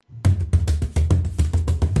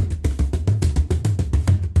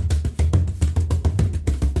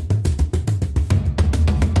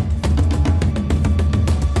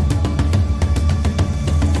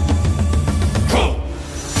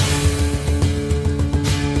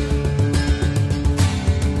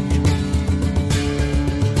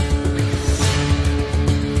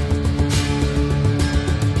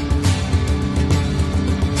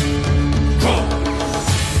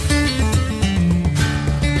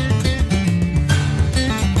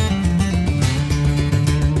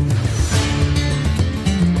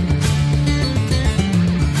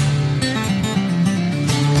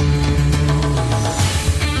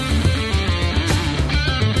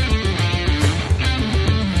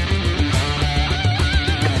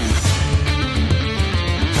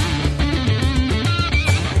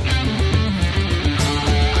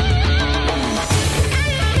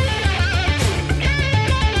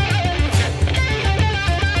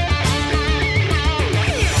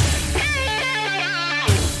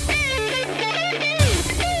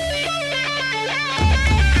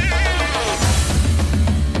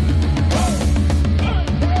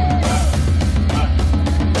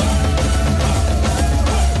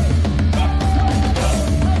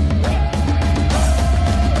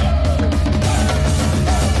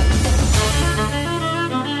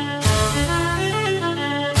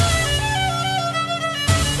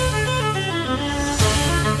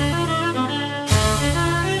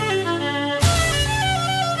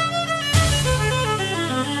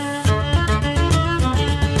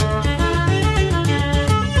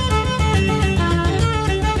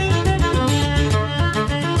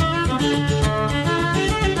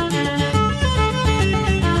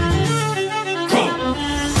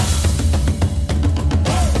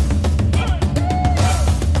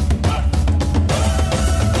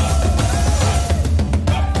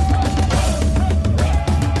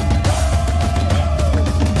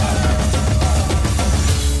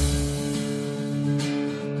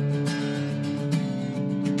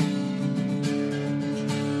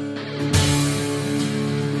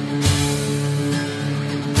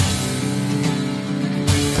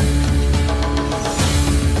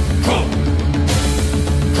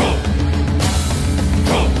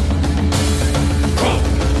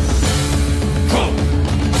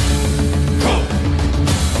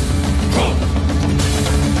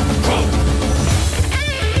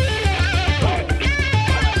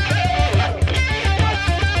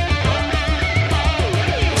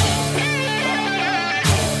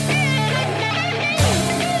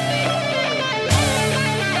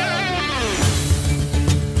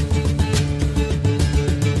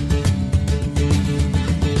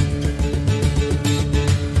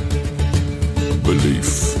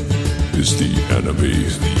enemy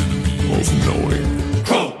of knowing.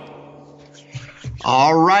 Crow!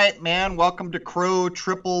 All right, man. Welcome to Crow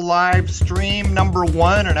Triple Live Stream number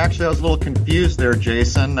 1. And actually, I was a little confused there,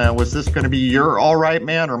 Jason. Was this going to be your all right,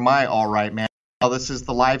 man, or my all right, man? This is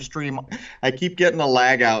the live stream. I keep getting a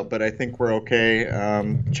lag out, but I think we're okay.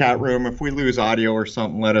 Chat room, if we lose audio or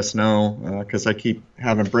something, let us know, because I keep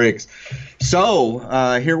having breaks. So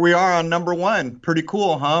here we are on number 1. Pretty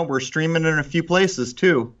cool, huh? We're streaming in a few places,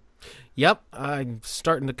 too. Yep, I'm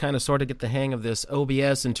starting to kind of sort of get the hang of this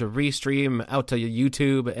OBS and to restream out to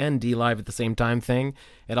YouTube and DLive at the same time thing.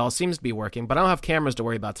 It all seems to be working, but I don't have cameras to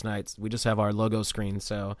worry about tonight. We just have our logo screen,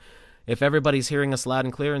 so if everybody's hearing us loud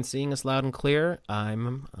and clear and seeing us loud and clear,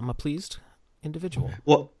 I'm a pleased individual.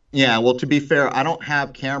 Well, to be fair, I don't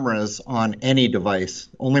have cameras on any device.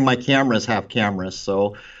 Only my cameras have cameras,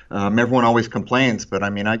 so everyone always complains, but I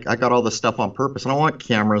mean, I got all this stuff on purpose. I don't want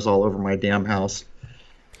cameras all over my damn house.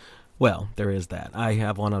 Well, there is that. I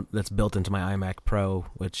have one that's built into my iMac Pro,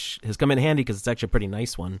 which has come in handy because it's actually a pretty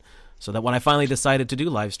nice one, so that when I finally decided to do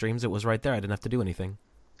live streams, it was right there. I didn't have to do anything.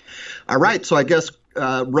 All right, so I guess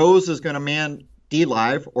Rose is going to man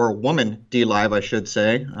DLive, or woman DLive, I should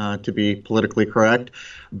say, to be politically correct.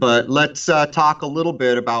 But let's talk a little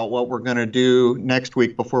bit about what we're going to do next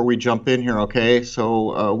week before we jump in here, okay?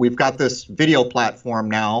 So we've got this video platform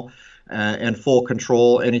now and full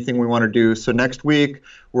control, anything we want to do. So next week,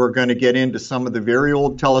 we're going to get into some of the very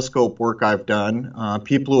old telescope work I've done.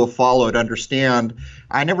 People who have followed understand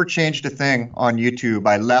I never changed a thing on YouTube.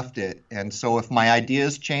 I left it. And so if my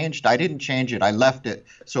ideas changed, I didn't change it. I left it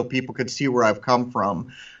so people could see where I've come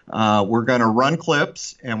from. We're going to run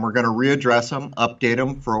clips, and we're going to readdress them, update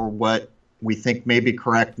them for what we think may be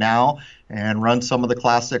correct now, and run some of the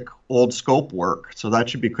classic old scope work. So that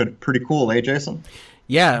should be pretty cool, eh, Jason?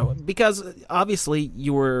 Yeah, because obviously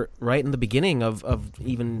you were right in the beginning of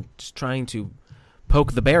even just trying to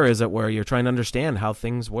poke the bear, as it were. You're trying to understand how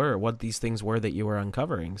things were, what these things were that you were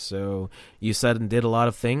uncovering. So you said and did a lot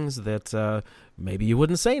of things that maybe you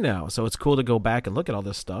wouldn't say now. So it's cool to go back and look at all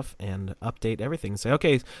this stuff and update everything and say,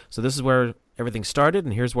 okay, so this is where everything started,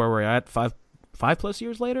 and here's where we're at 5+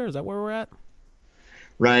 years later. Is that where we're at?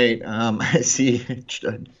 Right. I see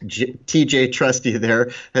TJ Trusty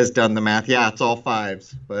there has done the math. Yeah, it's all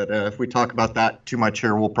 5s. But if we talk about that too much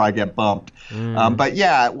here, we'll probably get bumped. But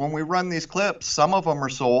yeah, when we run these clips, some of them are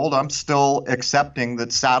so old, I'm still accepting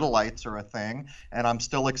that satellites are a thing. And I'm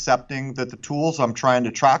still accepting that the tools I'm trying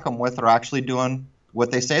to track them with are actually doing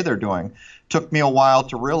what they say they're doing. Took me a while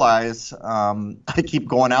to realize I keep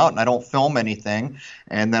going out and I don't film anything.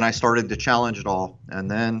 And then I started to challenge it all.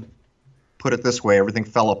 And then, put it this way, everything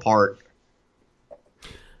fell apart.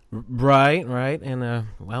 Right. And,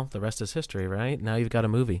 well, the rest is history, right? Now you've got a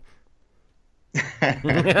movie.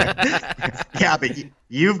 Yeah, but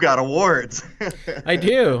you've got awards. I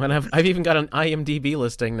do, and I've even got an IMDb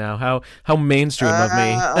listing now. How mainstream of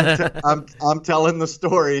me. I'm telling the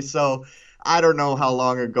story. So I don't know how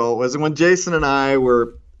long ago it was. And when Jason and I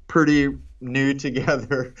were pretty new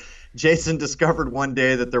together, Jason discovered one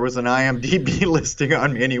day that there was an IMDb listing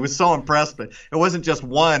on me, and he was so impressed. But it wasn't just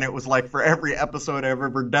one. It was like for every episode I've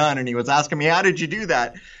ever done. And he was asking me, how did you do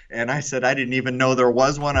that? And I said, I didn't even know there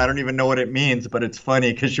was one. I don't even know what it means, but it's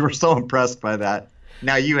funny because you were so impressed by that.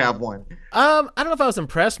 Now you have one. I don't know if I was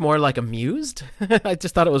impressed, more like amused. I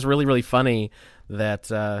just thought it was really, really funny that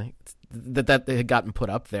that it had gotten put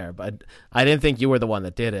up there. But I didn't think you were the one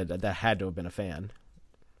that did it. That had to have been a fan.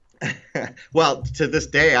 Well, to this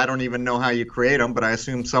day, I don't even know how you create them, but I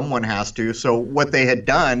assume someone has to. So what they had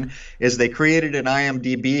done is they created an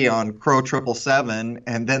IMDb on Crow 777,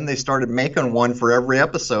 and then they started making one for every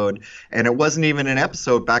episode. And it wasn't even an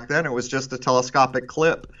episode back then. It was just a telescopic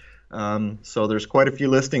clip. So there's quite a few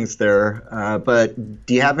listings there. But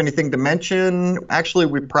do you have anything to mention? Actually,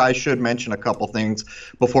 we probably should mention a couple things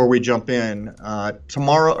before we jump in.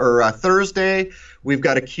 Tomorrow or Thursday, we've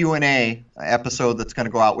got a Q&A episode that's going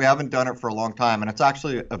to go out. We haven't done it for a long time, and it's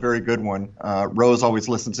actually a very good one. Rose always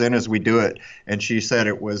listens in as we do it, and she said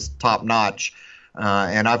it was top-notch.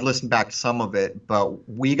 And I've listened back to some of it, but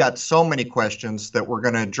we got so many questions that we're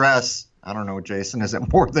going to address. I don't know, Jason, is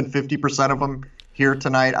it more than 50% of them here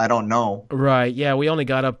tonight? I don't know. Right, yeah, we only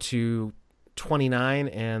got up to 29,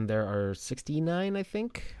 and there are 69, I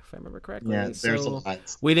think, if I remember correctly. Yeah, there's a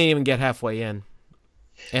lot. We didn't even get halfway in,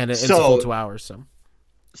 and it's a full 2 hours, so.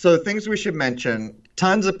 So things we should mention,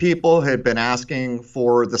 tons of people had been asking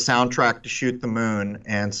for the soundtrack to Shoot the Moon.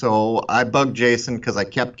 And so I bugged Jason because I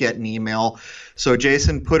kept getting email. So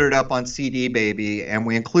Jason put it up on CD Baby, and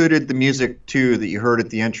we included the music too that you heard at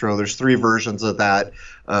the intro. There's 3 versions of that,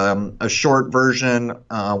 a short version,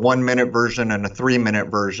 a 1-minute version, and a 3-minute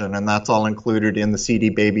version. And that's all included in the CD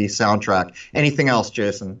Baby soundtrack. Anything else,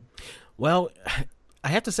 Jason? Well, I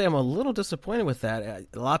have to say I'm a little disappointed with that.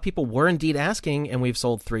 A lot of people were indeed asking, and we've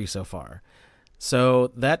sold 3 so far. So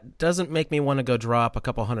that doesn't make me want to go drop a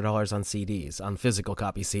couple $100s on CDs, on physical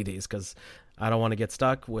copy CDs, because I don't want to get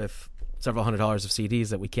stuck with several $100s of CDs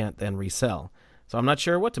that we can't then resell. So I'm not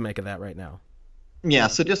sure what to make of that right now. Yeah,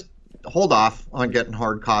 so just hold off on getting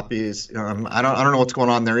hard copies. I don't know what's going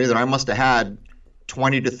on there either. I must have had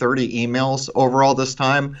 20 to 30 emails overall this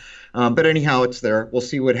time. But anyhow, it's there. We'll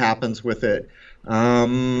see what happens with it.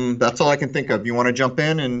 That's all I can think of. You want to jump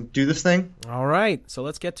in and do this thing? All right, so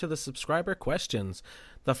let's get to the subscriber questions.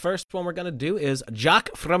 The first one we're going to do is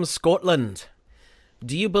Jack from Scotland.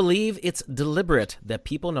 Do you believe it's deliberate that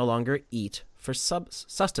people no longer eat for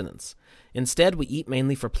sustenance? Instead, we eat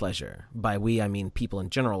mainly for pleasure. By we, I mean people in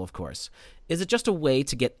general, of course. Is it just a way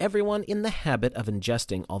to get everyone in the habit of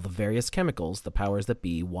ingesting all the various chemicals the powers that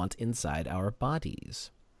be want inside our bodies?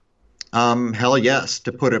 Hell yes,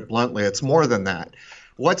 to put it bluntly. It's more than that.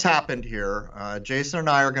 What's happened here, Jason and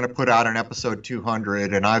I are going to put out an episode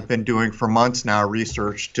 200, and I've been doing for months now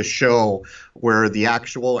research to show where the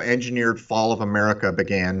actual engineered fall of America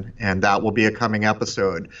began, and that will be a coming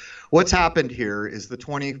episode. What's happened here is the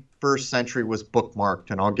 21st century was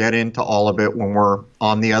bookmarked, and I'll get into all of it when we're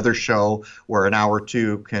on the other show where an hour or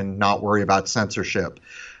two can not worry about censorship.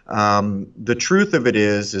 The truth of it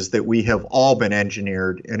is that we have all been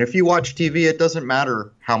engineered. And if you watch TV, it doesn't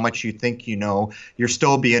matter how much you think you know, you're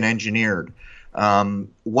still being engineered.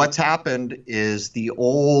 What's happened is the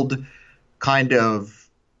old kind of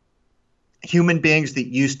human beings that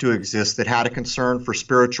used to exist that had a concern for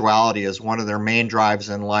spirituality as one of their main drives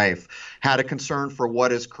in life, had a concern for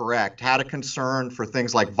what is correct, had a concern for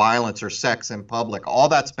things like violence or sex in public. All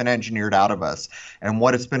that's been engineered out of us. And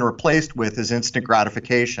what it's been replaced with is instant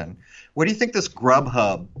gratification. What do you think this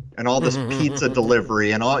Grubhub and all this pizza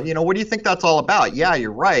delivery and all, what do you think that's all about? Yeah,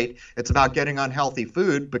 you're right. It's about getting unhealthy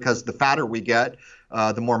food because the fatter we get,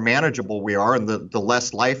 the more manageable we are and the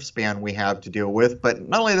less lifespan we have to deal with. But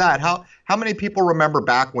not only that, how many people remember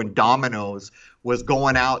back when Domino's was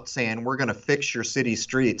going out saying, we're going to fix your city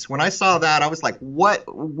streets? When I saw that, I was like, what?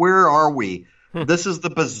 Where are we? This is the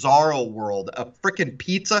bizarro world. A freaking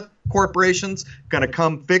pizza corporation's going to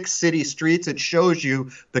come fix city streets. It shows you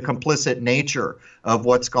the complicit nature of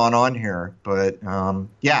what's gone on here. But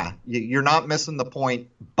yeah, you're not missing the point.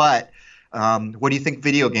 But what do you think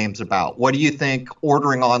video games about? What do you think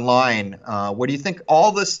ordering online? What do you think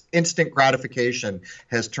all this instant gratification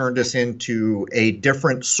has turned us into a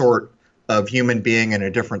different sort of human being and a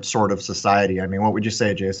different sort of society? I mean, what would you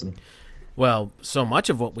say, Jason? Well, so much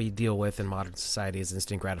of what we deal with in modern society is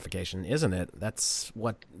instant gratification, isn't it? That's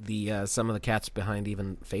what the some of the cats behind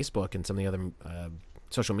even Facebook and some of the other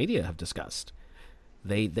social media have discussed.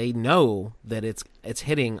 They know that it's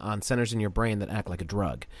hitting on centers in your brain that act like a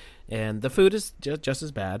drug. And the food is just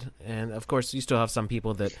as bad. And, of course, you still have some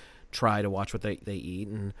people that try to watch what they eat.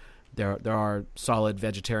 And there are solid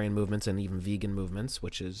vegetarian movements and even vegan movements,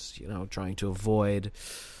 which is, trying to avoid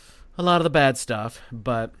a lot of the bad stuff.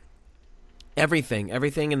 But everything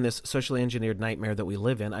in this socially engineered nightmare that we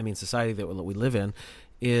live in, society that we live in,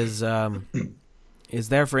 is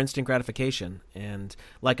there for instant gratification. And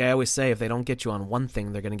like I always say, if they don't get you on one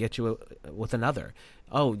thing, they're going to get you with another.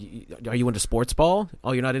 Oh, are you into sports ball?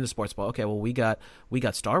 Oh, you're not into sports ball. Okay, well, we got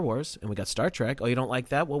Star Wars and we got Star Trek. Oh, you don't like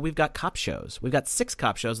that? Well, we've got cop shows. We've got 6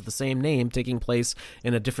 cop shows with the same name taking place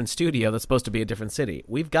in a different studio that's supposed to be a different city.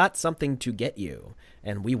 We've got something to get you,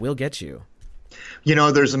 and we will get you.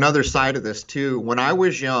 There's another side of this, too. When I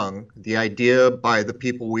was young, the idea by the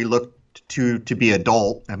people we looked to be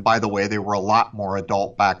adult, and by the way, they were a lot more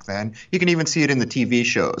adult back then. You can even see it in the TV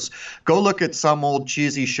shows. Go look at some old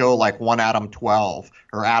cheesy show like One Adam 12,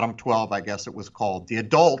 or Adam 12, I guess it was called. The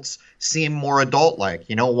adults seem more adult-like.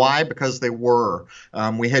 You know why? Because they were.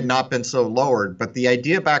 We had not been so lowered. But the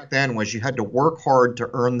idea back then was you had to work hard to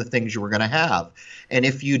earn the things you were going to have. And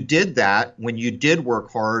if you did that, when you did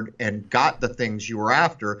work hard and got the things you were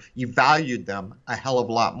after, you valued them a hell of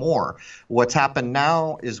a lot more. What's happened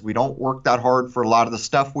now is we don't work that hard for a lot of the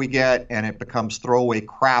stuff we get, and it becomes throwaway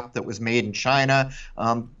crap that was made in China.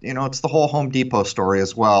 It's the whole Home Depot story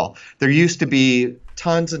as well. There used to be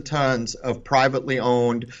tons and tons of privately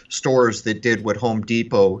owned stores that did what Home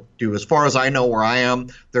Depot do. As far as I know where I am,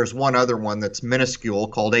 there's one other one that's minuscule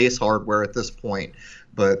called Ace Hardware at this point.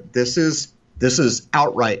 But this is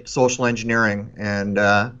outright social engineering, and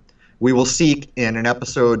we will seek in an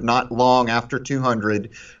episode not long after 200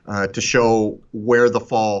 to show where the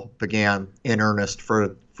fall began in earnest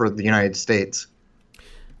for the United States.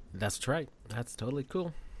 That's right. That's totally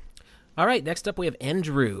cool. All right, next up we have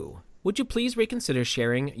Andrew. Would you please reconsider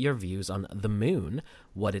sharing your views on the moon,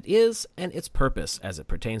 what it is, and its purpose as it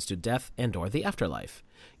pertains to death and or the afterlife?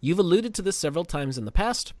 You've alluded to this several times in the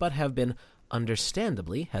past, but have been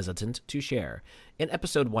understandably hesitant to share. In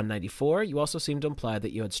episode 194, you also seemed to imply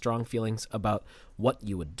that you had strong feelings about what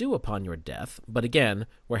you would do upon your death, but again,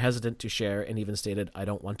 were hesitant to share and even stated, I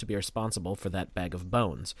don't want to be responsible for that bag of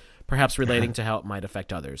bones, perhaps relating to how it might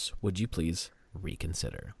affect others. Would you please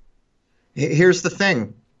reconsider? Here's the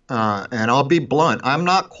thing, and I'll be blunt. I'm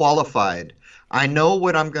not qualified. I know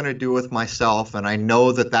what I'm going to do with myself, and I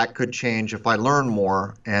know that could change if I learn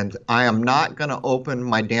more, and I am not going to open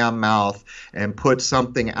my damn mouth and put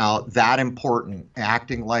something out that important,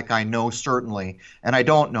 acting like I know certainly, and I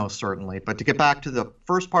don't know certainly. But to get back to the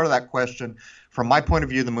first part of that question, from my point of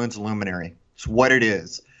view, the moon's a luminary. It's what it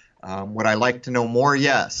is. Would I like to know more?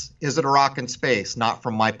 Yes. Is it a rock in space? Not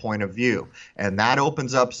from my point of view. And that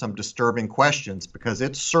opens up some disturbing questions because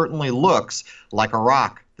it certainly looks like a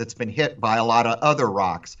rock that's been hit by a lot of other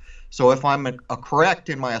rocks. So if I'm correct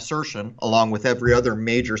in my assertion, along with every other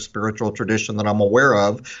major spiritual tradition that I'm aware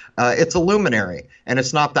of, it's a luminary, and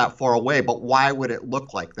it's not that far away. But why would it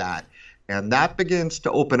look like that? And that begins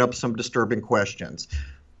to open up some disturbing questions.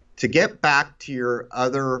 To get back to your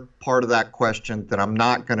other part of that question that I'm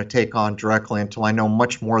not going to take on directly until I know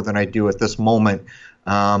much more than I do at this moment,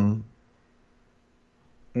 I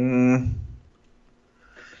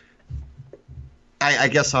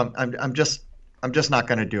guess I'm just not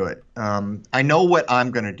going to do it. I know what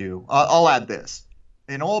I'm going to do. I'll add this.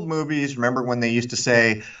 In old movies, remember when they used to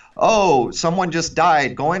say, "Oh, someone just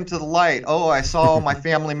died. Go into the light. Oh, I saw my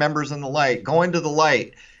family members in the light. Go into the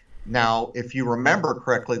light." Now, if you remember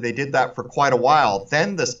correctly, they did that for quite a while.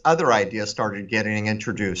 Then this other idea started getting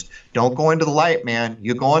introduced. Don't go into the light, man.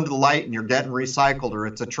 You go into the light and you're getting recycled, or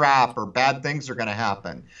it's a trap, or bad things are going to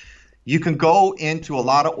happen. You can go into a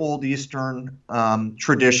lot of old Eastern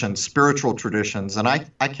traditions, spiritual traditions, and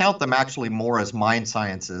I count them actually more as mind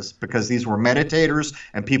sciences because these were meditators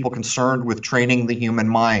and people concerned with training the human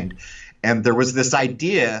mind. And there was this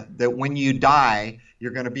idea that when you die,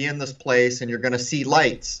 you're going to be in this place and you're going to see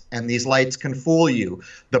lights, and these lights can fool you.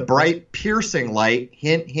 The bright, piercing light,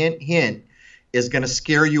 hint, hint, hint, is going to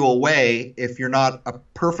scare you away if you're not a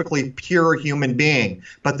perfectly pure human being.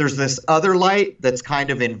 But there's this other light that's kind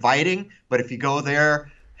of inviting, but if you go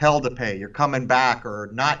there, hell to pay. You're coming back, or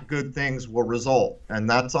not good things will result. And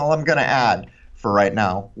that's all I'm going to add for right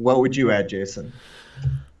now. What would you add, Jason?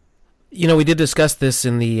 You know, we did discuss this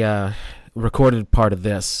in the recorded part of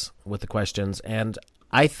this with the questions, and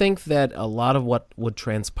I think that a lot of what would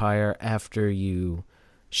transpire after you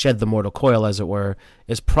shed the mortal coil, as it were,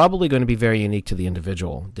 is probably going to be very unique to the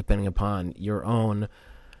individual, depending upon your own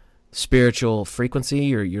spiritual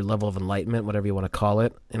frequency or your level of enlightenment, whatever you want to call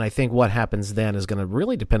it. And I think what happens then is going to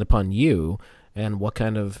really depend upon you and what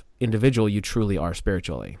kind of individual you truly are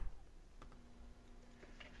spiritually.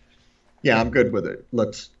 Yeah, I'm good with it.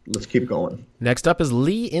 Let's keep going. Next up is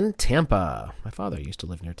Lee in Tampa. My father used to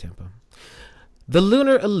live near Tampa. The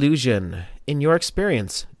lunar illusion. In your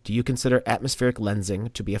experience, do you consider atmospheric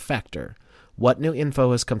lensing to be a factor? What new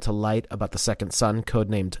info has come to light about the second sun,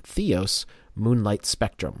 codenamed Theos, moonlight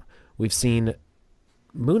spectrum? We've seen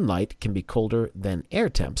moonlight can be colder than air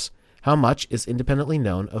temps. How much is independently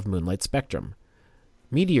known of moonlight spectrum?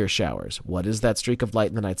 Meteor showers. What is that streak of light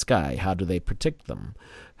in the night sky? How do they predict them?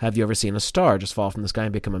 Have you ever seen a star just fall from the sky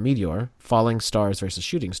and become a meteor? Falling stars versus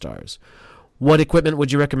shooting stars. What equipment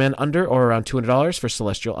would you recommend under or around $200 for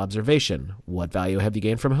celestial observation? What value have you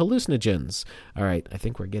gained from hallucinogens? All right, I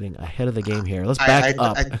think we're getting ahead of the game here. Let's back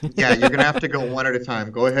up. Yeah, you're going to have to go one at a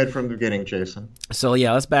time. Go ahead from the beginning, Jason. So,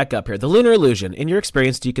 yeah, let's back up here. The lunar illusion. In your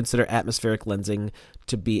experience, do you consider atmospheric lensing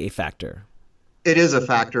to be a factor? It is a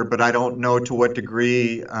factor, but I don't know to what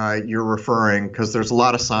degree you're referring, because there's a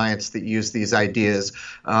lot of science that use these ideas.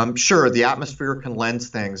 Sure, the atmosphere can lens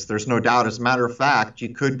things. There's no doubt. As a matter of fact, you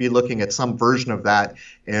could be looking at some version of that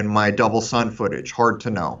in my double sun footage. Hard to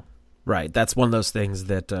know. Right. That's one of those things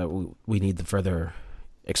that we need the further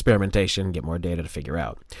experimentation, get more data to figure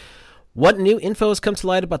out. What new info has come to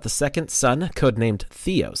light about the second sun, codenamed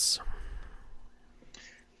Theos?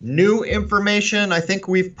 New information, I think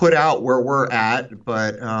we've put out where we're at,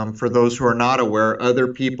 but for those who are not aware,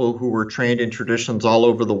 other people who were trained in traditions all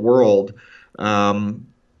over the world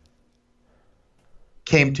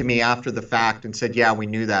came to me after the fact and said, yeah, we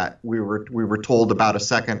knew that. We were told about a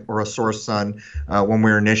second or a source sun when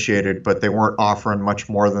we were initiated, but they weren't offering much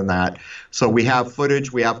more than that. So we have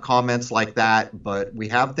footage, we have comments like that, but we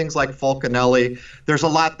have things like Fulcanelli. There's a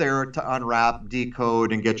lot there to unwrap,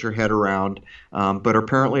 decode, and get your head around. But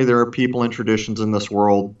apparently there are people and traditions in this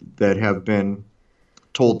world that have been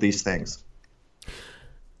told these things.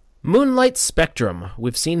 Moonlight spectrum.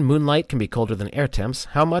 We've seen moonlight can be colder than air temps.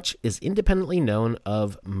 How much is independently known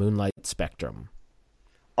of moonlight spectrum?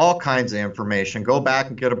 All kinds of information. Go back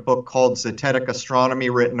and get a book called Zetetic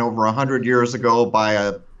Astronomy, written over 100 years ago by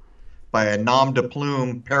a nom de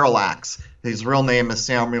plume, Parallax. His real name is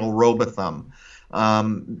Samuel Robotham.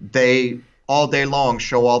 They all day long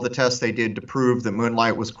show all the tests they did to prove that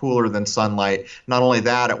moonlight was cooler than sunlight. Not only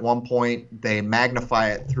that, at one point they magnify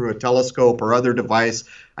it through a telescope or other device.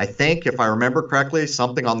 I think, if I remember correctly,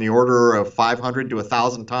 something on the order of 500 to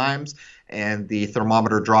 1,000 times, and the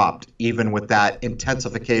thermometer dropped, even with that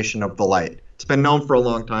intensification of the light. It's been known for a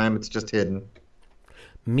long time. It's just hidden.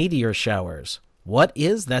 Meteor showers. What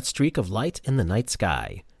is that streak of light in the night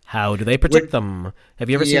sky? How do they predict them? Have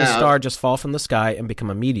you ever seen a star just fall from the sky and become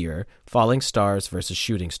a meteor, falling stars versus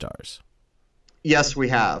shooting stars? Yes, we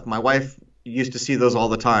have. My wife used to see those all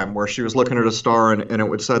the time, where she was looking at a star and it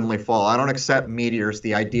would suddenly fall. I don't accept meteors,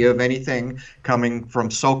 the idea of anything coming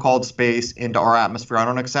from so-called space into our atmosphere. I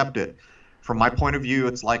don't accept it. From my point of view,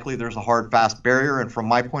 it's likely there's a hard, fast barrier, and from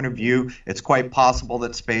my point of view, it's quite possible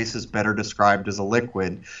that space is better described as a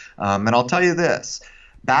liquid. And I'll tell you this.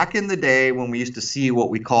 Back in the day when we used to see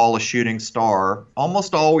what we call a shooting star,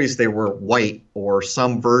 almost always they were white or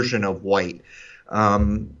some version of white.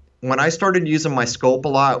 When I started using my scope a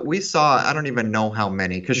lot, we saw, I don't even know how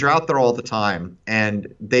many, because you're out there all the time,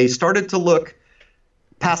 and they started to look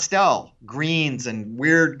pastel, greens and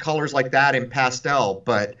weird colors like that in pastel,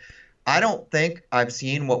 but I don't think I've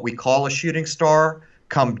seen what we call a shooting star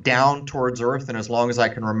come down towards Earth in as long as I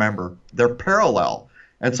can remember. They're parallel.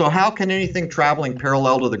 And so how can anything traveling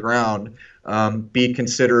parallel to the ground be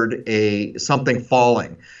considered something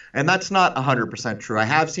falling? And that's not 100% true. I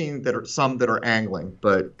have seen some that are angling,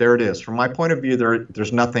 but there it is. From my point of view,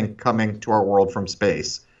 there's nothing coming to our world from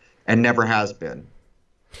space, and never has been.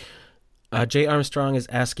 Jay Armstrong is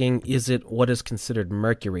asking, is it what is considered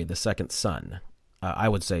Mercury, the second sun? I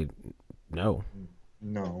would say no.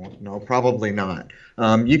 No, probably not.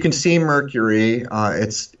 You can see Mercury.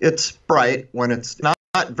 It's bright when it's not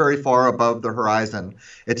very far above the horizon.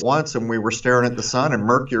 It's once, and we were staring at the sun, and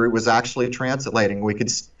Mercury was actually transiting. We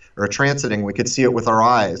could see it with our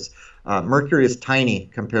eyes. Mercury is tiny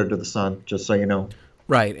compared to the sun, just so you know.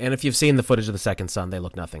 Right, and if you've seen the footage of the second sun, they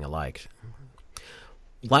look nothing alike.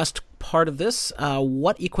 Last part of this,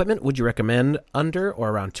 what equipment would you recommend under or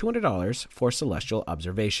around $200 for celestial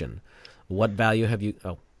observation? What value have you...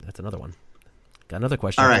 Oh, that's another one. Got another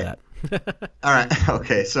question for that. All right,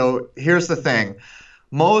 okay, so here's the thing.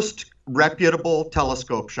 Most reputable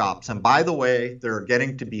telescope shops, and by the way, there are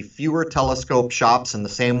getting to be fewer telescope shops in the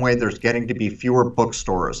same way there's getting to be fewer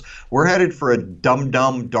bookstores. We're headed for a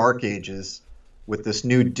dumb dark ages with this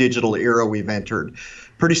new digital era we've entered.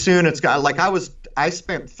 Pretty soon it's got, I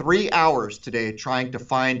spent 3 hours today trying to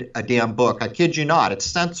find a damn book. I kid you not, it's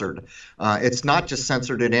censored. It's not just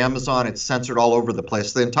censored at Amazon, it's censored all over the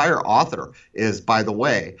place. The entire author is, by the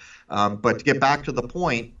way. But to get back to the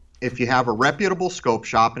point, if you have a reputable scope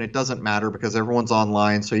shop, and it doesn't matter because everyone's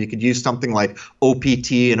online, so you could use something like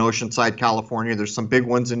OPT in Oceanside, California. There's some big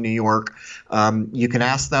ones in New York. You can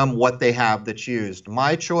ask them what they have that's used.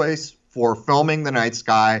 My choice for filming the night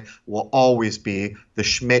sky will always be the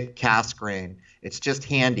Schmidt Cassegrain. It's just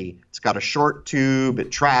handy. It's got a short tube,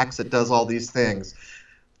 it tracks, it does all these things.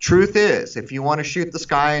 Truth is, if you want to shoot the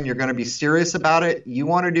sky and you're going to be serious about it, you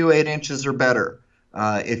want to do 8 inches or better.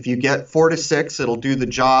 If you get 4 to 6, it'll do the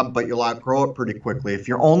job, but you'll outgrow it pretty quickly. If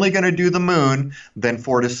you're only going to do the moon, then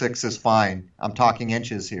 4 to 6 is fine. I'm talking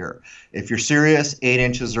inches here. If you're serious, 8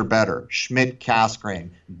 inches or better. Schmidt Cassegrain.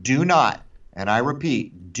 Do not, and I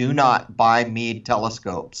repeat, do not buy Meade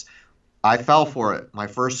telescopes. I fell for it. My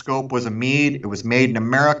first scope was a Meade. It was made in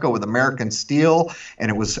America with American steel, and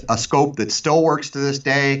it was a scope that still works to this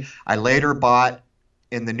day. I later bought,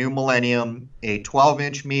 in the new millennium, a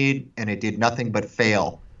 12-inch Meade, and it did nothing but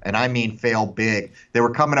fail. And I mean fail big. They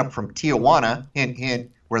were coming up from Tijuana, hint,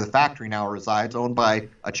 hint, where the factory now resides, owned by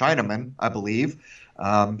a Chinaman, I believe.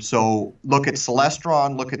 So look at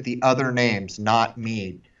Celestron, look at the other names, not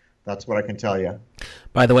Meade. That's what I can tell you.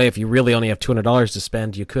 By the way, if you really only have $200 to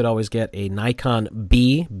spend, you could always get a Nikon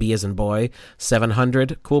B as in boy,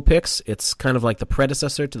 700 Coolpix. It's kind of like the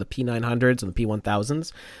predecessor to the P900s and the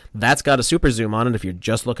P1000s. That's got a super zoom on it. If you're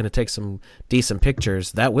just looking to take some decent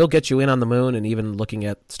pictures, that will get you in on the moon and even looking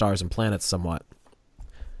at stars and planets somewhat.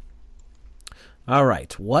 All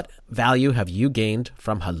right. What value have you gained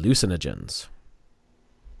from hallucinogens?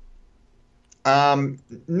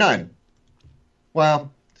 None.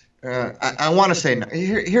 Well, I want to say,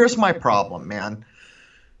 here's my problem, man.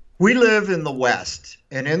 We live in the West,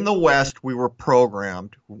 and in the West, we were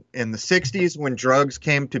programmed in the 60s when drugs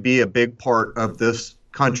came to be a big part of this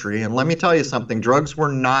country. And let me tell you something, drugs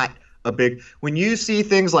were not a big, when you see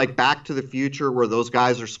things like Back to the Future where those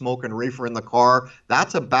guys are smoking reefer in the car,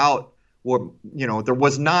 that's about what, there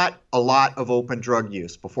was not a lot of open drug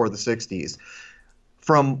use before the 60s.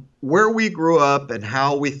 From where we grew up and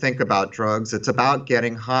how we think about drugs, it's about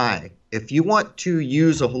getting high. If you want to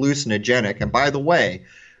use a hallucinogenic, and by the way,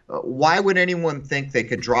 why would anyone think they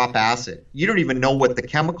could drop acid? You don't even know what the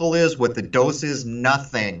chemical is, what the dose is,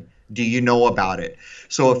 nothing do you know about it.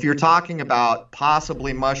 So if you're talking about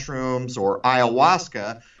possibly mushrooms or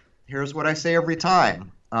ayahuasca, here's what I say every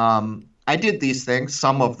time. I did these things,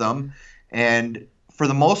 some of them, and for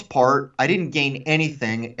the most part, I didn't gain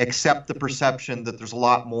anything except the perception that there's a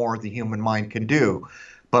lot more the human mind can do.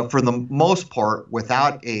 But for the most part,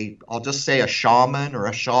 without I'll just say a shaman or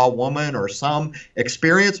a Shaw woman or some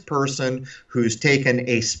experienced person who's taken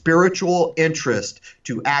a spiritual interest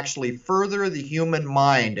to actually further the human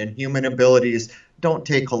mind and human abilities, don't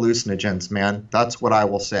take hallucinogens, man. That's what I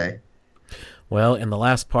will say. Well, and the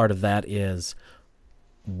last part of that is,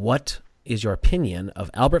 what is your opinion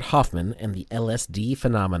of Albert Hofmann and the LSD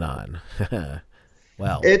phenomenon?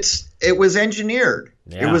 Well, it was engineered.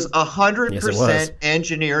 Yeah. It was 100% Yes,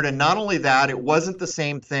 engineered, and not only that, it wasn't the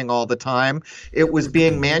same thing all the time. It was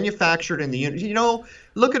being manufactured in the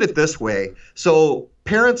look at it this way. So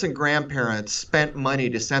parents and grandparents spent money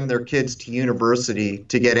to send their kids to university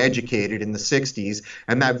to get educated in the 60s,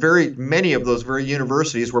 and that many of those very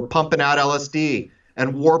universities were pumping out LSD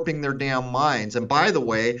and warping their damn minds. And by the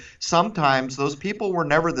way, sometimes those people were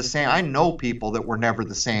never the same. I know people that were never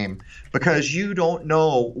the same because you don't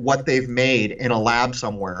know what they've made in a lab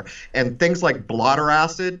somewhere. And things like blotter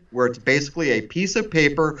acid, where it's basically a piece of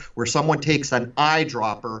paper where someone takes an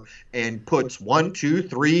eyedropper and puts 1, 2,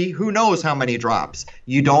 3, who knows how many drops.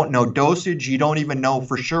 You don't know dosage. You don't even know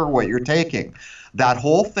for sure what you're taking. That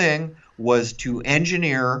whole thing was to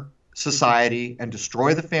engineer society and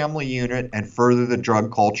destroy the family unit and further the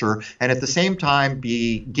drug culture, and at the same time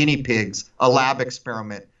be guinea pigs, a lab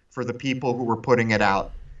experiment for the people who were putting it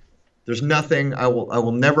out. There's nothing, I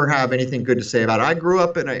will never have anything good to say about it. I grew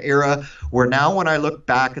up in an era where now when I look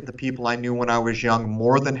back at the people I knew when I was young,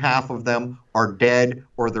 more than half of them are dead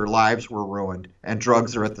or their lives were ruined, and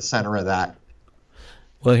drugs are at the center of that.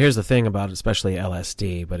 Well, here's the thing about especially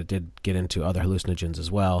LSD, but it did get into other hallucinogens as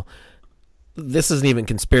well. This isn't even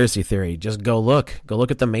conspiracy theory. Just go look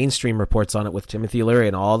at the mainstream reports on it with Timothy Leary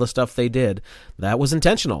and all the stuff they did. That was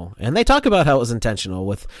intentional. And they talk about how it was intentional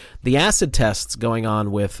with the acid tests going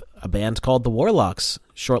on with a band called the Warlocks,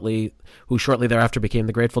 who shortly thereafter became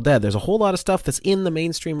the Grateful Dead. There's a whole lot of stuff that's in the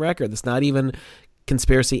mainstream record that's not even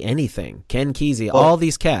conspiracy anything. Ken Kesey, all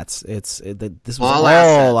these cats. This was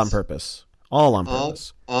all on purpose. All on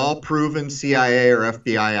purpose. All proven CIA or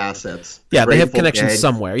FBI assets. Yeah, they have Grateful connections Dead.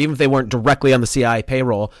 somewhere. Even if they weren't directly on the CIA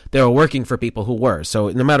payroll, they were working for people who were. So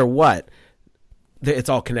no matter what, it's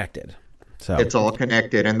all connected. So It's all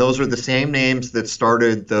connected. And those are the same names that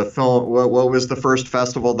started the film. What was the first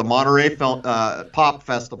festival? The Monterey Pop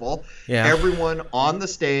Festival. Yeah. Everyone on the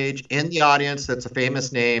stage, in the audience that's a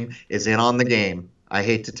famous name, is in on the game. I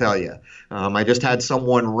hate to tell you. I just had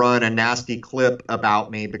someone run a nasty clip about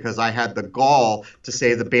me because I had the gall to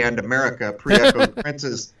say the band America pre-echoed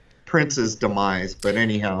Prince's demise. But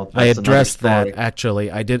anyhow, I that's addressed another that actually.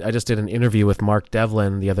 I just did an interview with Mark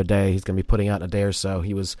Devlin the other day. He's going to be putting out in a day or so.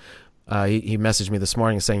 He was he messaged me this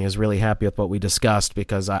morning saying he was really happy with what we discussed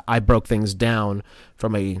because I broke things down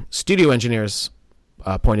from a studio engineer's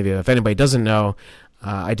point of view. If anybody doesn't know,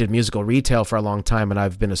 I did musical retail for a long time, and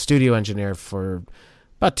I've been a studio engineer for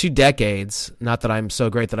about 2 decades. Not that I'm so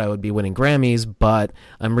great that I would be winning Grammys, but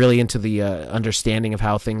I'm really into the understanding of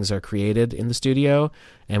how things are created in the studio.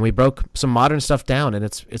 And we broke some modern stuff down, and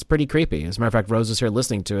it's pretty creepy. As a matter of fact, Rose is here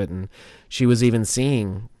listening to it, and she was even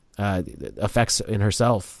seeing effects in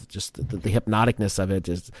herself. Just the hypnoticness of it.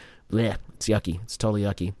 Just, bleh, it's yucky. It's totally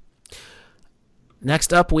yucky.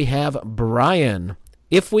 Next up, we have Brian.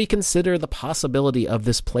 If we consider the possibility of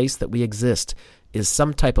this place that we exist is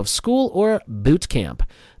some type of school or boot camp,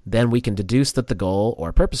 Then we can deduce that the goal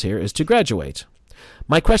or purpose here is to graduate.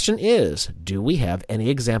 My question is, do we have any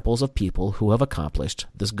examples of people who have accomplished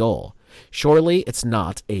this goal? Surely it's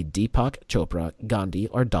not a Deepak Chopra, Gandhi,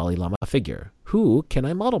 or Dalai Lama figure. Who can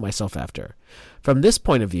I model myself after? From this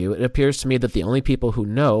point of view, it appears to me that the only people who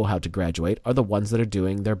know how to graduate are the ones that are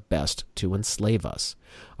doing their best to enslave us.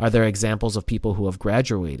 Are there examples of people who have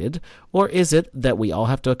graduated, or is it that we all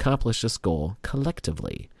have to accomplish this goal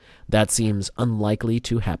collectively? That seems unlikely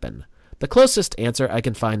to happen. The closest answer I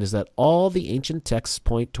can find is that all the ancient texts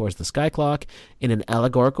point towards the sky clock in an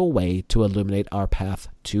allegorical way to illuminate our path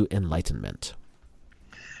to enlightenment.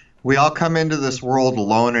 We all come into this world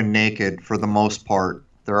alone and naked for the most part.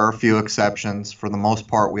 There are a few exceptions. For the most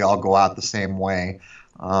part, we all go out the same way.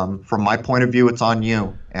 From my point of view, it's on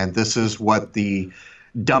you. And this is what the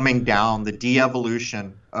dumbing down, the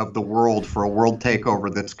de-evolution of the world for a world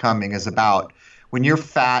takeover that's coming is about. When you're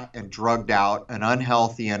fat and drugged out and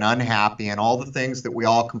unhealthy and unhappy and all the things that we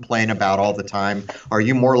all complain about all the time, are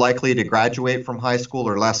you more likely to graduate from high school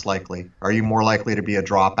or less likely? Are you more likely to be a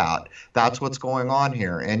dropout? That's what's going on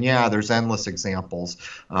here. And yeah, there's endless examples.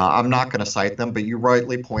 I'm not going to cite them, but you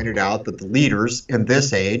rightly pointed out that the leaders in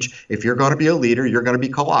this age, if you're going to be a leader, you're going to be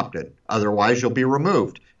co-opted. Otherwise, you'll be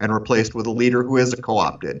removed and replaced with a leader who is a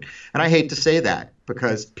co-opted. And I hate to say that,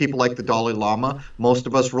 because people like the Dalai Lama, most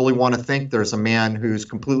of us really want to think there's a man who's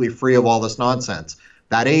completely free of all this nonsense.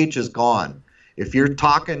 That age is gone. If you're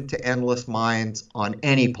talking to endless minds on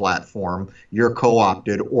any platform, you're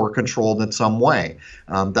co-opted or controlled in some way.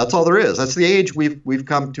 That's all there is. That's the age we've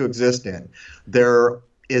come to exist in. There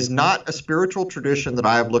is not a spiritual tradition that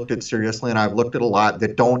I have looked at seriously, and I've looked at a lot,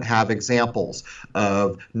 that don't have examples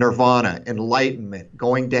of nirvana, enlightenment,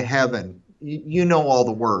 going to heaven. You know all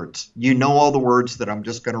the words. You know all the words that I'm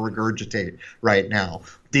just going to regurgitate right now.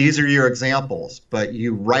 These are your examples, but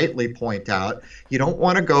you rightly point out you don't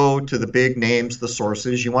want to go to the big names, the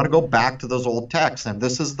sources. You want to go back to those old texts, and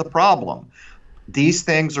this is the problem. These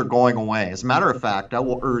things are going away. As a matter of fact, I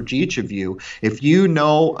will urge each of you, if you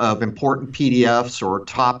know of important PDFs or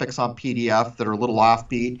topics on PDF that are a little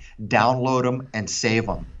offbeat, download them and save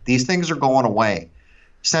them. These things are going away.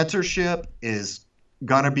 Censorship is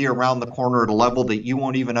going to be around the corner at a level that you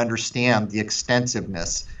won't even understand the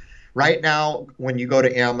extensiveness. Right now, when you go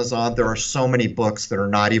to Amazon, there are so many books that are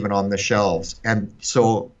not even on the shelves. And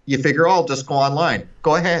so you figure, oh, I'll just go online.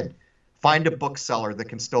 Go ahead. Find a bookseller that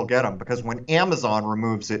can still get them, because when Amazon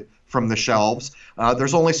removes it from the shelves,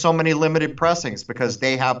 there's only so many limited pressings, because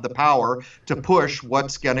they have the power to push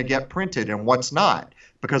what's going to get printed and what's not,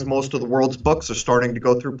 because most of the world's books are starting to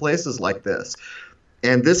go through places like this.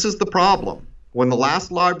 And this is the problem. When the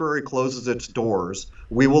last library closes its doors,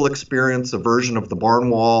 we will experience a version of the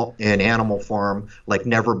barn wall and Animal Farm like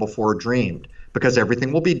never before dreamed, because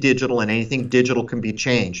everything will be digital and anything digital can be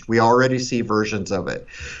changed. We already see versions of it.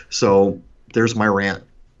 So there's my rant.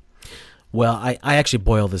 Well, I actually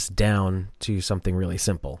boil this down to something really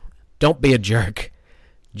simple. Don't be a jerk.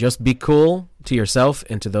 Just be cool to yourself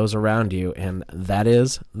and to those around you, and that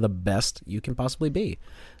is the best you can possibly be.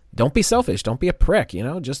 Don't be selfish. Don't be a prick.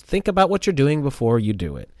 Just think about what you're doing before you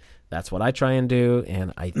do it. That's what I try and do,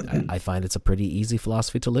 and I find it's a pretty easy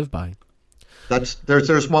philosophy to live by.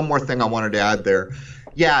 There's one more thing I wanted to add there.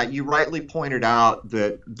 Yeah, you rightly pointed out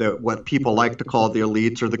that what people like to call the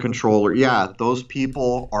elites or the controller, yeah, those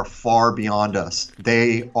people are far beyond us.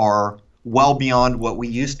 They are well beyond what we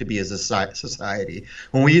used to be as a society.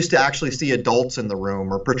 When we used to actually see adults in the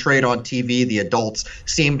room or portrayed on TV, the adults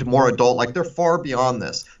seemed more adult, like they're far beyond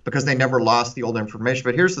this because they never lost the old information.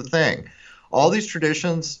 But here's the thing. All these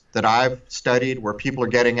traditions that I've studied where people are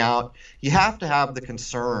getting out, you have to have the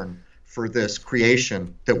concern for this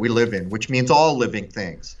creation that we live in, which means all living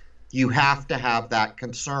things. You have to have that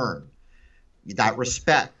concern, that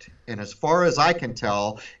respect. And as far as I can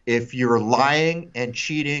tell, if you're lying and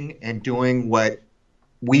cheating and doing what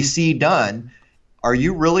we see done, are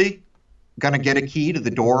you really going to get a key to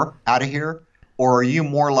the door out of here? Or are you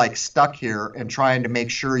more like stuck here and trying to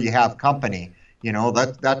make sure you have company?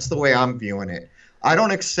 That's the way I'm viewing it. I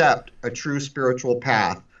don't accept a true spiritual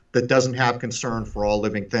path that doesn't have concern for all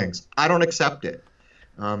living things. I don't accept it.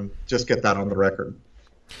 Just get that on the record.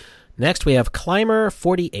 Next, we have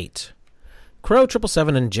Climber48. Crow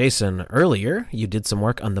 777 and Jason, earlier you did some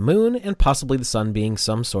work on the moon and possibly the sun being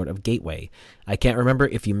some sort of gateway. I can't remember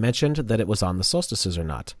if you mentioned that it was on the solstices or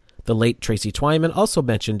not. The late Tracy Twyman also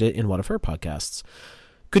mentioned it in one of her podcasts.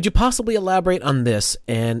 Could you possibly elaborate on this,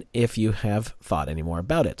 and if you have thought any more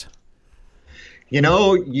about it?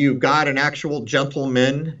 You've got an actual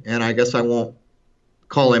gentleman, and I guess I won't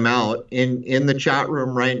call him out in the chat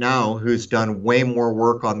room right now, who's done way more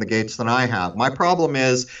work on the gates than I have. My problem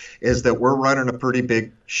is that we're running a pretty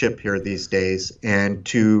big ship here these days, and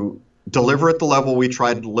to deliver at the level we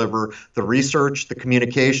try to deliver, the research, the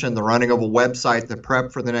communication, the running of a website, the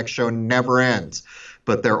prep for the next show never ends.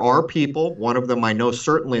 But there are people, one of them I know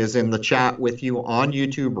certainly is in the chat with you on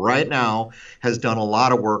YouTube right now, has done a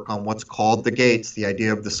lot of work on what's called the gates, the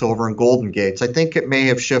idea of the silver and golden gates. I think it may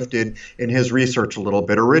have shifted in his research a little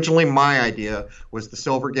bit. Originally, my idea was the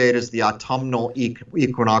silver gate is the autumnal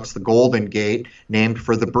equinox, the golden gate, named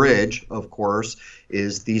for the bridge, of course,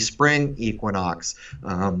 is the spring equinox.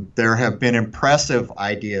 There have been impressive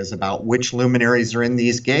ideas about which luminaries are in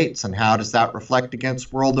these gates and how does that reflect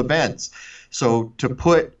against world events. So to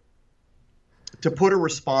put a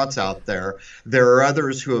response out there, there are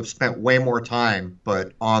others who have spent way more time,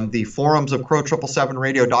 but on the forums of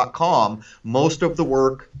Crow777radio.com, most of the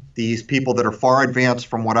work, these people that are far advanced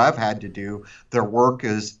from what I've had to do, their work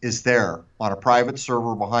is there on a private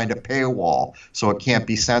server behind a paywall, so it can't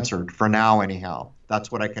be censored for now anyhow.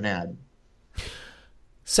 That's what I can add.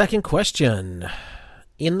 Second question.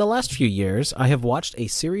 In the last few years, I have watched a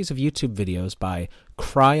series of YouTube videos by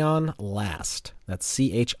Cryon Last. That's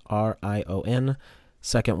C-H-R-I-O-N,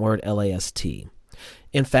 second word L-A-S-T.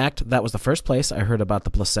 In fact, that was the first place I heard about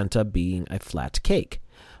the placenta being a flat cake.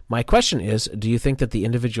 My question is, do you think that the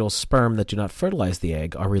individual sperm that do not fertilize the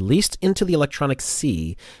egg are released into the electronic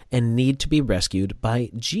sea and need to be rescued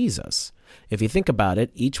by Jesus? If you think about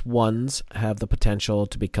it, each ones have the potential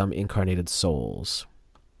to become incarnated souls.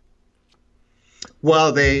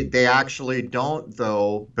 Well, they actually don't,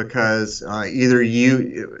 though, because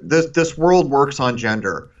this world works on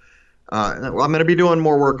gender. I'm going to be doing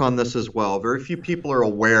more work on this as well. Very few people are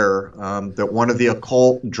aware that one of the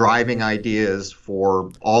occult driving ideas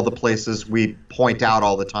for all the places we point out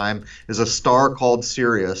all the time is a star called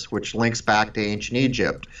Sirius, which links back to ancient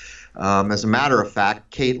Egypt. As a matter of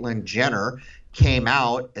fact, Caitlyn Jenner came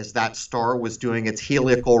out as that star was doing its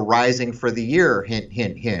heliacal rising for the year, hint,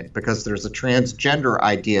 hint, hint, because there's a transgender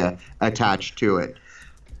idea attached to it.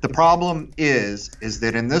 The problem is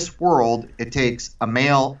that in this world, it takes a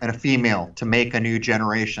male and a female to make a new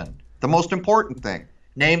generation. The most important thing,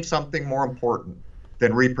 name something more important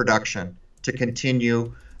than reproduction to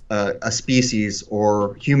continue a species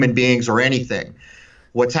or human beings or anything.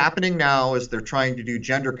 What's happening now is they're trying to do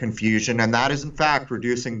gender confusion, and that is, in fact,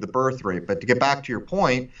 reducing the birth rate. But to get back to your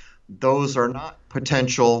point, those are not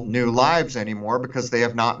potential new lives anymore because they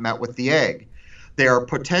have not met with the egg. They are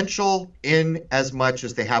potential in as much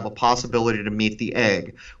as they have a possibility to meet the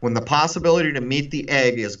egg. When the possibility to meet the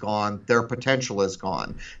egg is gone, their potential is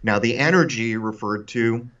gone. Now, the energy referred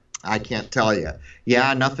to, I can't tell you.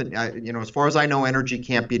 Yeah, nothing, as far as I know, energy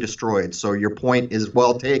can't be destroyed. So your point is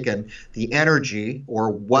well taken. The energy,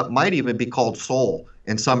 or what might even be called soul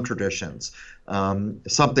in some traditions,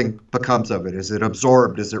 something becomes of it. Is it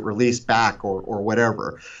absorbed? Is it released back or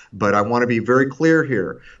whatever? But I want to be very clear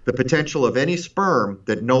here. The potential of any sperm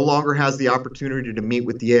that no longer has the opportunity to meet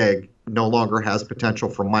with the egg no longer has potential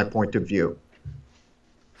from my point of view.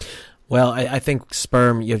 Well, I think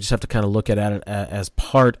sperm, you just have to kind of look at it as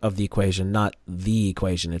part of the equation, not the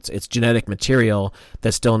equation. It's genetic material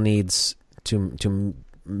that still needs to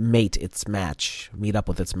mate its match, meet up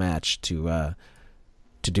with its match to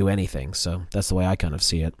do anything. So that's the way I kind of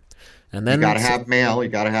see it. And then you got to have male, you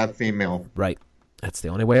got to have female. Right. That's the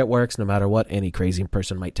only way it works, no matter what any crazy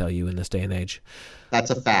person might tell you in this day and age. That's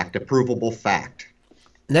a fact, a provable fact.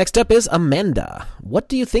 Next up is Amanda. What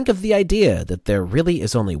do you think of the idea that there really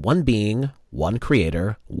is only one being, one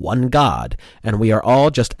creator, one God, and we are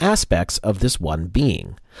all just aspects of this one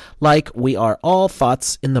being? Like we are all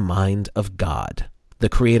thoughts in the mind of God. The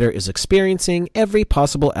creator is experiencing every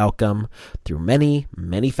possible outcome through many,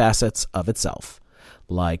 many facets of itself.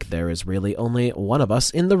 Like there is really only one of us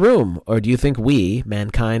in the room, or do you think we,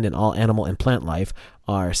 mankind and all animal and plant life,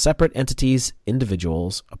 are separate entities,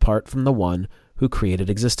 individuals, apart from the one who created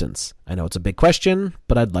existence? I know it's a big question,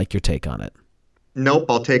 but I'd like your take on it. Nope,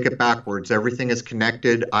 I'll take it backwards. Everything is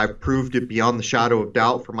connected. I've proved it beyond the shadow of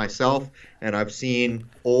doubt for myself, and I've seen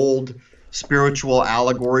old spiritual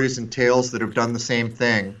allegories and tales that have done the same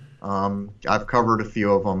thing. I've covered a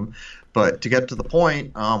few of them. But to get to the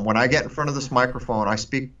point, when I get in front of this microphone, I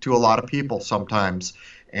speak to a lot of people sometimes,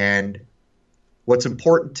 and what's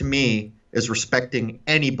important to me is respecting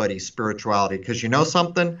anybody's spirituality, because you know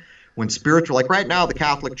something? When spiritual, like right now, the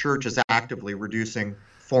Catholic Church is actively reducing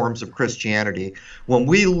forms of Christianity. When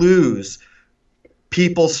we lose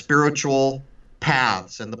people's spiritual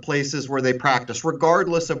paths and the places where they practice,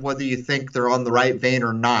 regardless of whether you think they're on the right vein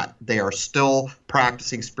or not, they are still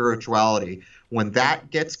practicing spirituality. When that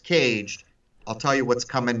gets caged, I'll tell you what's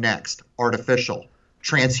coming next. Artificial,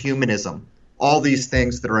 transhumanism, all these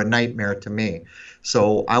things that are a nightmare to me.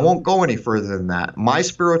 So I won't go any further than that. My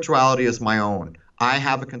spirituality is my own. I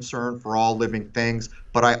have a concern for all living things,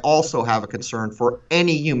 but I also have a concern for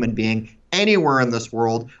any human being anywhere in this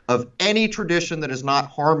world of any tradition that is not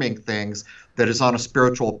harming things, that is on a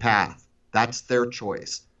spiritual path. That's their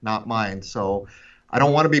choice, not mine. So I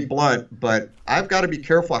don't want to be blunt, but I've got to be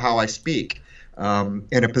careful how I speak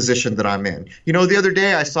in a position that I'm in. You know, the other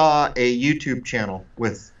day I saw a YouTube channel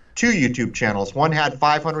with two YouTube channels. One had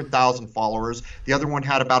 500,000 followers. The other one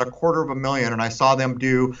had about 250,000, and I saw them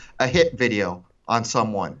do a hit video on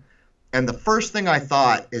someone. And the first thing I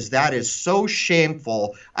thought is that is so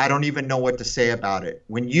shameful, I don't even know what to say about it.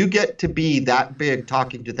 When you get to be that big,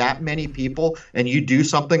 talking to that many people, and you do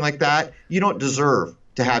something like that, you don't deserve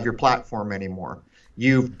to have your platform anymore.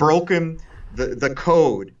 You've broken the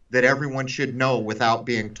code that everyone should know without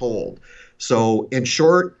being told. So in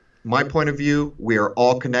short, my point of view, we are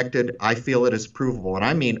all connected. I feel it is provable. And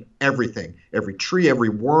I mean everything, every tree, every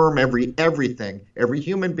worm, everything, every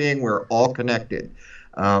human being, we're all connected.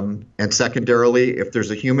 And secondarily, if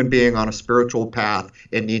there's a human being on a spiritual path,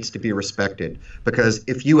 it needs to be respected. Because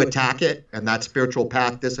if you attack it and that spiritual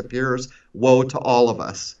path disappears, woe to all of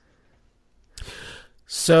us.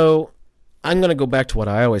 So I'm going to go back to what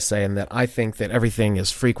I always say, in that I think that everything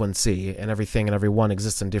is frequency, and everything and everyone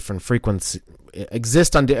exists in different frequency,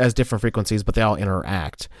 as different frequencies, but they all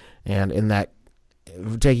interact. And in that,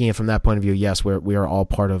 taking it from that point of view, yes, we are all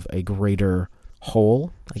part of a greater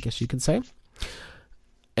whole, I guess you could say.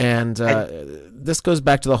 And this goes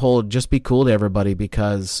back to the whole just be cool to everybody,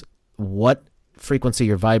 because what frequency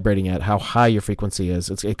you're vibrating at, how high your frequency is,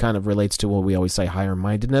 it kind of relates to what we always say, higher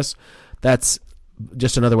mindedness. That's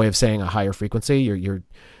just another way of saying a higher frequency. You're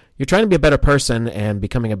trying to be a better person and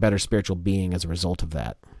becoming a better spiritual being as a result of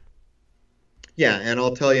that. Yeah, and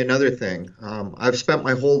I'll tell you another thing. I've spent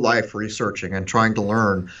my whole life researching and trying to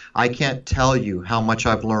learn. I can't tell you how much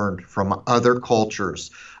I've learned from other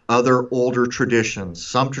cultures, other older traditions,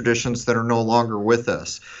 some traditions that are no longer with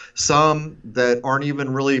us, some that aren't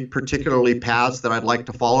even really particularly paths that I'd like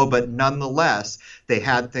to follow, but nonetheless, they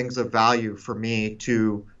had things of value for me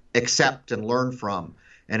to accept and learn from.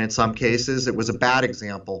 And in some cases, it was a bad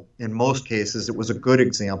example. In most cases, it was a good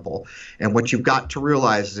example. And what you've got to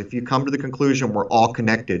realize is if you come to the conclusion we're all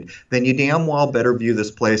connected, then you damn well better view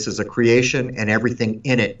this place as a creation and everything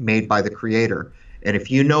in it made by the Creator. And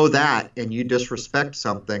if you know that and you disrespect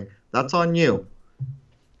something, that's on you.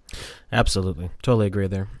 Absolutely. Totally agree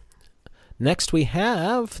there. Next we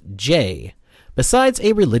have Jay. Besides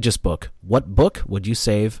a religious book, what book would you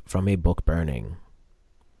save from a book burning?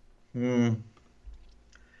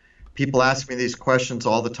 People ask me these questions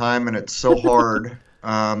all the time, and it's so hard.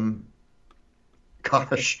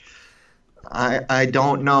 Gosh, I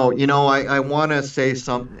don't know. You know, I want to say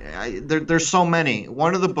something. There's so many.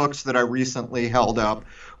 One of the books that I recently held up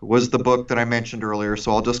was the book that I mentioned earlier,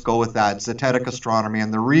 so I'll just go with that, Zetetic Astronomy.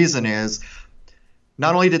 And the reason is,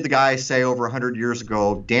 not only did the guy say over 100 years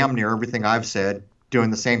ago damn near everything I've said, doing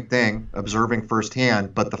the same thing, observing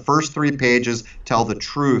firsthand, but the first 3 pages tell the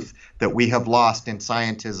truth that we have lost in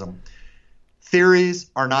scientism. Theories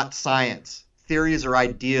are not science. Theories are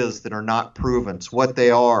ideas that are not proven. It's what they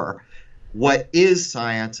are. What is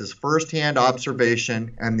science is firsthand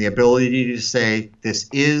observation and the ability to say this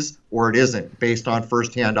is or it isn't based on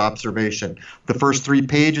firsthand observation. The first 3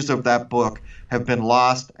 pages of that book have been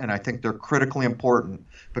lost, and I think they're critically important,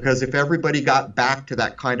 because if everybody got back to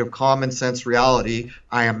that kind of common sense reality,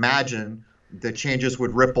 I imagine the changes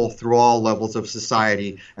would ripple through all levels of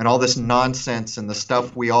society, and all this nonsense and the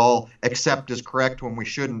stuff we all accept as correct when we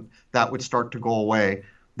shouldn't, that would start to go away.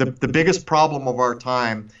 The biggest problem of our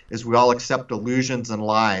time is we all accept illusions and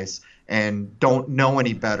lies and don't know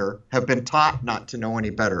any better, have been taught not to know any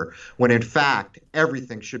better, when in fact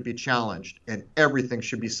everything should be challenged and everything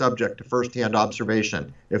should be subject to firsthand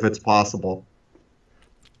observation if it's possible.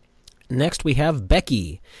 Next we have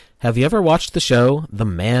Becky. Have you ever watched the show The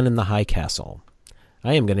Man in the High Castle?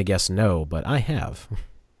 I am going to guess no, but I have.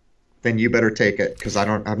 Then you better take it, because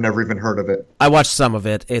I've never even heard of it. I watched some of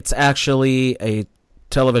it. It's actually a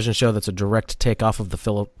television show that's a direct takeoff of the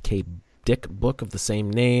Philip K. Dick book of the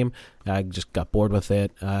same name. I just got bored with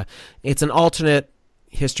it. It's an alternate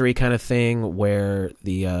history kind of thing where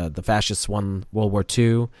the fascists won World War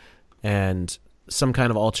II, and some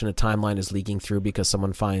kind of alternate timeline is leaking through because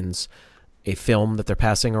someone finds a film that they're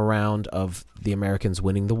passing around of the Americans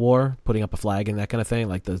winning the war, putting up a flag and that kind of thing,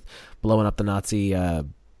 like the blowing up the Nazi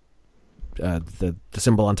the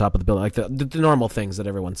symbol on top of the building, like the normal things that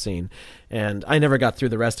everyone's seen. And I never got through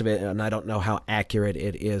the rest of it, and I don't know how accurate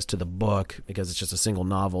it is to the book because it's just a single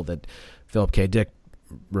novel that Philip K. Dick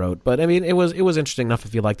wrote. But I mean, it was interesting enough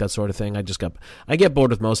if you like that sort of thing. I get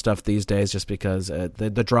bored with most stuff these days just because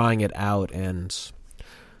the drawing it out and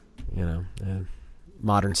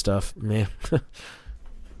modern stuff, meh.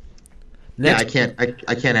 Next,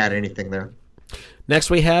 I can't add anything there. Next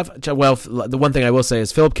we have, well, the one thing I will say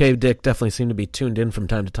is Philip K. Dick definitely seemed to be tuned in from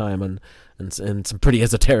time to time and in some pretty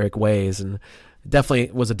esoteric ways, and definitely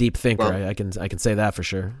was a deep thinker. Well, I can say that for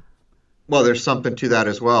sure. Well, there's something to that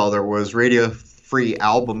as well. There was Radio Free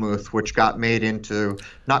Albemuth, which got made into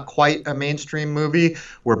not quite a mainstream movie,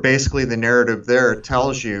 where basically the narrative there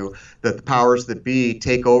tells you that the powers that be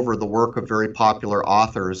take over the work of very popular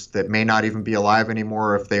authors that may not even be alive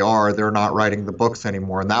anymore. If they are, they're not writing the books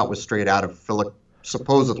anymore. And that was straight out of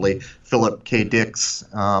supposedly Philip K. Dick's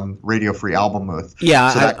Radio Free Albemuth.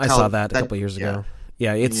 Yeah, so I saw that a couple years ago.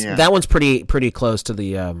 Yeah, that one's pretty close to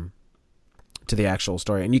the actual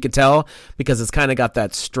story, and you can tell because it's kind of got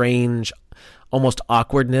that strange, almost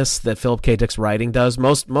awkwardness that Philip K. Dick's writing does.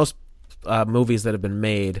 Most movies that have been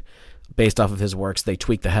made based off of his works, they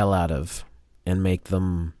tweak the hell out of and make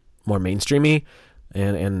them more mainstreamy.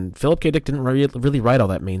 And Philip K. Dick didn't really write all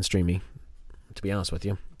that mainstreamy, to be honest with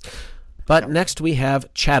you. But next we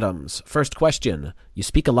have Chatham's. First question. You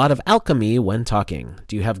speak a lot of alchemy when talking.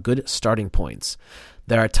 Do you have good starting points?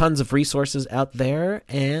 There are tons of resources out there,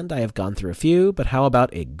 and I have gone through a few, but how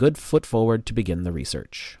about a good foot forward to begin the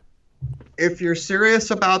research? If you're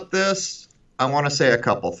serious about this, I want to say a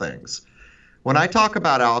couple things. When I talk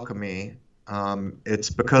about alchemy, it's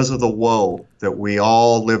because of the woe that we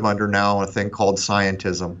all live under now, a thing called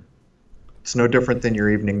scientism. It's no different than your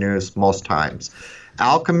evening news most times.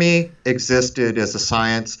 Alchemy existed as a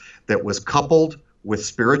science that was coupled with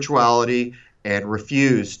spirituality and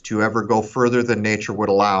refused to ever go further than nature would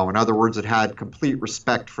allow. In other words, it had complete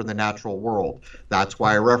respect for the natural world. That's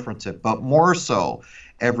why I reference it. But more so,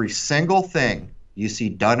 every single thing you see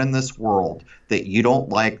done in this world that you don't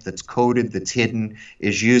like, that's coded, that's hidden,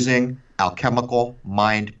 is using alchemical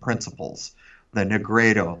mind principles. The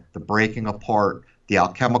Nigredo, the breaking apart, the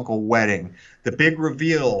alchemical wedding, the big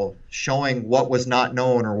reveal showing what was not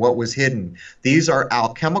known or what was hidden. These are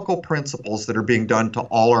alchemical principles that are being done to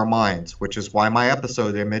all our minds, which is why my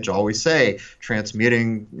episode image always say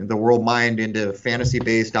transmuting the world mind into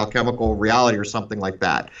fantasy-based alchemical reality or something like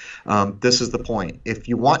that. This is the point. If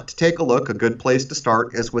you want to take a look, a good place to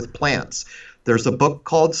start is with plants. There's a book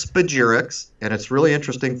called Spagyrics, and it's really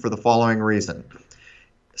interesting for the following reason.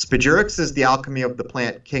 Spagyrics is the alchemy of the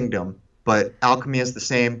plant kingdom, but alchemy is the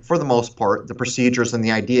same for the most part, the procedures and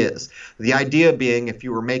the ideas. The idea being if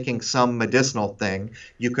you were making some medicinal thing,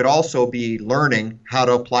 you could also be learning how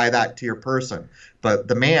to apply that to your person. But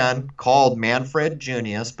the man called Manfred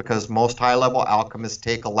Junius, because most high-level alchemists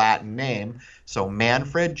take a Latin name, so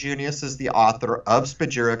Manfred Junius is the author of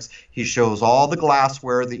Spagyrics. He shows all the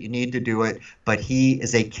glassware that you need to do it, but he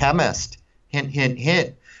is a chemist. Hint, hint,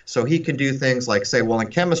 hint. So he can do things like say, well, in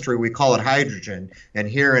chemistry, we call it hydrogen, and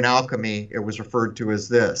here in alchemy, it was referred to as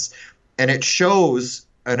this. And it shows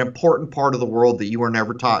an important part of the world that you were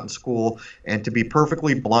never taught in school. And to be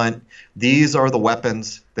perfectly blunt, these are the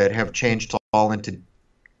weapons that have changed all into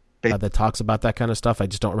that talks about that kind of stuff. I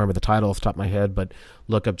just don't remember the title off the top of my head, but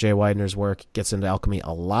look up Jay Widener's work. Gets into alchemy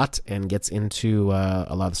a lot and gets into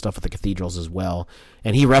a lot of stuff with the cathedrals as well.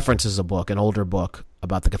 And he references a book, an older book,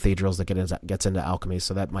 about the cathedrals that gets into alchemy,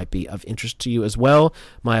 so that might be of interest to you as well.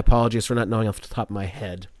 My apologies for not knowing off the top of my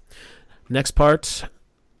head. Next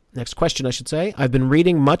question, I should say. I've been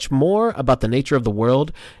reading much more about the nature of the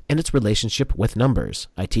world and its relationship with numbers.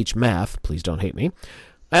 I teach math. Please don't hate me.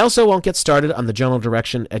 I also won't get started on the general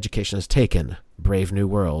direction education has taken. Brave New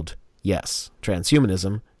World. Yes.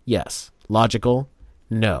 Transhumanism. Yes. Logical.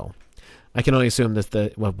 No. I can only assume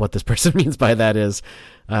that what this person means by that is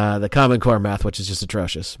the Common Core math, which is just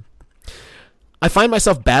atrocious. I find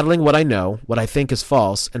myself battling what I know, what I think is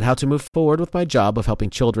false, and how to move forward with my job of helping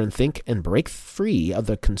children think and break free of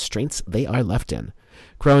the constraints they are left in.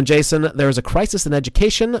 Crow and Jason, there is a crisis in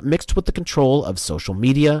education mixed with the control of social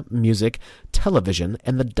media, music, television,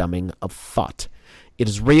 and the dumbing of thought. It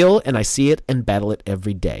is real, and I see it and battle it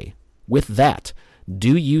every day. With that,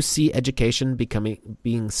 do you see education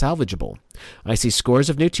being salvageable? I see scores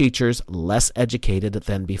of new teachers less educated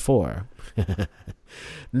than before.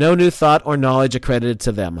 No new thought or knowledge accredited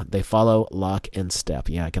to them. They follow lock and step.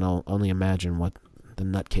 Yeah, I can only imagine what the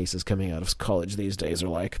nutcases coming out of college these days are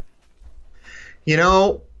like. You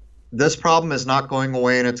know, this problem is not going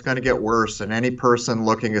away, and it's going to get worse. And any person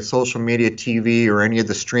looking at social media, TV, or any of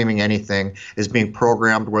the streaming anything is being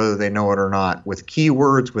programmed, whether they know it or not, with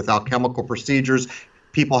keywords, with alchemical procedures.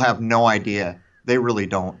 People have no idea. They really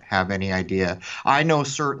don't have any idea. I know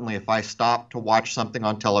certainly if I stop to watch something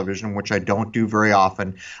on television, which I don't do very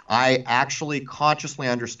often, I actually consciously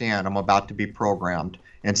understand I'm about to be programmed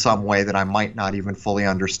in some way that I might not even fully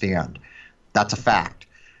understand. That's a fact.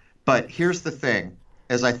 But here's the thing.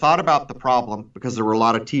 As I thought about the problem, because there were a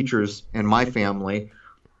lot of teachers in my family,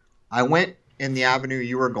 I went in the avenue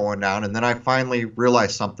you were going down, and then I finally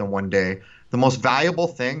realized something one day. The most valuable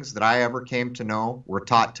things that I ever came to know were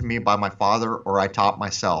taught to me by my father, or I taught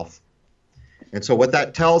myself. And so what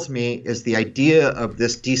that tells me is the idea of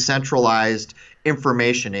this decentralized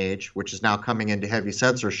information age, which is now coming into heavy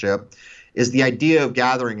censorship, is the idea of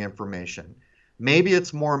gathering information. Maybe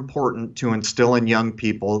it's more important to instill in young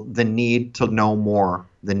people the need to know more,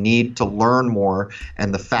 the need to learn more,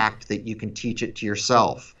 and the fact that you can teach it to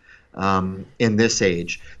yourself. In this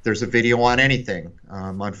age, there's a video on anything.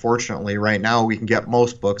 Unfortunately, right now we can get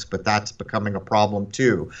most books, but that's becoming a problem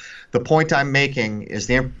too. The point I'm making is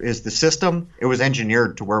the system. It was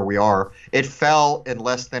engineered to where we are. It fell in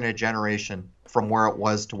less than a generation from where it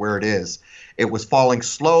was to where it is. It was falling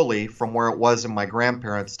slowly from where it was in my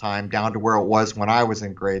grandparents' time down to where it was when I was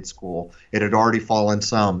in grade school. It had already fallen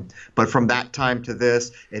some, but from that time to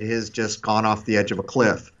this, it has just gone off the edge of a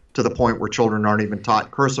cliff, to the point where children aren't even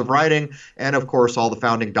taught cursive writing. And of course, all the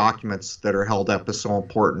founding documents that are held up as so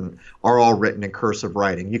important are all written in cursive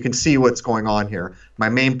writing. You can see what's going on here. My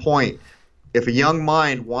main point, if a young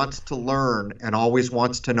mind wants to learn and always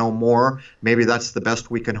wants to know more, maybe that's the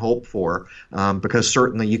best we can hope for, because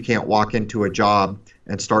certainly you can't walk into a job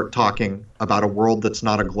and start talking about a world that's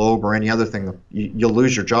not a globe or any other thing. You'll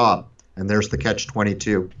lose your job, and there's the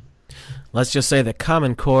catch-22. Let's just say that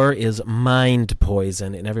Common Core is mind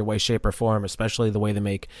poison in every way, shape, or form, especially the way they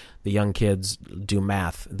make the young kids do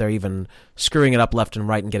math. They're even screwing it up left and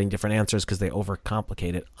right and getting different answers because they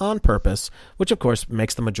overcomplicate it on purpose, which, of course,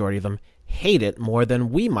 makes the majority of them hate it more than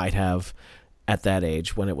we might have at that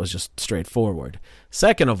age when it was just straightforward.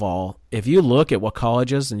 Second of all, if you look at what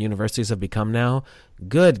colleges and universities have become now,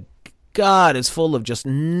 good God, it's full of just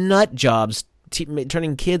nut jobs,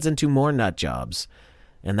 turning kids into more nut jobs.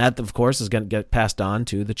 And that, of course, is going to get passed on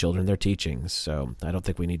to the children they're teaching. So I don't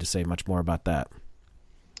think we need to say much more about that.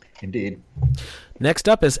 Indeed. Next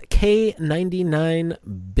up is K99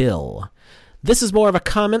 Bill. This is more of a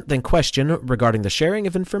comment than question regarding the sharing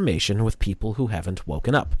of information with people who haven't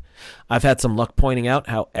woken up. I've had some luck pointing out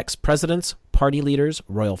how ex-presidents, party leaders,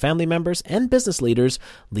 royal family members, and business leaders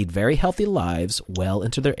lead very healthy lives well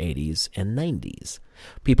into their 80s and 90s.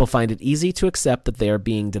 People find it easy to accept that they are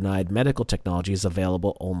being denied medical technologies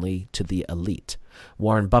available only to the elite.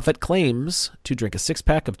 Warren Buffett claims to drink a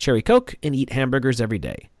six-pack of cherry Coke and eat hamburgers every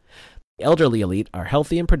day. The elderly elite are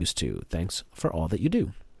healthy and produced to. Thanks for all that you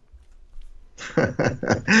do.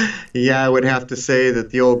 Yeah, I would have to say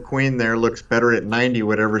that the old queen there looks better at 90,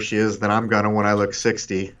 whatever she is, than I'm gonna when I look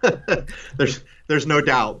 60. There's no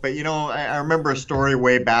doubt. But, you know, I remember a story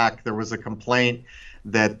way back. There was a complaint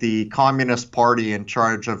that the Communist Party in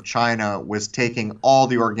charge of China was taking all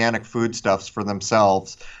the organic foodstuffs for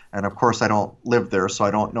themselves. And of course, I don't live there, so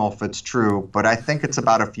I don't know if it's true, but I think it's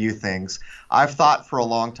about a few things. I've thought for a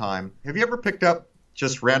long time, have you ever picked up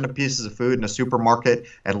just random pieces of food in a supermarket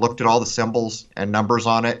and looked at all the symbols and numbers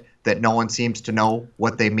on it that no one seems to know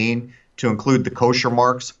what they mean, to include the kosher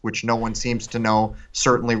marks, which no one seems to know,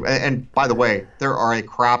 certainly. And by the way, there are a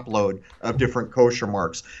crap load of different kosher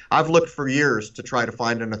marks. I've looked for years to try to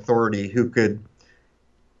find an authority who could,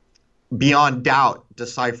 beyond doubt,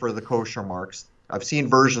 decipher the kosher marks. I've seen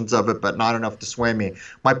versions of it, but not enough to sway me.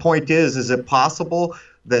 My point is it possible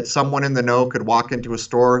that someone in the know could walk into a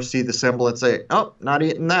store, see the symbol, and say, oh, not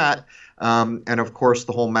eating that? And of course,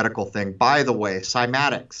 the whole medical thing. By the way,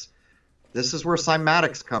 cymatics. This is where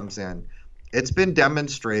cymatics comes in. It's been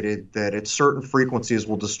demonstrated that at certain frequencies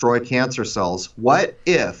will destroy cancer cells. What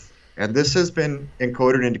if, and this has been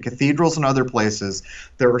encoded into cathedrals and other places,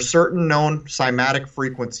 there are certain known cymatic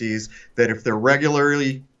frequencies that if they're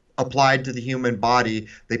regularly applied to the human body,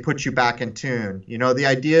 they put you back in tune. You know, the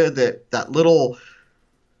idea that that little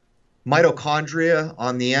mitochondria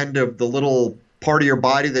on the end of the little part of your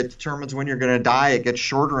body that determines when you're going to die, it gets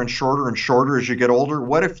shorter and shorter and shorter as you get older.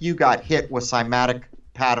 What if you got hit with cymatic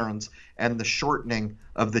patterns and the shortening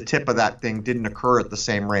of the tip of that thing didn't occur at the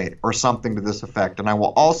same rate, or something to this effect? And I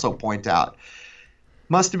will also point out,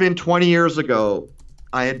 must have been 20 years ago,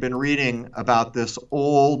 I had been reading about this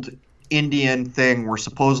old Indian thing where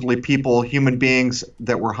supposedly human beings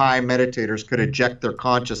that were high meditators could eject their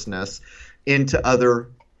consciousness into other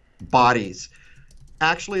bodies.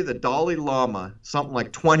 Actually, the Dalai Lama, something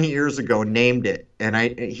like 20 years ago, named it. And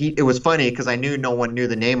it was funny because I knew no one knew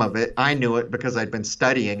the name of it. I knew it because I'd been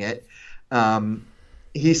studying it.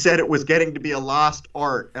 He said it was getting to be a lost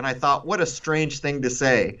art. And I thought, what a strange thing to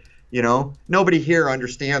say. You know, nobody here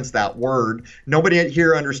understands that word. Nobody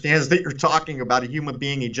here understands that you're talking about a human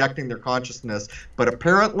being ejecting their consciousness. But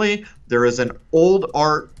apparently there is an old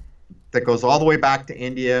art that goes all the way back to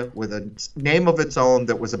India with a name of its own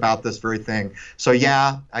that was about this very thing. So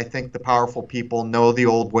yeah, I think the powerful people know the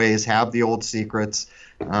old ways, have the old secrets,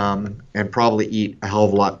 and probably eat a hell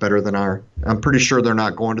of a lot better than I'm pretty sure they're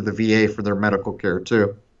not going to the VA for their medical care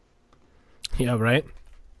too. Yeah, right.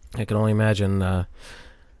 I can only imagine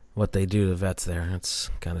what they do to vets there. It's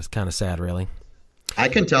kind of sad, really. I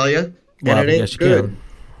can tell you, well, and it ain't good. Can.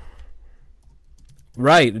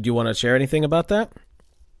 Right. Do you want to share anything about that?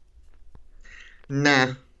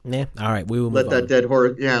 Nah. All right. We will let move that on. dead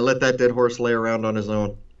horse. Yeah, let that dead horse lay around on his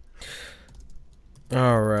own.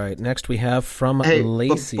 All right. Next we have from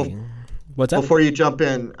Lacey. What's up? Before you jump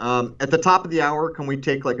in, at the top of the hour, can we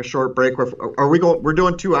take like a short break? Are we going? We're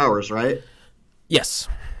doing 2 hours, right? Yes.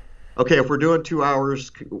 Okay, if we're doing 2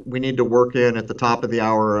 hours, we need to work in at the top of the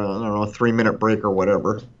hour, I don't know, a 3-minute break or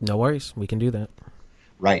whatever. No worries. We can do that.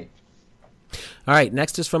 Right. All right.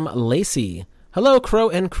 Next is from Lacey. Hello, Crow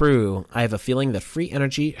and crew. I have a feeling that free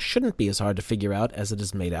energy shouldn't be as hard to figure out as it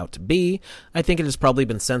is made out to be. I think it has probably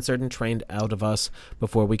been censored and trained out of us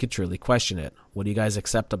before we could truly question it. What do you guys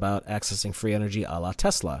accept about accessing free energy a la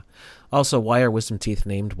Tesla? Also, why are wisdom teeth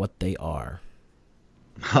named what they are?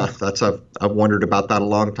 I've wondered about that a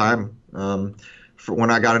long time.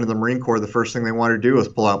 When I got into the Marine Corps, the first thing they wanted to do was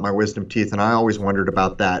pull out my wisdom teeth, and I always wondered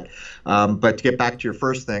about that. But to get back to your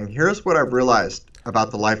first thing, here's what I've realized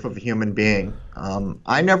about the life of a human being.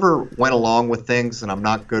 I never went along with things, and I'm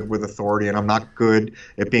not good with authority, and I'm not good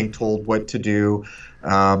at being told what to do.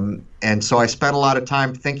 And so I spent a lot of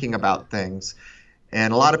time thinking about things.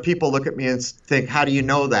 And a lot of people look at me and think, how do you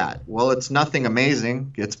know that? Well, it's nothing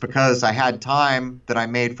amazing. It's because I had time that I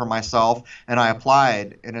made for myself and I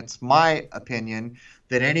applied. And it's my opinion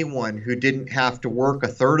that anyone who didn't have to work a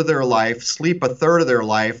third of their life, sleep a third of their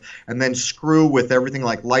life, and then screw with everything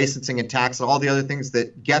like licensing and tax and all the other things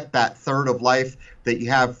that get that third of life that you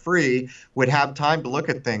have free would have time to look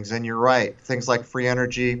at things. And you're right. Things like free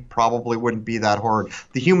energy probably wouldn't be that hard.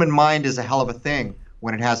 The human mind is a hell of a thing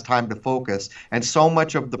when it has time to focus. And so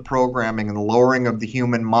much of the programming and the lowering of the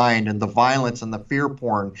human mind and the violence and the fear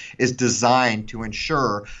porn is designed to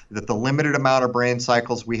ensure that the limited amount of brain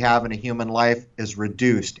cycles we have in a human life is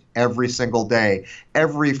reduced every single day.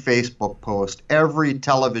 Every Facebook post, every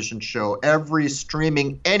television show, every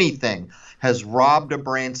streaming anything has robbed a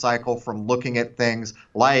brain cycle from looking at things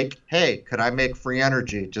like, hey, could I make free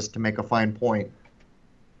energy, just to make a fine point.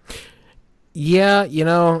 Yeah,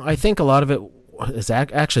 I think a lot of it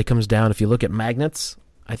actually comes down, if you look at magnets,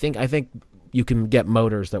 I think you can get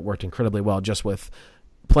motors that worked incredibly well just with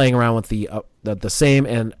playing around with the same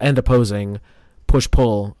and opposing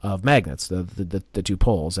push-pull of magnets, the two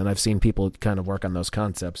poles. And I've seen people kind of work on those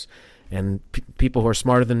concepts. And people who are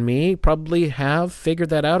smarter than me probably have figured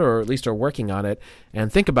that out, or at least are working on it.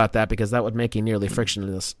 And think about that, because that would make a nearly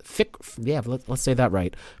frictionless, let's say that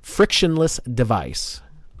right, frictionless device.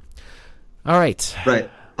 All right. Right.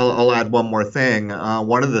 I'll add one more thing.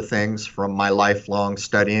 One of the things from my lifelong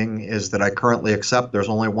studying is that I currently accept there's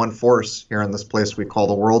only one force here in this place we call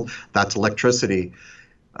the world. That's electricity.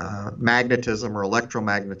 Magnetism or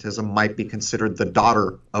electromagnetism might be considered the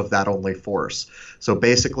daughter of that only force. So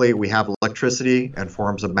basically, we have electricity and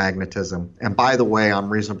forms of magnetism. And by the way, I'm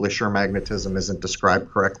reasonably sure magnetism isn't described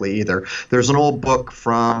correctly either. There's an old book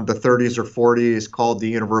from the 30s or 40s called The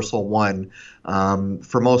Universal One.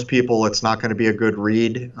 For most people, it's not going to be a good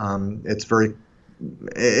read.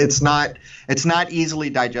 It's not easily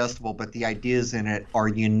digestible, but the ideas in it are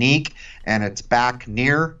unique, and it's back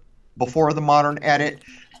near before the modern edit.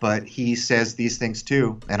 But he says these things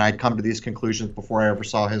too, and I'd come to these conclusions before I ever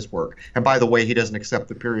saw his work. And by the way, he doesn't accept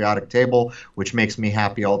the periodic table, which makes me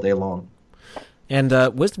happy all day long. And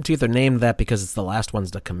wisdom teeth are named that because it's the last ones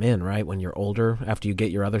to come in, right? When you're older, after you get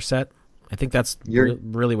your other set. I think that's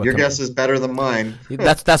really what your guess is better than mine.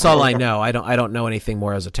 That's all I know. I don't know anything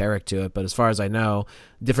more esoteric to it, but as far as I know,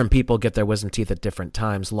 different people get their wisdom teeth at different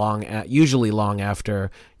times, usually long after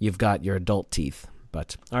you've got your adult teeth.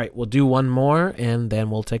 But all right, we'll do one more and then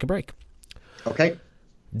we'll take a break. Okay.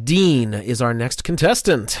 Dean is our next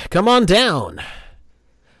contestant. Come on down.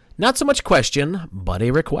 Not so much question, but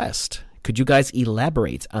a request. Could you guys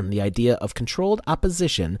elaborate on the idea of controlled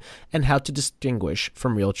opposition and how to distinguish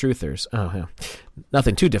from real truthers? Oh, yeah.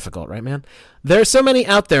 Nothing too difficult, right, man? There are so many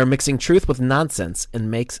out there mixing truth with nonsense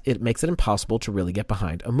and makes it impossible to really get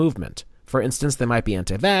behind a movement. For instance, they might be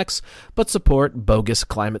anti-vax, but support bogus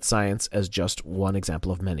climate science as just one example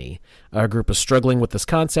of many. Our group is struggling with this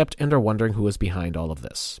concept and are wondering who is behind all of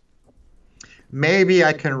this. Maybe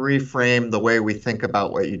I can reframe the way we think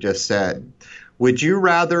about what you just said. Would you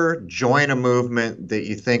rather join a movement that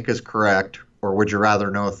you think is correct, or would you rather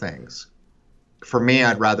know things? For me,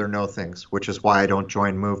 I'd rather know things, which is why I don't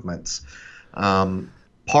join movements.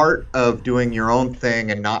 Part of doing your own thing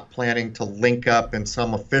and not planning to link up in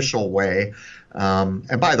some official way.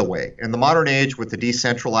 And by the way, in the modern age with the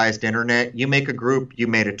decentralized internet, you make a group, you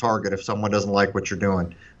made a target if someone doesn't like what you're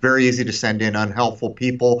doing. Very easy to send in unhelpful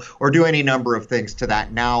people or do any number of things to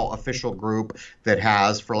that now official group that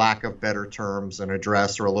has, for lack of better terms, an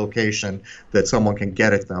address or a location that someone can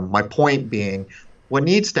get at them. My point being, what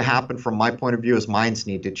needs to happen from my point of view is minds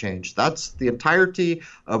need to change. That's the entirety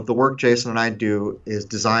of the work Jason and I do is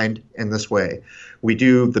designed in this way. We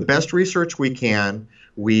do the best research we can.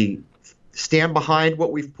 We stand behind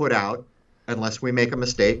what we've put out unless we make a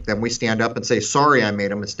mistake. Then we stand up and say, sorry, I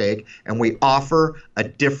made a mistake. And we offer a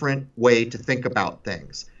different way to think about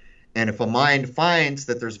things. And if a mind finds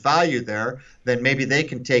that there's value there, then maybe they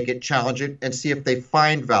can take it, challenge it, and see if they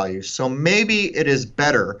find value. So maybe it is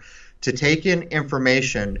better to take in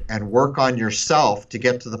information and work on yourself to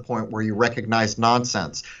get to the point where you recognize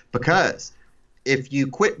nonsense. Because if you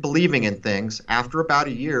quit believing in things, after about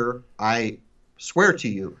a year, I swear to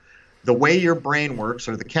you, the way your brain works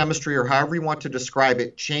or the chemistry or however you want to describe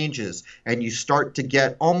it changes, and you start to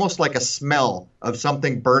get almost like a smell of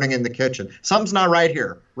something burning in the kitchen. Something's not right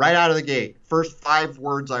here, right out of the gate. First 5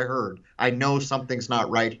 words I heard, I know something's not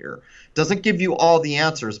right here. Doesn't give you all the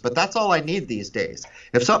answers, but that's all I need these days.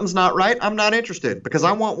 If something's not right, I'm not interested because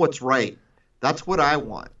I want what's right. That's what I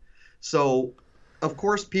want. So, of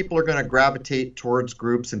course, people are going to gravitate towards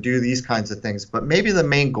groups and do these kinds of things, but maybe the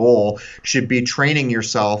main goal should be training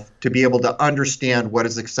yourself to be able to understand what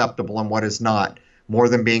is acceptable and what is not, more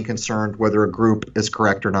than being concerned whether a group is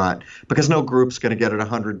correct or not, because no group's going to get it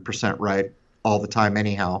 100% right all the time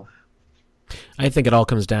anyhow. I think it all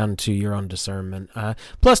comes down to your own discernment.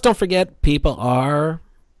 Plus, don't forget, people are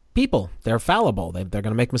people. They're fallible. They're going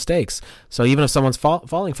to make mistakes. So even if someone's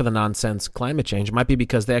falling for the nonsense climate change, it might be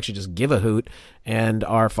because they actually just give a hoot and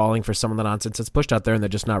are falling for some of the nonsense that's pushed out there, and they're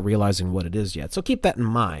just not realizing what it is yet. So keep that in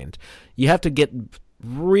mind. You have to get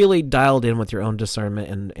really dialed in with your own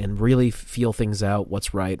discernment and really feel things out,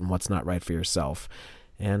 what's right and what's not right for yourself.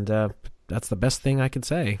 And that's the best thing I could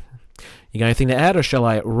say. You got anything to add, or shall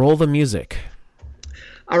I roll the music?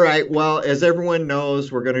 All right. Well, as everyone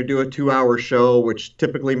knows, we're going to do a 2-hour show, which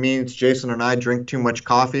typically means Jason and I drink too much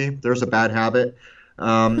coffee. There's a bad habit.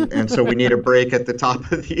 And so we need a break at the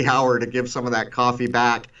top of the hour to give some of that coffee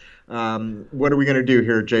back. What are we going to do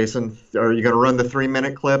here, Jason? Are you going to run the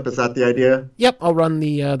 3-minute clip? Is that the idea? Yep. I'll run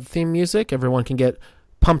the theme music. Everyone can get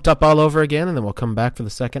pumped up all over again, and then we'll come back for the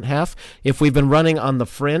second half. If we've been running on the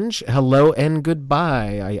fringe, hello and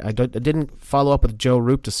goodbye. I didn't follow up with Joe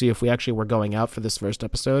Roop to see if we actually were going out for this first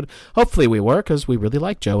episode. Hopefully we were, because we really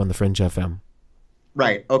like Joe and the Fringe FM.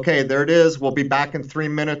 Right. Okay, there it is. We'll be back in 3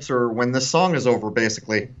 minutes, or when this song is over,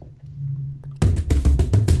 basically.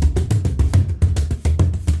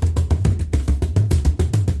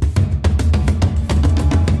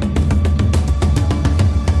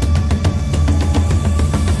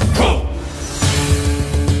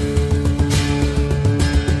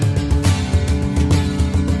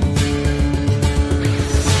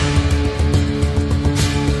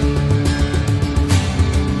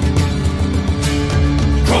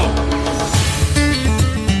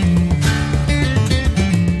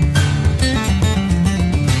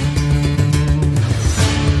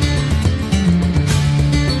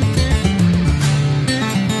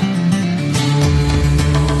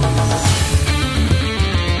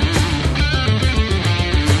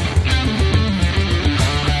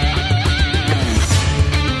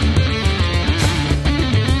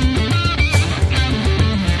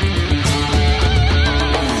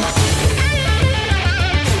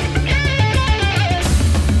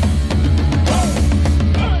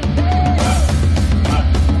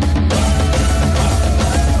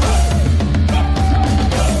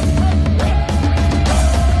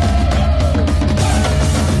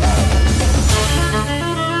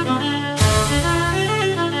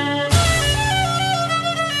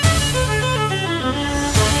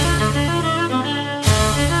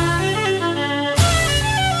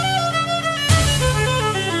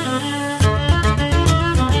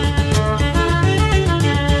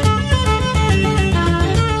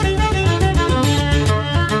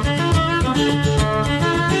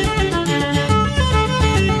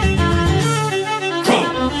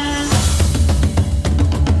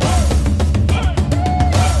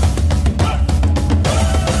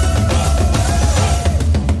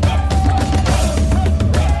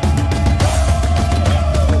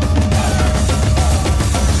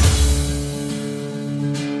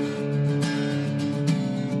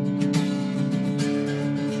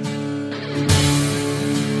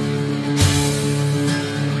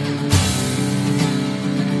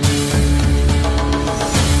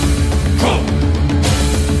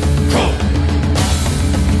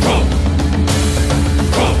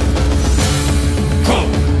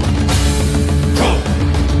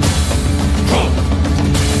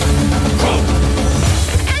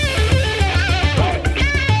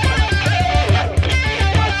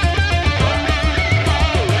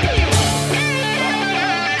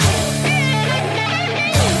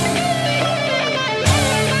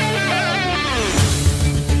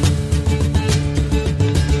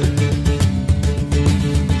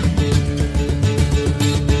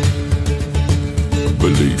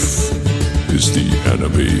 Belief is the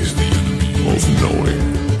enemy of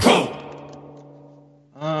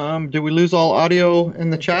knowing. Did we lose all audio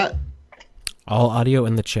in the chat? All audio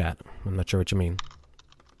in the chat. I'm not sure what you mean.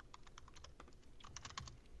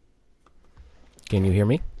 Can you hear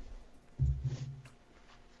me?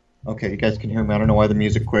 Okay, you guys can hear me. I don't know why the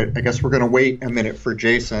music quit. I guess we're going to wait a minute for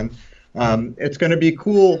Jason. It's going to be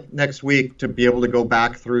cool next week to be able to go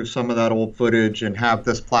back through some of that old footage and have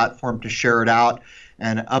this platform to share it out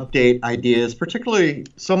and update ideas, particularly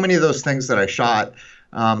so many of those things that I shot.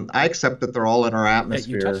 I accept that they're all in our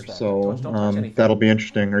atmosphere, so that'll be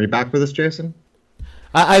interesting. Are you back with us, Jason?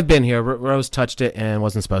 I've been here. Rose touched it and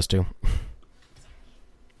wasn't supposed to.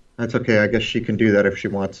 That's okay. I guess she can do that if she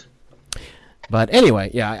wants. But anyway,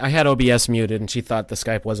 yeah, I had OBS muted, and she thought the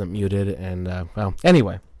Skype wasn't muted, and, well,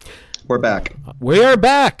 anyway. We're back. We are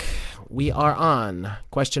back. We are on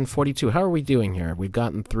question 42. How are we doing here? We've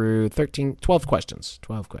gotten through 12 questions.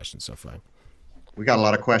 12 questions so far. We got a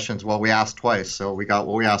lot of questions. Well, we asked twice, so we got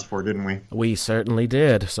what we asked for, didn't we? We certainly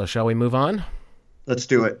did. So shall we move on? Let's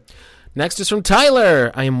do it. Next is from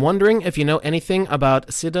Tyler. I am wondering if you know anything about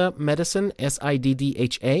Siddha medicine,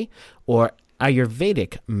 Siddha, or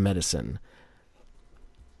Ayurvedic medicine.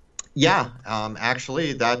 Yeah,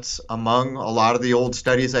 actually, that's among a lot of the old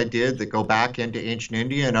studies I did that go back into ancient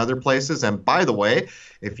India and other places. And by the way,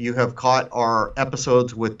 if you have caught our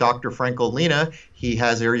episodes with Dr. Franco-Lena, he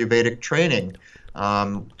has Ayurvedic training.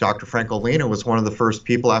 Dr. Franco-Lena was one of the first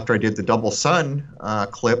people after I did the Double Sun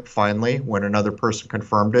clip, finally, when another person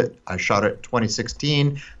confirmed it. I shot it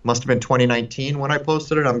 2016, must have been 2019 when I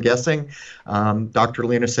posted it, I'm guessing. Dr.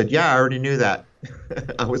 Lena said, yeah, I already knew that.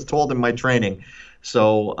 I was told in my training.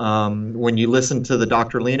 So when you listen to the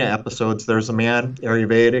Dr. Lena episodes, there's a man,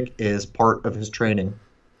 Ayurvedic is part of his training.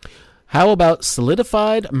 How about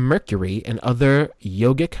solidified mercury and other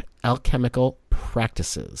yogic alchemical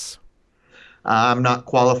practices? I'm not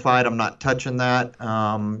qualified. I'm not touching that.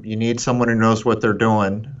 You need someone who knows what they're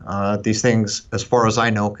doing. These things, as far as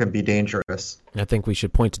I know, can be dangerous. I think we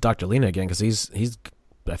should point to Dr. Lena again because he's,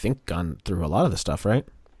 I think, gone through a lot of this stuff, right?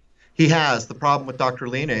 He has. The problem with Dr.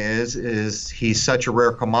 Lena is he's such a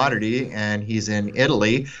rare commodity, and he's in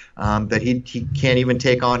Italy, that he can't even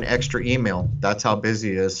take on extra email. That's how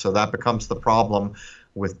busy he is. So that becomes the problem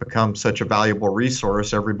with become such a valuable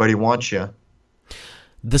resource. Everybody wants you.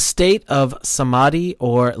 The state of samadhi,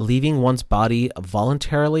 or leaving one's body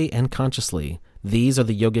voluntarily and consciously. These are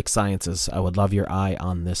the yogic sciences. I would love your eye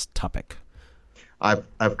on this topic.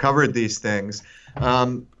 I've covered these things.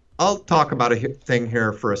 I'll talk about a thing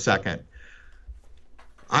here for a second.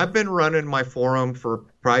 I've been running my forum for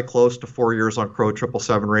probably close to 4 years on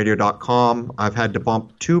Crow777radio.com. I've had to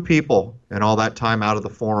bump 2 people in all that time out of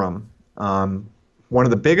the forum. One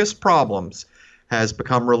of the biggest problems has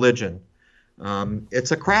become religion.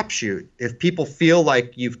 It's a crapshoot. If people feel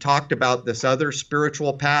like you've talked about this other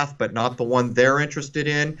spiritual path, but not the one they're interested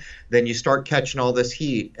in, then you start catching all this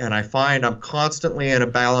heat. And I find I'm constantly in a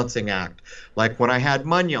balancing act. Like when I had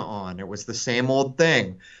Munya on, it was the same old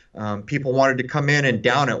thing. People wanted to come in and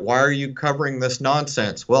down it. Why are you covering this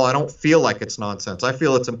nonsense? Well, I don't feel like it's nonsense. I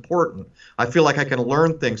feel it's important. I feel like I can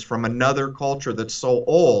learn things from another culture that's so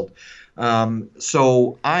old.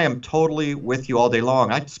 So I am totally with you all day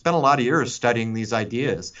long. I spent a lot of years studying these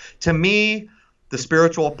ideas. To me, the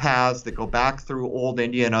spiritual paths that go back through old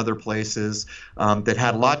India and other places that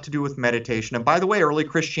had a lot to do with meditation. And by the way, early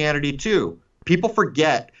Christianity too. People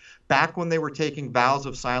forget back when they were taking vows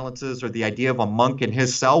of silences or the idea of a monk in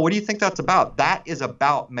his cell. What do you think that's about? That is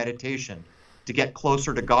about meditation, to get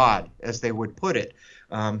closer to God, as they would put it.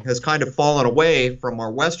 Has kind of fallen away from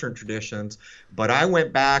our Western traditions. But I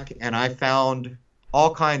went back and I found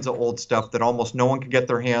all kinds of old stuff that almost no one could get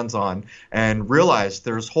their hands on, and realized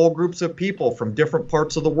there's whole groups of people from different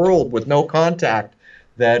parts of the world with no contact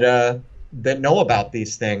that know about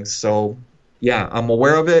these things. So yeah, I'm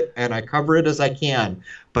aware of it and I cover it as I can.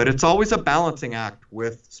 But it's always a balancing act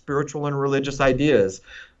with spiritual and religious ideas.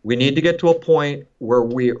 We need to get to a point where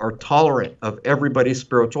we are tolerant of everybody's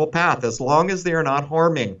spiritual path, as long as they are not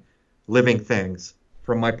harming living things,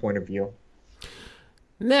 from my point of view.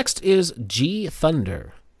 Next is G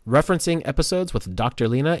Thunder. Referencing episodes with Dr.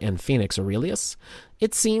 Lena and Phoenix Aurelius,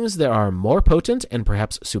 it seems there are more potent and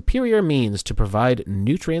perhaps superior means to provide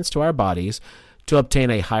nutrients to our bodies to obtain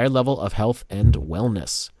a higher level of health and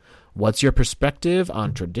wellness. What's your perspective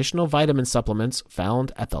on traditional vitamin supplements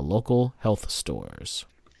found at the local health stores?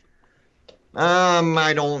 I'm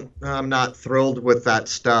not thrilled with that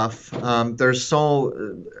stuff.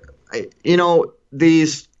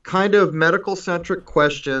 These kind of medical centric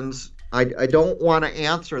questions, I don't want to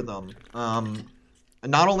answer them.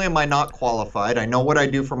 not only am I not qualified, I know what I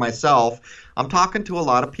do for myself. I'm talking to a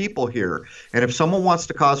lot of people here. And if someone wants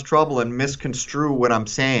to cause trouble and misconstrue what I'm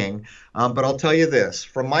saying, but I'll tell you this,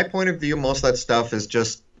 from my point of view, most of that stuff is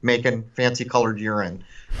just making fancy colored urine.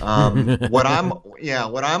 What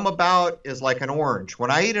I'm about is like an orange. When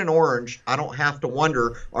I eat an orange, I don't have to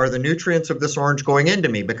wonder, are the nutrients of this orange going into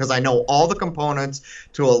me? Because I know all the components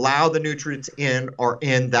to allow the nutrients in are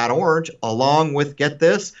in that orange, along with, get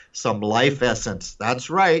this, some life essence. That's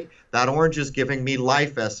right. That orange is giving me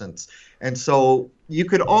life essence. And so you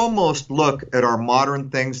could almost look at our modern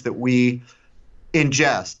things that we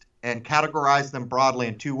ingest and categorize them broadly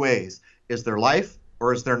in two ways. Is there life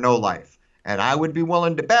or is there no life? And I would be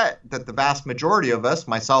willing to bet that the vast majority of us,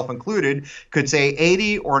 myself included, could say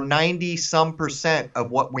 80 or 90 some % of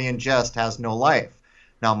what we ingest has no life.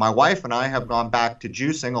 Now, my wife and I have gone back to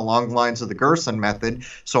juicing along the lines of the Gerson method,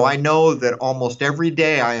 so I know that almost every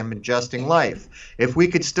day I am ingesting life. If we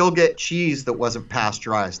could still get cheese that wasn't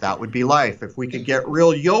pasteurized, that would be life. If we could get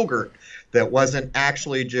real yogurt that wasn't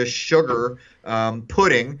actually just sugar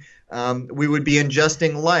pudding, we would be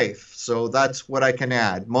ingesting life. So that's what I can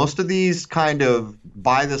add. Most of these kind of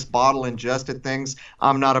buy this bottle ingested things,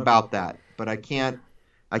 I'm not about that, but I can't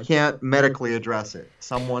medically address it.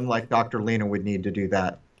 Someone like Dr. Lena would need to do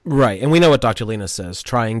that. Right, and we know what Dr. Lena says.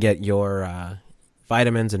 Try and get your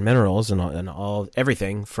vitamins and minerals and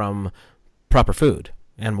everything from proper food.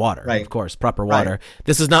 And water, right. Of course, proper water. Right.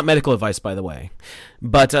 This is not medical advice, by the way.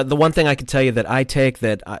 But the one thing I can tell you that I take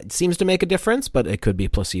that seems to make a difference, but it could be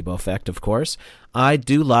placebo effect, of course. I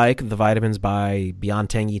do like the vitamins by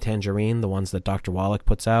Beyond Tangy Tangerine, the ones that Dr. Wallach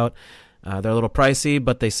puts out. They're a little pricey,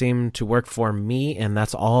 but they seem to work for me, and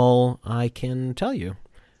that's all I can tell you.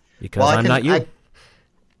 Because I'm not you.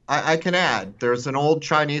 I can add, there's an old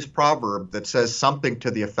Chinese proverb that says something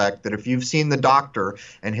to the effect that if you've seen the doctor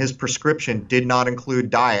and his prescription did not include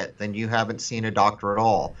diet, then you haven't seen a doctor at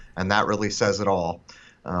all. And that really says it all.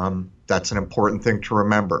 That's an important thing to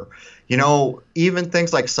remember. You know, even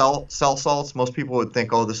things like cell salts, most people would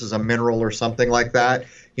think, oh, this is a mineral or something like that.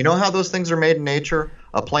 You know how those things are made in nature?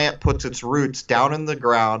 A plant puts its roots down in the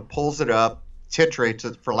ground, pulls it up, titrates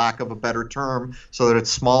it, for lack of a better term, so that it's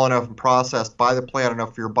small enough and processed by the plant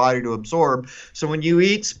enough for your body to absorb. So when you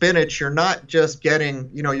eat spinach, you're not just getting,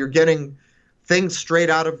 you're getting things straight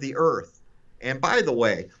out of the earth. And by the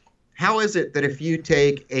way, how is it that if you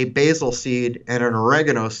take a basil seed and an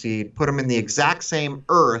oregano seed, put them in the exact same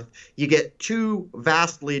earth, you get two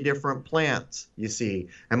vastly different plants, you see?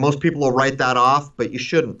 And most people will write that off, but you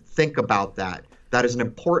shouldn't. Think about that. That is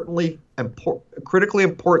an critically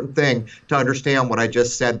important thing to understand what I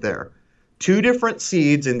just said there. Two different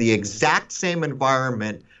seeds in the exact same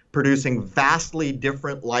environment producing vastly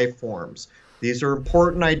different life forms. These are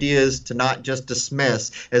important ideas to not just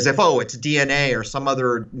dismiss as if, oh, it's DNA or some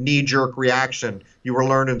other knee-jerk reaction you were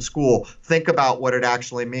learned in school. Think about what it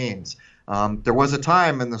actually means. There was a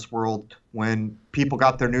time in this world when people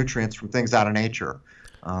got their nutrients from things out of nature.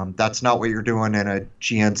 That's not what you're doing in a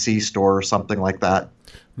GNC store or something like that.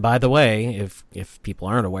 By the way, if people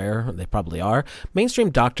aren't aware, they probably are,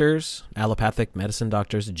 mainstream doctors, allopathic medicine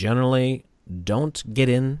doctors, generally don't get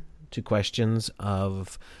into questions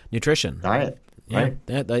of nutrition. Diet. Yeah, right.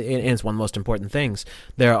 And it's one of the most important things.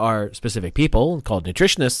 There are specific people called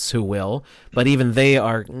nutritionists who will, but even they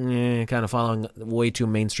are kind of following way too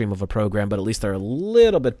mainstream of a program, but at least they're a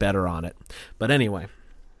little bit better on it. But anyway.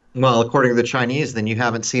 Well, according to the Chinese, then you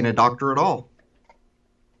haven't seen a doctor at all.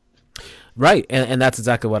 Right, and that's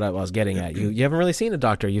exactly what I was getting at. You haven't really seen a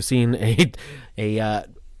doctor. You've seen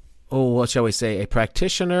what shall we say, a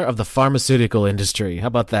practitioner of the pharmaceutical industry. How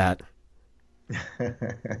about that?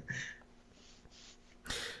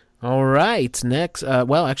 All right, next.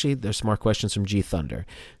 Well, actually, there's some more questions from G Thunder.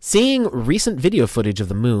 Seeing recent video footage of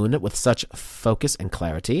the moon with such focus and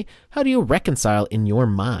clarity, how do you reconcile in your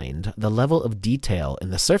mind the level of detail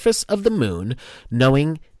in the surface of the moon,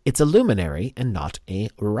 knowing it's a luminary and not a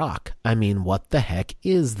rock? I mean, what the heck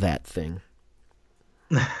is that thing?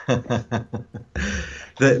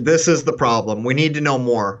 This is the problem. We need to know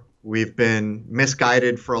more. We've been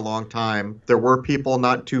misguided for a long time. There were people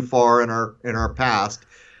not too far in our past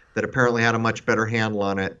that apparently had a much better handle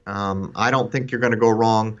on it. I don't think you're going to go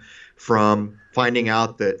wrong from finding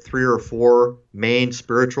out that 3 or 4 main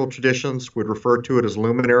spiritual traditions would refer to it as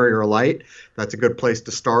luminary or light. That's a good place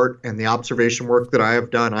to start. And the observation work that I have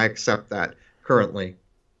done, I accept that currently.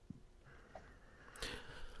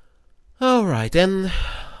 All right. And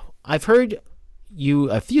I've heard you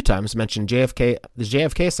a few times mention the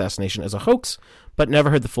JFK assassination as a hoax, but never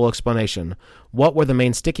heard the full explanation. What were the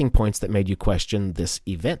main sticking points that made you question this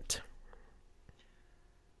event?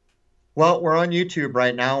 Well, we're on YouTube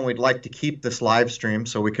right now, and we'd like to keep this live stream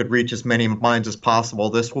so we could reach as many minds as possible.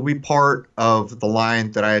 This will be part of the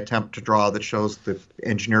line that I attempt to draw that shows the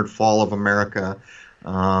engineered fall of America.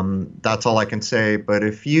 That's all I can say. But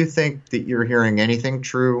if you think that you're hearing anything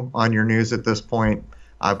true on your news at this point,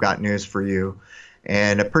 I've got news for you.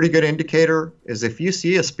 And a pretty good indicator is if you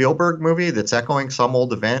see a Spielberg movie that's echoing some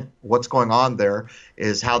old event, what's going on there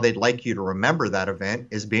is how they'd like you to remember that event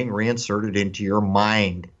is being reinserted into your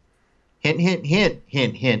mind. Hint, hint, hint,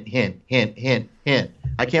 hint, hint, hint, hint, hint, hint.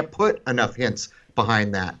 I can't put enough hints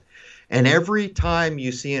behind that. And every time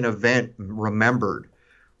you see an event remembered,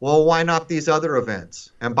 well, why not these other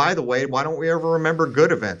events? And by the way, why don't we ever remember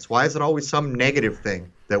good events? Why is it always some negative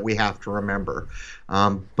thing that we have to remember?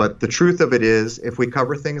 But the truth of it is, if we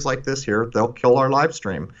cover things like this here, they'll kill our live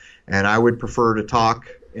stream. And I would prefer to talk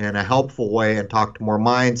in a helpful way and talk to more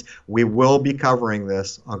minds. We will be covering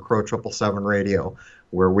this on Crow 777 Radio,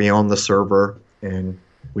 where we own the server and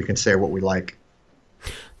we can say what we like.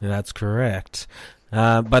 That's correct.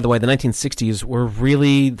 By the way, the 1960s were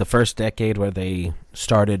really the first decade where they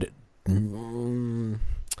started throwing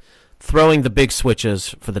the big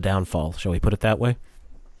switches for the downfall. Shall we put it that way?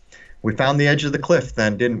 We found the edge of the cliff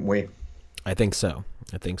then, didn't we? I think so.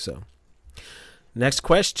 Next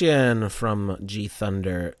question from G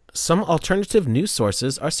Thunder. Some alternative news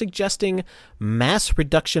sources are suggesting mass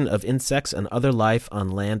reduction of insects and other life on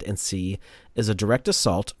land and sea is a direct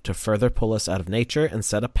assault to further pull us out of nature and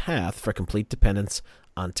set a path for complete dependence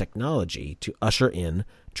on technology to usher in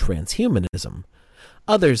transhumanism.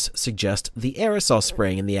 Others suggest the aerosol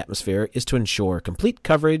spraying in the atmosphere is to ensure complete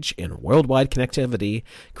coverage in worldwide connectivity,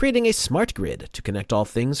 creating a smart grid to connect all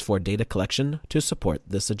things for data collection to support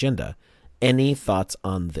this agenda. Any thoughts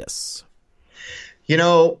on this? You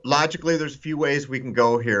know, logically, there's a few ways we can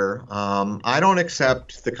go here. I don't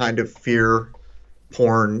accept the kind of fear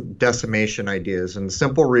porn decimation ideas. And the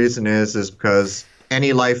simple reason is because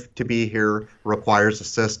any life to be here requires a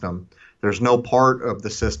system. There's no part of the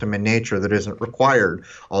system in nature that isn't required,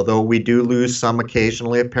 although we do lose some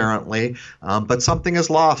occasionally, apparently, but something is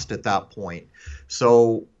lost at that point.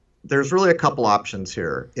 So there's really a couple options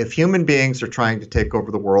here. If human beings are trying to take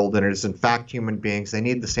over the world, and it is in fact human beings, they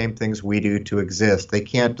need the same things we do to exist. They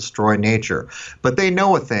can't destroy nature. But they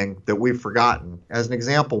know a thing that we've forgotten. As an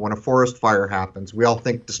example, when a forest fire happens, we all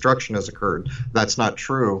think destruction has occurred. That's not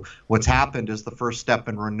true. What's happened is the first step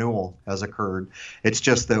in renewal has occurred. It's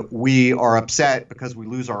just that we are upset because we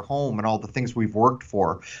lose our home and all the things we've worked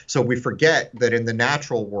for. So we forget that in the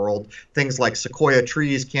natural world, things like sequoia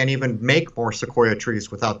trees can't even make more sequoia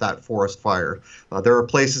trees without that forest fire. There are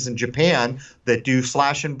places in Japan that do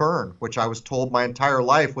slash and burn, which I was told my entire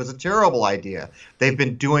life was a terrible idea. They've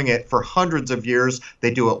been doing it for hundreds of years.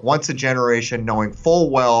 They do it once a generation, knowing full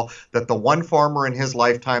well that the one farmer in his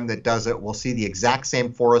lifetime that does it will see the exact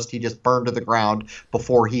same forest he just burned to the ground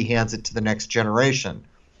before he hands it to the next generation.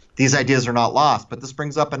 These ideas are not lost, but this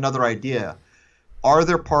brings up another idea. Are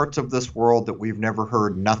there parts of this world that we've never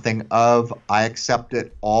heard nothing of? I accept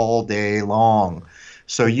it all day long.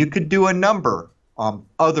 So you could do a number on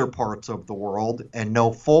other parts of the world and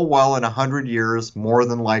know full well in 100 years, more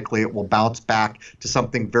than likely it will bounce back to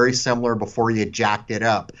something very similar before you jacked it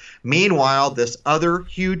up. Meanwhile, this other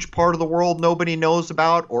huge part of the world nobody knows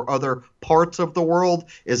about, or other parts of the world,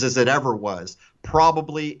 is as it ever was.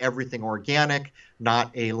 Probably everything organic,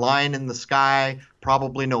 not a line in the sky,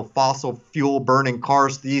 probably no fossil fuel burning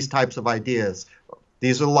cars, these types of ideas.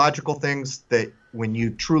 These are logical things that when you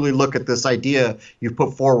truly look at this idea you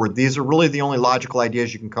put forward, these are really the only logical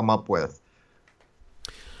ideas you can come up with.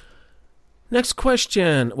 Next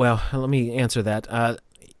question. Well, let me answer that.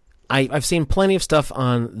 I've seen plenty of stuff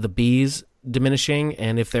on the bees diminishing,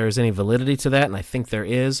 and if there is any validity to that, and I think there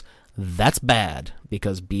is, that's bad,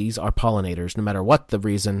 because bees are pollinators. No matter what the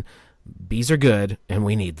reason, bees are good, and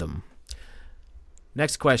we need them.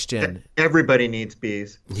 Next question. Everybody needs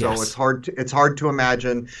bees. So Yes. it's hard to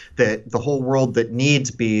imagine that the whole world that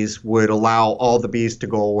needs bees would allow all the bees to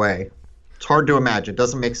go away. It's hard to imagine. It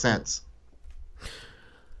doesn't make sense.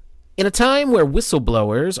 In a time where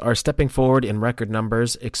whistleblowers are stepping forward in record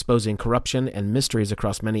numbers, exposing corruption and mysteries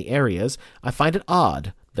across many areas, I find it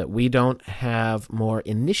odd that we don't have more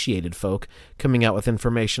initiated folk coming out with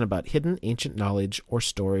information about hidden ancient knowledge or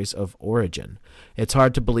stories of origin. It's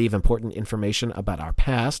hard to believe important information about our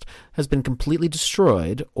past has been completely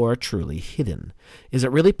destroyed or truly hidden. Is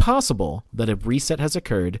it really possible that a reset has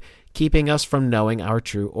occurred, keeping us from knowing our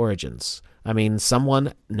true origins? I mean,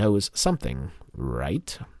 someone knows something,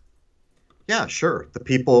 right? Yeah, sure. The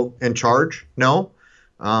people in charge know.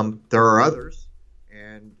 There are others.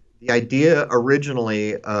 And The idea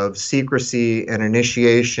originally of secrecy and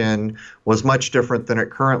initiation was much different than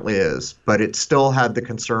it currently is, but it still had the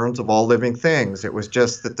concerns of all living things. It was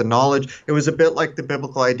just that the knowledge, it was a bit like the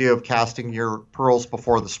biblical idea of casting your pearls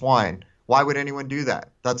before the swine. Why would anyone do that?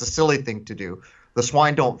 That's a silly thing to do. The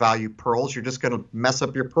swine don't value pearls. You're just going to mess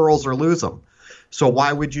up your pearls or lose them. So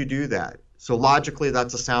why would you do that? So logically,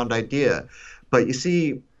 that's a sound idea. But you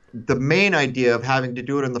see, the main idea of having to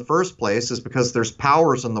do it in the first place is because there's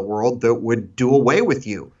powers in the world that would do away with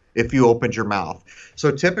you if you opened your mouth.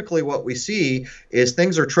 So typically what we see is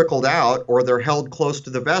things are trickled out or they're held close to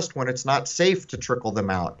the vest when it's not safe to trickle them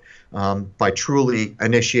out by truly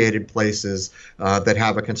initiated places that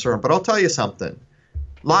have a concern. But I'll tell you something.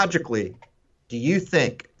 Logically, do you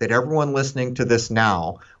think that everyone listening to this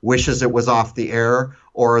now wishes it was off the air?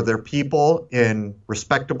 Or are there people in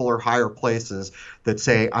respectable or higher places that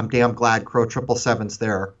say, I'm damn glad Crow 777's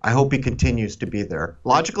there. I hope he continues to be there.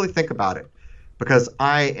 Logically think about it, because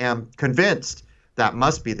I am convinced that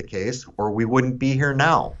must be the case, or we wouldn't be here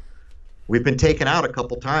now. We've been taken out a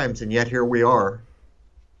couple times, and yet here we are.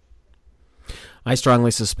 I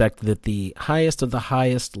strongly suspect that the highest of the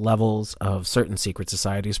highest levels of certain secret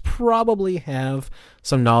societies probably have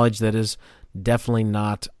some knowledge that is definitely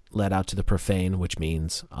not let out to the profane, which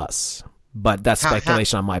means us. But that's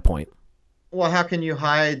speculation on my point. Well, how can you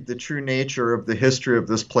hide the true nature of the history of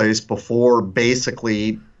this place before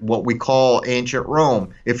basically what we call ancient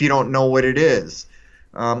Rome if you don't know what it is?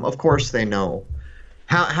 Of course they know.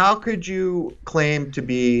 How could you claim to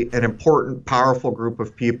be an important, powerful group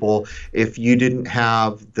of people if you didn't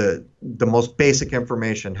have the most basic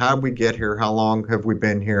information? How did we get here? How long have we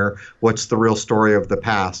been here? What's the real story of the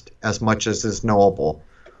past, as much as is knowable?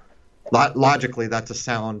 Logically, that's a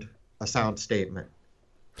sound statement.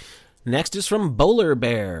 Next is from Bowler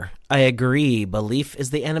Bear. I agree, belief is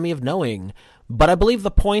the enemy of knowing, but I believe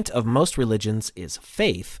the point of most religions is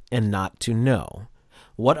faith and not to know.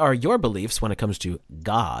 What are your beliefs when it comes to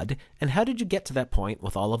God, and how did you get to that point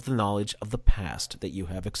with all of the knowledge of the past that you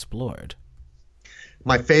have explored?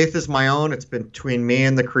 My faith is my own. It's between me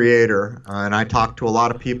and the Creator. And I talk to a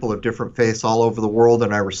lot of people of different faiths all over the world,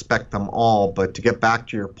 and I respect them all. But to get back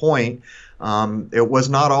to your point, it was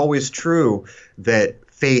not always true that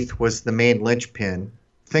faith was the main linchpin.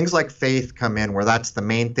 Things like faith come in where that's the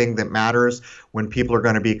main thing that matters when people are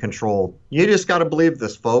going to be controlled. You just got to believe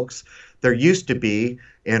this, folks. There used to be,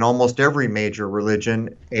 in almost every major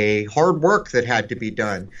religion, a hard work that had to be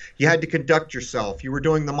done. You had to conduct yourself. You were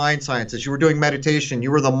doing the mind sciences. You were doing meditation.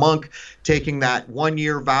 You were the monk taking that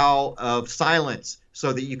 1-year vow of silence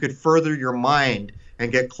so that you could further your mind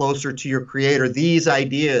and get closer to your Creator. These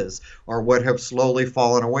ideas are what have slowly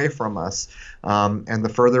fallen away from us. And the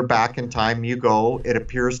further back in time you go, it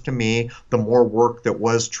appears to me, the more work that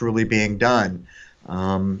was truly being done.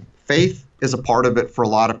 Faith is a part of it for a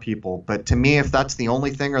lot of people. But to me, if that's the only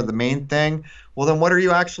thing or the main thing, well, then what are you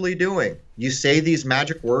actually doing? You say these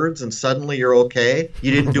magic words and suddenly you're okay? You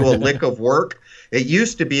didn't do a lick of work? It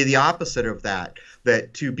used to be the opposite of that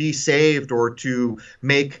to be saved or to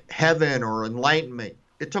make heaven or enlightenment,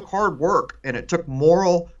 it took hard work and it took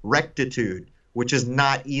moral rectitude, which is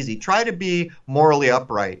not easy. Try to be morally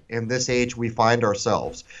upright in this age we find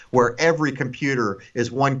ourselves, where every computer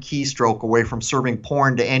is one keystroke away from serving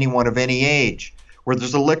porn to anyone of any age, where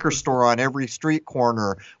there's a liquor store on every street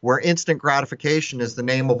corner, where instant gratification is the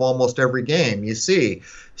name of almost every game, you see.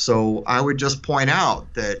 So I would just point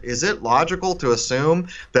out that is it logical to assume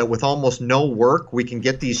that with almost no work we can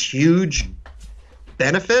get these huge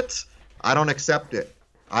benefits? I don't accept it.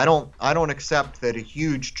 I don't accept that a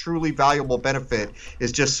huge, truly valuable benefit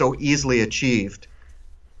is just so easily achieved.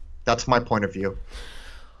 That's my point of view.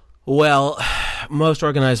 Well, most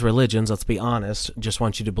organized religions, let's be honest, just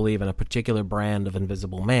want you to believe in a particular brand of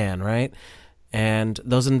invisible man, right? And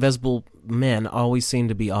those invisible men always seem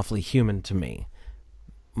to be awfully human to me.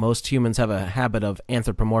 Most humans have a habit of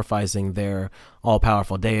anthropomorphizing their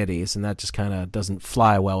all-powerful deities, and that just kind of doesn't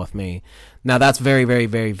fly well with me. Now, that's very, very,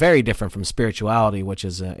 very, very different from spirituality, which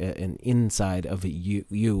is an inside of a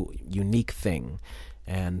unique thing.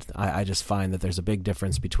 And I just find that there's a big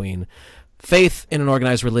difference between faith in an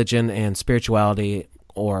organized religion and spirituality,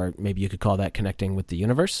 or maybe you could call that connecting with the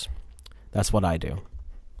universe. That's what I do.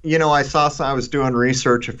 You know, I was doing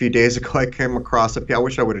research a few days ago. I came across it. I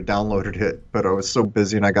wish I would have downloaded it, but I was so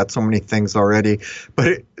busy and I got so many things already.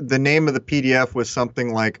 But the name of the PDF was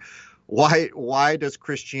something like, why does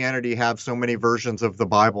Christianity have so many versions of the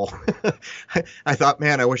Bible? I thought,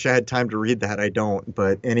 man, I wish I had time to read that. I don't.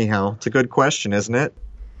 But anyhow, it's a good question, isn't it?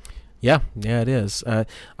 Yeah, it is.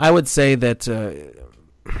 I would say that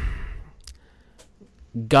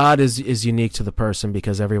God is unique to the person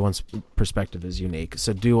because everyone's perspective is unique.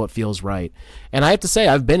 So do what feels right. And I have to say,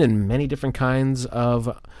 I've been in many different kinds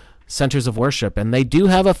of centers of worship, and they do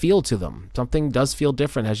have a feel to them. Something does feel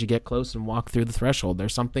different as you get close and walk through the threshold.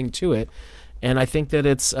 There's something to it. And I think that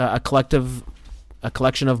it's a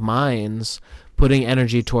collection of minds putting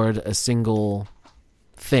energy toward a single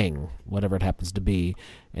thing, whatever it happens to be.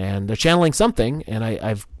 And they're channeling something, and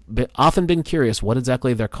I've often been curious what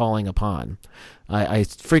exactly they're calling upon. I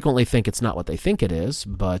frequently think it's not what they think it is,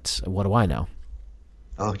 but what do I know?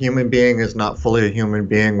 A human being is not fully a human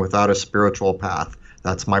being without a spiritual path.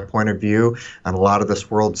 That's my point of view, and a lot of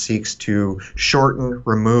this world seeks to shorten,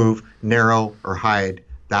 remove, narrow, or hide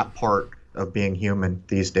that part of being human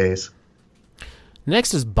these days.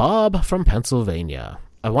 Next is Bob from Pennsylvania.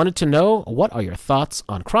 I wanted to know, what are your thoughts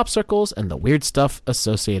on crop circles and the weird stuff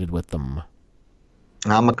associated with them?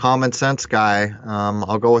 I'm a common sense guy.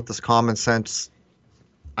 I'll go with this common sense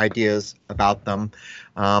ideas about them.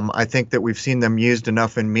 I think that we've seen them used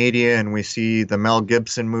enough in media, and we see the Mel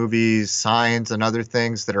Gibson movies, Signs, and other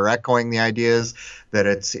things that are echoing the ideas that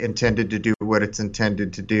it's intended to do what it's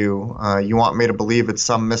intended to do. You want me to believe it's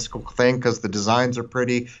some mystical thing because the designs are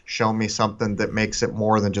pretty? Show me something that makes it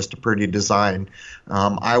more than just a pretty design.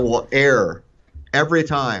 I will err every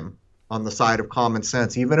time on the side of common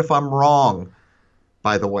sense, even if I'm wrong,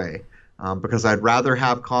 by the way. Because I'd rather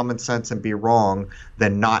have common sense and be wrong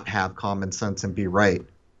than not have common sense and be right.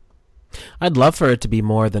 I'd love for it to be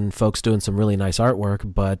more than folks doing some really nice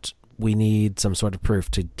artwork, but we need some sort of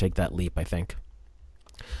proof to take that leap, I think.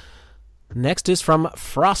 Next is from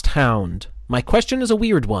Frosthound. My question is a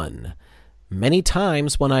weird one. Many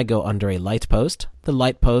times when I go under a light post, the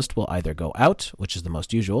light post will either go out, which is the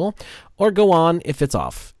most usual, or go on if it's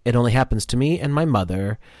off. It only happens to me and my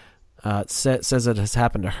mother. Says it has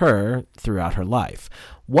happened to her throughout her life.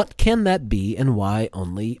 What can that be, and why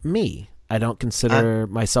only me? I don't consider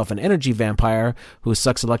myself an energy vampire who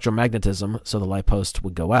sucks electromagnetism, so the light post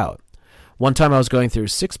would go out. One time I was going through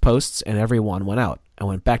 6 posts, and every one went out. I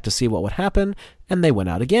went back to see what would happen, and they went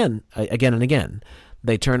out again and again.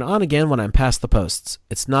 They turn on again when I'm past the posts.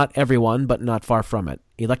 It's not everyone, but not far from it.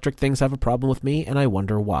 Electric things have a problem with me, and I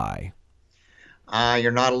wonder why.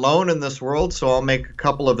 You're not alone in this world, so I'll make a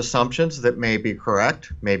couple of assumptions that may be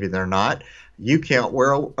correct. Maybe they're not. You can't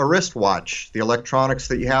wear a wristwatch. The electronics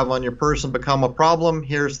that you have on your person become a problem.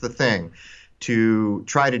 Here's the thing. To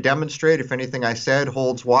try to demonstrate if anything I said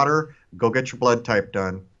holds water, go get your blood type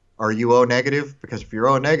done. Are you O negative? Because if you're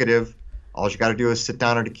O negative, all you got to do is sit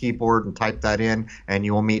down at a keyboard and type that in, and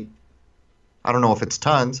you will meet, I don't know if it's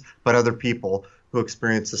tons, but other people who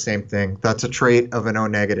experience the same thing. That's a trait of an O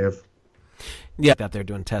negative. Yeah, that they're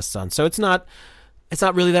doing tests on. So it's not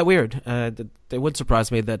really that weird. It would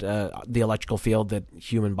surprise me that the electrical field that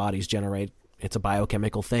human bodies generate, it's a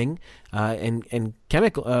biochemical thing, and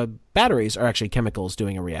chemical batteries are actually chemicals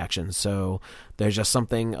doing a reaction. So there's just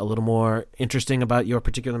something a little more interesting about your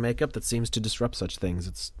particular makeup that seems to disrupt such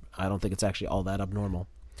things. I don't think it's actually all that abnormal.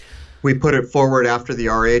 We put it forward after the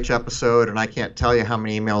RH episode, and I can't tell you how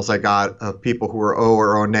many emails I got of people who were O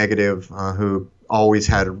or O negative who always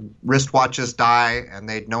had wristwatches die, and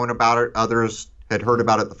they'd known about it. Others had heard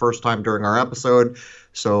about it the first time during our episode.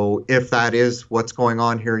 So if that is what's going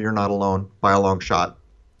on here, you're not alone by a long shot.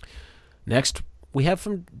 Next, we have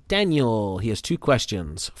from Daniel. He has 2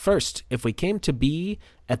 questions. First, if we came to be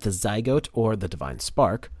at the zygote or the divine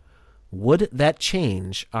spark, would that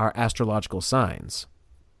change our astrological signs?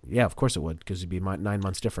 Yeah, of course it would, because it'd be 9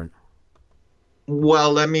 months different.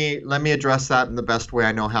 Well, let me address that in the best way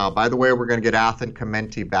I know how. By the way, we're going to get Athen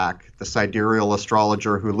Commenti back, the sidereal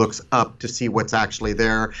astrologer who looks up to see what's actually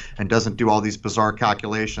there and doesn't do all these bizarre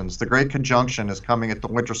calculations. The Great Conjunction is coming at the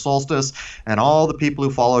winter solstice, and all the people who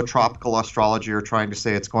follow tropical astrology are trying to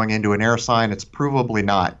say it's going into an air sign. It's provably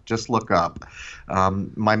not. Just look up.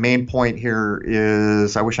 My main point here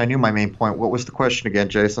is, I wish I knew my main point. What was the question again,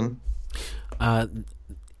 Jason?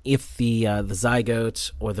 If the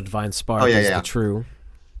zygote or the divine spark is the true.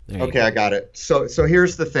 Okay, I got it. So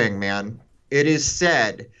here's the thing, man. It is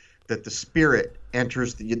said that the spirit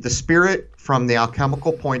enters the spirit from the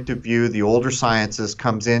alchemical point of view, the older sciences,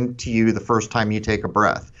 comes into you the first time you take a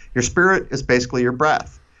breath. Your spirit is basically your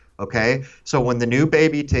breath. Okay? So when the new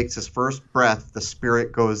baby takes his first breath, the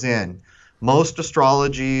spirit goes in. Most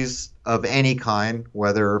astrologies of any kind,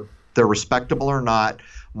 whether they're respectable or not,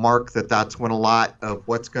 mark that that's when a lot of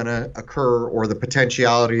what's going to occur or the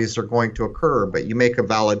potentialities are going to occur. But you make a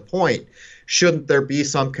valid point. Shouldn't there be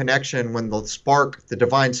some connection when the spark, the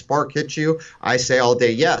divine spark, hits you? I say all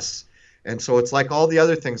day yes. And so it's like all the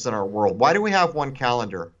other things in our world. Why do we have one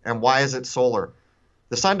calendar? And why is it solar?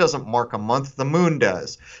 The sun doesn't mark a month, the moon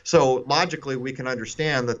does. So logically, we can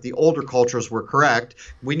understand that the older cultures were correct.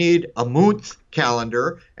 We need a month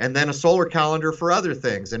calendar and then a solar calendar for other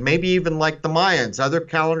things, and maybe even like the Mayans, other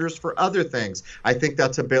calendars for other things. I think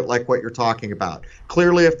that's a bit like what you're talking about.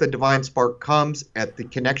 Clearly, if the divine spark comes at the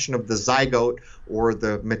connection of the zygote or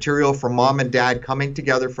the material from mom and dad coming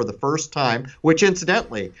together for the first time, which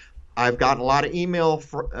incidentally, I've gotten a lot of email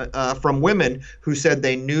from women who said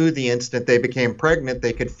they knew the instant they became pregnant,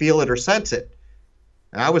 they could feel it or sense it.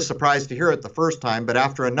 And I was surprised to hear it the first time, but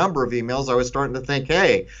after a number of emails, I was starting to think,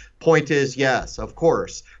 hey, point is, yes, of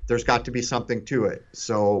course, there's got to be something to it.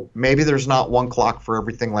 So maybe there's not one clock for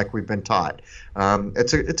everything like we've been taught.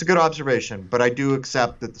 It's a good observation, but I do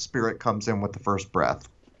accept that the spirit comes in with the first breath.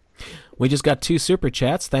 We just got 2 super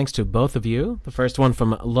chats, thanks to both of you. The first one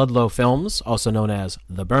from Ludlow Films, also known as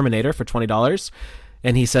The Berminator, for $20.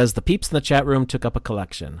 And he says, the peeps in the chat room took up a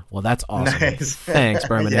collection. Well, that's awesome. Nice. Thanks,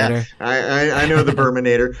 Berminator. Yeah, I know the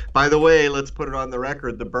Berminator. By the way, let's put it on the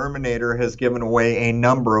record. The Berminator has given away a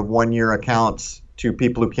number of one-year accounts to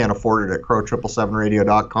people who can't afford it at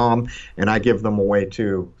crow777radio.com, and I give them away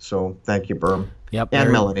too. So thank you, Berm. Yep.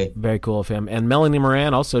 And Melanie. Very cool of him. And Melanie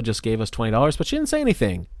Moran also just gave us $20, but she didn't say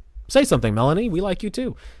anything. Say something, Melanie. We like you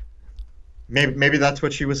too. Maybe that's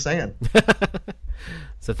what she was saying.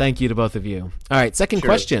 So thank you to both of you. All right, second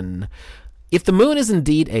question. If the moon is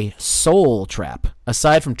indeed a soul trap,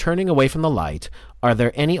 aside from turning away from the light, are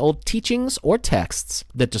there any old teachings or texts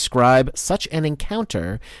that describe such an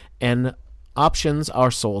encounter and options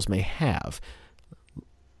our souls may have?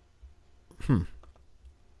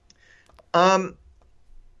 I'm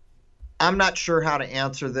not sure how to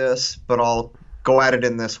answer this, but I'll go at it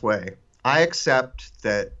in this way. I accept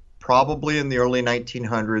that probably in the early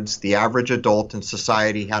 1900s, the average adult in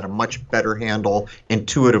society had a much better handle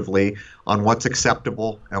intuitively on what's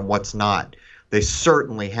acceptable and what's not. They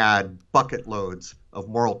certainly had bucket loads of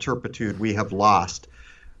moral turpitude we have lost,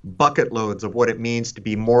 bucket loads of what it means to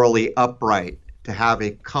be morally upright, to have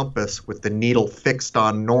a compass with the needle fixed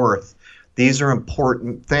on north. These are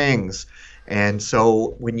important things. And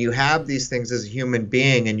so when you have these things as a human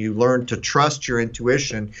being and you learn to trust your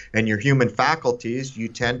intuition and your human faculties, you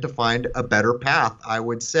tend to find a better path, I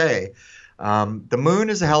would say. The moon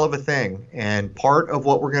is a hell of a thing. And part of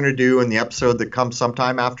what we're going to do in the episode that comes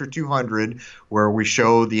sometime after 200, where we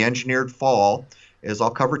show the engineered fall, is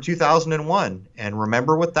I'll cover 2001 and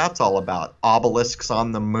remember what that's all about. Obelisks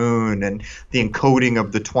on the moon and the encoding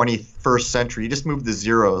of the 21st century. You just move the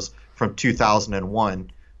zeros from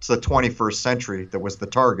 2001. It's the 21st century that was the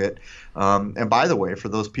target. And by the way, for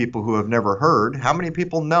those people who have never heard, how many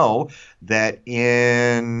people know that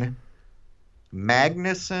in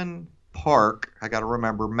Magnuson Park, I got to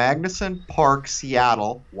remember, Magnuson Park,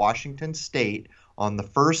 Seattle, Washington State, on the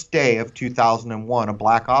first day of 2001, a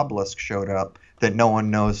black obelisk showed up that no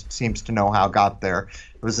one seems to know how it got there.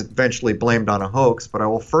 It was eventually blamed on a hoax, but I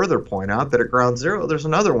will further point out that at Ground Zero, there's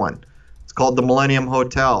another one. It's called the Millennium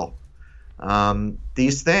Hotel.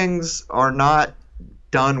 These things are not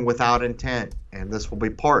done without intent, and this will be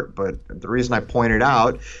part, but the reason I point it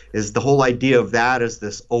out is the whole idea of that is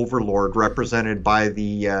this overlord represented by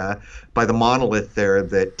the monolith there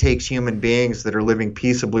that takes human beings that are living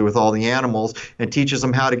peaceably with all the animals and teaches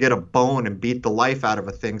them how to get a bone and beat the life out of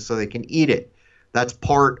a thing so they can eat it. That's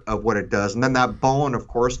part of what it does. And then that bone, of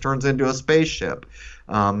course, turns into a spaceship.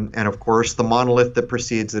 And, of course, the monolith that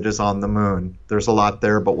precedes it is on the moon. There's a lot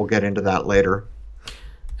there, but we'll get into that later.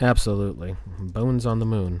 Absolutely. Bones on the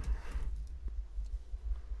moon.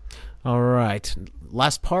 All right.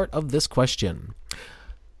 Last part of this question.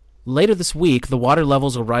 Later this week, the water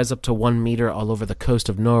levels will rise up to 1 meter all over the coast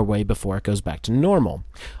of Norway before it goes back to normal.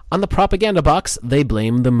 On the propaganda box, they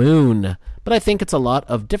blame the moon, but I think it's a lot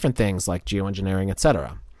of different things like geoengineering,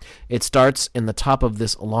 etc. It starts in the top of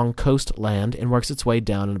this long coast land and works its way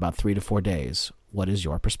down in about 3 to 4 days. What is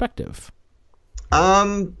your perspective?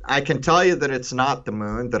 I can tell you that it's not the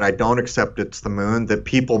moon, that I don't accept it's the moon, that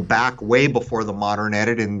people back way before the modern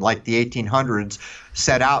edit in like the 1800s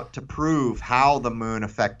set out to prove how the moon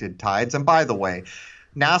affected tides. And by the way,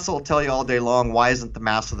 NASA will tell you all day long, why isn't the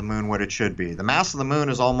mass of the moon what it should be? The mass of the moon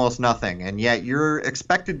is almost nothing, and yet you're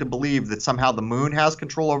expected to believe that somehow the moon has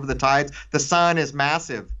control over the tides. The sun is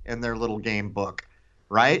massive in their little game book,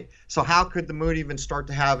 right? So how could the moon even start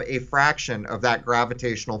to have a fraction of that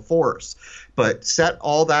gravitational force? But set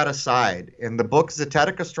all that aside. In the book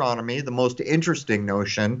Zetetic Astronomy, the most interesting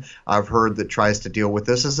notion I've heard that tries to deal with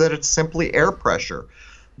this is that it's simply air pressure.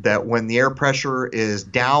 That when the air pressure is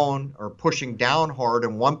down or pushing down hard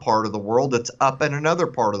in one part of the world, it's up in another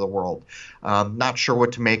part of the world. Not sure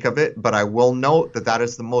what to make of it, but I will note that that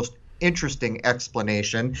is the most interesting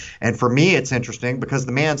explanation. And for me, it's interesting because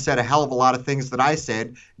the man said a hell of a lot of things that I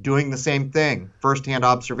said doing the same thing, firsthand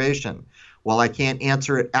observation. While I can't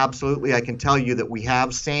answer it absolutely, I can tell you that we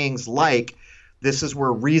have sayings like, this is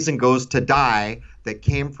where reason goes to die, that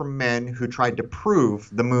came from men who tried to prove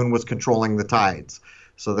the moon was controlling the tides.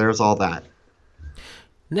 So there's all that.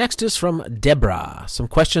 Next is from Deborah. Some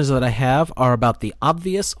questions that I have are about the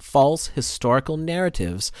obvious false historical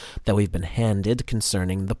narratives that we've been handed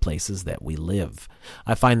concerning the places that we live.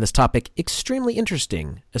 I find this topic extremely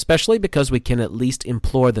interesting, especially because we can at least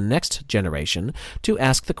implore the next generation to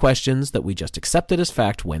ask the questions that we just accepted as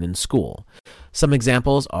fact when in school. Some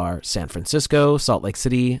examples are San Francisco, Salt Lake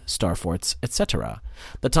City, star forts, etc.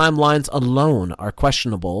 The timelines alone are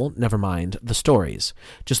questionable, never mind the stories.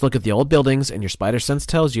 Just look at the old buildings and your spider sense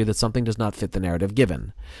tells you that something does not fit the narrative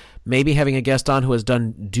given. Maybe having a guest on who has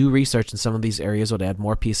done due research in some of these areas would add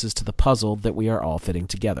more pieces to the puzzle that we are all fitting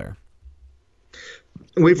together.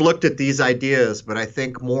 We've looked at these ideas, but I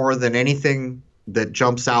think more than anything that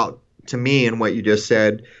jumps out to me in what you just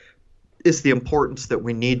said is the importance that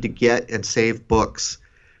we need to get and save books,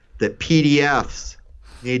 that PDFs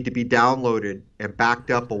need to be downloaded and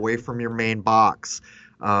backed up away from your main box.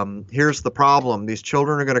 Here's the problem. These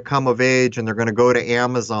children are going to come of age and they're going to go to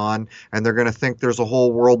Amazon and they're going to think there's a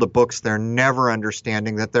whole world of books. They're never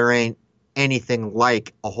understanding that there ain't anything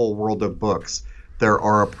like a whole world of books. There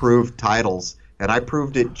are approved titles, and I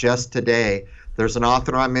proved it just today. There's an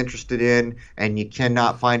author I'm interested in, and you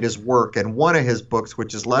cannot find his work. And one of his books,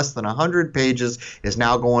 which is less than 100 pages, is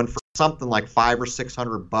now going for something like $500 or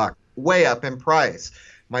 $600, way up in price.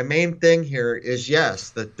 My main thing here is,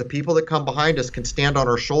 yes, the people that come behind us can stand on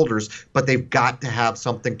our shoulders, but they've got to have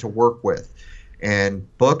something to work with. And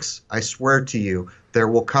books, I swear to you, there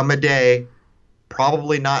will come a day,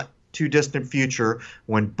 probably not too distant future,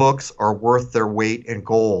 when books are worth their weight in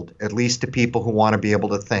gold, at least to people who want to be able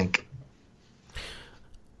to think.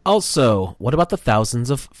 Also, what about the thousands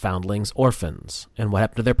of foundlings orphans? And what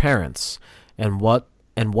happened to their parents? And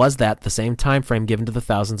was that the same time frame given to the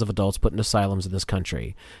thousands of adults put in asylums in this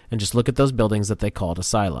country? And just look at those buildings that they called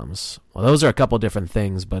asylums. Well, those are a couple different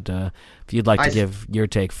things, but if you'd like to give your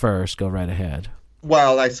take first, go right ahead.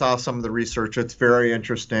 Well, I saw some of the research. It's very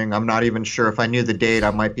interesting. I'm not even sure if I knew the date,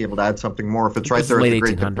 I might be able to add something more. If it's right there at the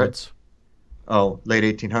Great Depression. Oh, late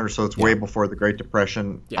 1800s, so it's way before the Great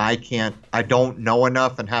Depression. Yeah. I don't know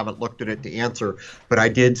enough and haven't looked at it to answer, but I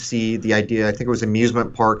did see the idea. I think it was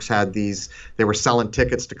amusement parks had these, they were selling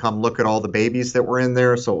tickets to come look at all the babies that were in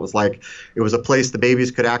there. So it was a place the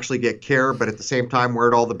babies could actually get care, but at the same time,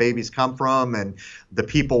 where'd all the babies come from? And the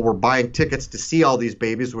people were buying tickets to see all these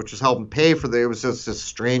babies, which was helping pay for it was just a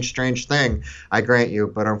strange thing, I grant you.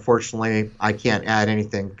 But unfortunately, I can't add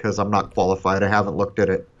anything because I'm not qualified. I haven't looked at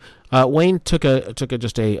it. Wayne took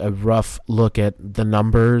just a rough look at the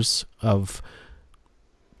numbers of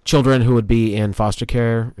children who would be in foster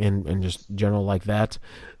care and just general like that.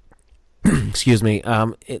 Excuse me.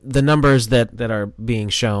 The numbers that are being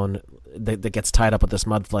shown that gets tied up with this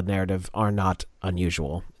mud flood narrative are not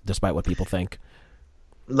unusual, despite what people think.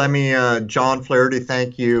 Let me, John Flaherty,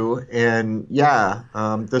 thank you. And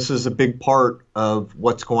this is a big part of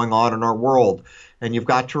what's going on in our world. And you've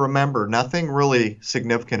got to remember, nothing really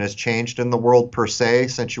significant has changed in the world per se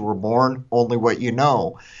since you were born, only what you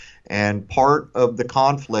know. And part of the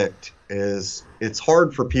conflict is it's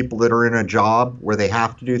hard for people that are in a job where they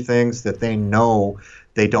have to do things that they know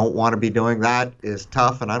they don't want to be doing. That is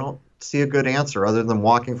tough, and I don't see a good answer other than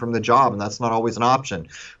walking from the job, and that's not always an option.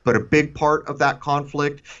 But a big part of that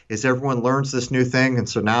conflict is everyone learns this new thing, and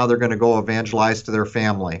so now they're going to go evangelize to their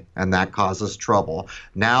family, and that causes trouble.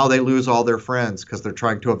 Now they lose all their friends because they're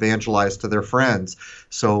trying to evangelize to their friends.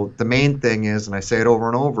 So the main thing is, and I say it over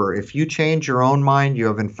and over, if you change your own mind, you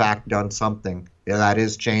have in fact done something. Yeah, that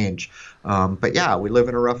is change. But we live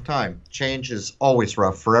in a rough time. Change is always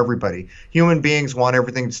rough for everybody. Human beings want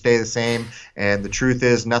everything to stay the same, and the truth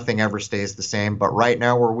is nothing ever stays the same. But right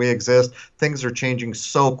now where we exist, things are changing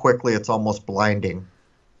so quickly it's almost blinding.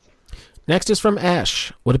 Next is from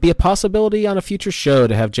Ash. Would it be a possibility on a future show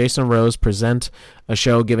to have Jason Rose present a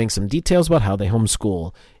show giving some details about how they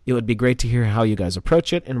homeschool? It would be great to hear how you guys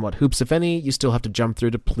approach it and what hoops, if any, you still have to jump through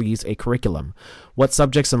to please a curriculum. What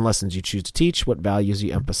subjects and lessons you choose to teach, what values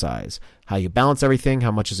you emphasize, how you balance everything, how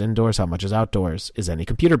much is indoors, how much is outdoors. Is any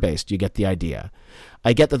computer-based? You get the idea.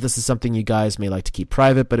 I get that this is something you guys may like to keep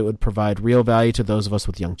private, but it would provide real value to those of us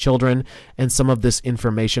with young children, and some of this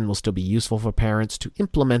information will still be useful for parents to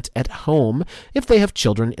implement at home if they have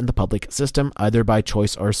children in the public system, either by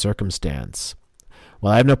choice or circumstance.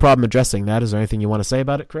 Well, I have no problem addressing that. Is there anything you want to say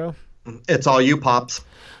about it, Crow? It's all you, Pops.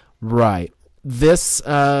 Right. this,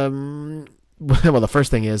 well, the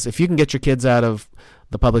first thing is, if you can get your kids out of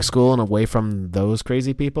the public school and away from those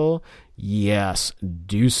crazy people, yes,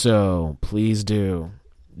 do so. Please do.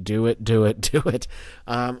 Do it, do it, do it.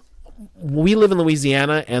 We live in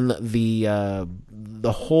Louisiana, and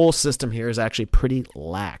the whole system here is actually pretty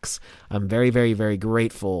lax. I'm very, very, very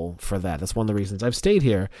grateful for that. That's one of the reasons I've stayed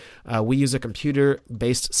here. We use a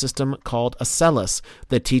computer-based system called Acellus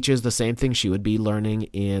that teaches the same thing she would be learning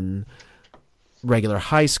in regular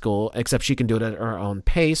high school, except she can do it at her own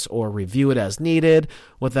pace or review it as needed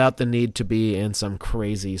without the need to be in some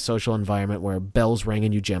crazy social environment where bells ring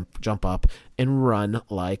and you jump up and run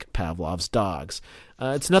like Pavlov's dogs.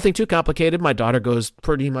 It's nothing too complicated. My daughter goes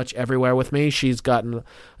pretty much everywhere with me. She's gotten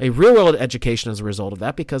a real-world education as a result of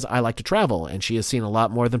that because I like to travel, and she has seen a lot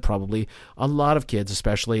more than probably a lot of kids,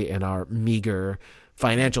 especially in our meager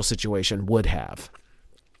financial situation, would have.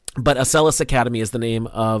 But Acellus Academy is the name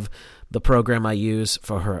of the program I use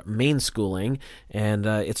for her main schooling, and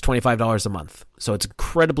it's $25 a month. So it's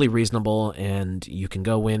incredibly reasonable, and you can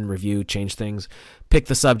go in, review, change things, pick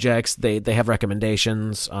the subjects. They have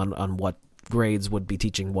recommendations on what grades would be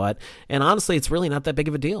teaching what, and honestly, it's really not that big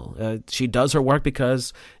of a deal. She does her work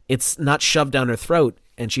because it's not shoved down her throat,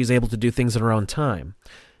 and she's able to do things in her own time,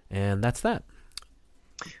 and that's that.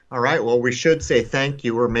 All right. Well, we should say thank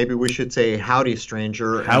you, or maybe we should say howdy,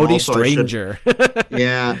 stranger. Howdy, stranger.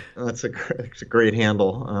 Yeah, that's a great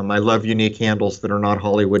handle. I love unique handles that are not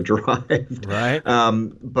Hollywood derived. Right.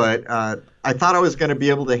 But I thought I was going to be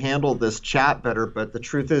able to handle this chat better, but the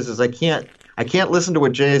truth is I can't listen to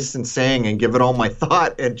what Jason's saying and give it all my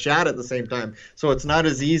thought and chat at the same time. So it's not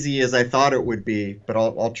as easy as I thought it would be, but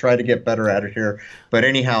I'll try to get better at it here. But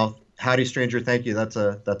anyhow, howdy, stranger. Thank you. That's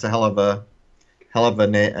a hell of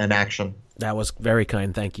an action. That was very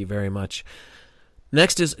kind. Thank you very much.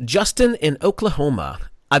 Next is Justin in Oklahoma.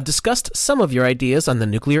 I've discussed some of your ideas on the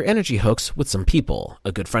nuclear energy hoax with some people.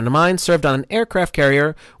 A good friend of mine served on an aircraft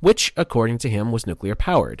carrier, which, according to him, was nuclear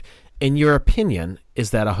powered. In your opinion,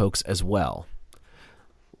 is that a hoax as well?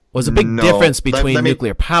 Was a big difference between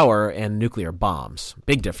nuclear power and nuclear bombs.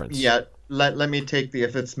 Big difference. Yeah. Let me take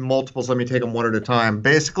if it's multiples, let me take them one at a time.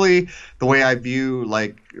 Basically, the way I view,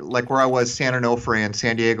 like where I was, San Onofre and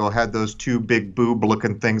San Diego had those two big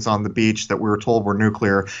boob-looking things on the beach that we were told were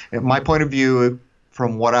nuclear. And my point of view,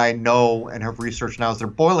 from what I know and have researched now, is they're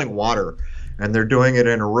boiling water. And they're doing it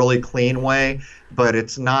in a really clean way, but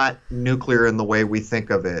it's not nuclear in the way we think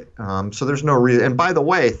of it. So there's no reason. And by the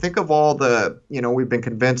way, think of all we've been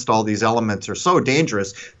convinced all these elements are so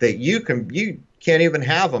dangerous that you can't even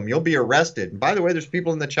have them. You'll be arrested. And by the way, there's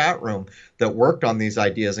people in the chat room that worked on these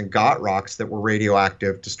ideas and got rocks that were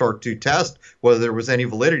radioactive to start to test whether there was any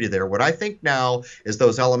validity there. What I think now is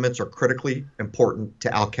those elements are critically important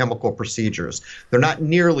to alchemical procedures. They're not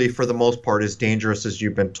nearly, for the most part, as dangerous as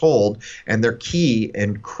you've been told, and they're key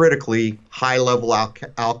in critically high-level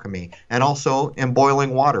alchemy and also in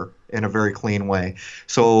boiling water in a very clean way.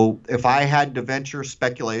 So if I had to venture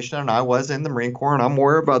speculation, and I was in the Marine Corps, and I'm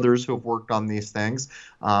aware of others who have worked on these things,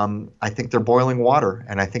 I think they're boiling water,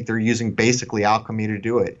 and I think they're using basically alchemy to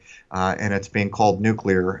do it, and it's being called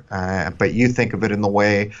nuclear. But you think of it in the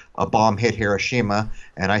way a bomb hit Hiroshima,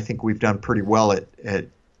 and I think we've done pretty well at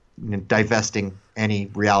divesting any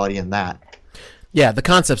reality in that. Yeah, the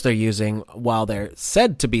concepts they're using, while they're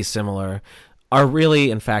said to be similar, are really,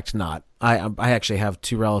 in fact, not. I actually have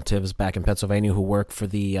two relatives back in Pennsylvania who work for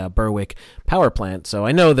the Berwick power plant, so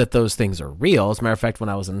I know that those things are real. As a matter of fact, when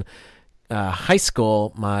I was in high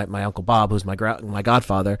school, my Uncle Bob, who's my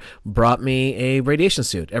godfather, brought me a radiation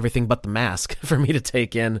suit, everything but the mask, for me to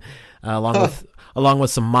take in, along with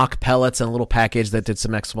some mock pellets and a little package that did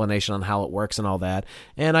some explanation on how it works and all that.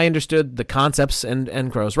 And I understood the concepts,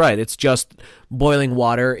 and Crow's right. It's just boiling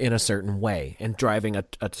water in a certain way and driving a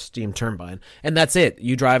steam turbine. And that's it.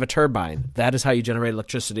 You drive a turbine. That is how you generate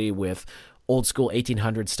electricity with old school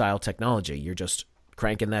 1800 style technology. You're just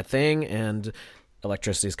cranking that thing and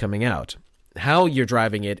electricity is coming out. How you're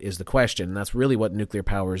driving it is the question. And that's really what nuclear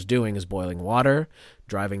power is doing, is boiling water,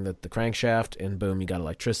 driving the crankshaft, and boom, you got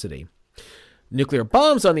electricity. Nuclear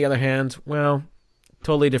bombs, on the other hand, well,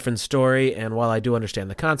 totally different story. And while I do understand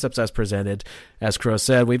the concepts as presented, as Crow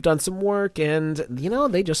said, we've done some work, and,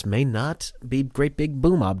 they just may not be great big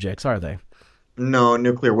boom objects, are they? No,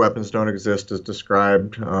 nuclear weapons don't exist as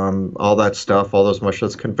described. All that stuff, all those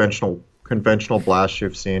that's conventional conventional blasts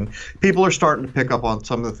you've seen. People are starting to pick up on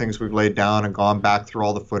some of the things we've laid down and gone back through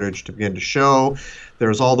all the footage to begin to show.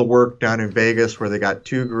 There's all the work down in Vegas where they got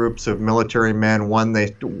two groups of military men.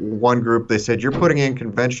 One group, they said, you're putting in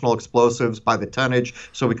conventional explosives by the tonnage,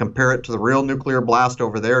 so we compare it to the real nuclear blast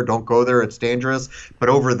over there. Don't go there, it's dangerous. But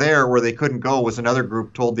over there, where they couldn't go, was another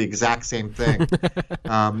group told the exact same thing.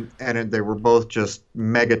 And they were both just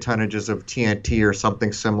mega tonnages of TNT or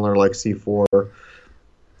something similar like C4.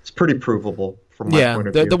 It's pretty provable from my point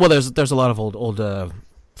of view. Well, there's a lot of old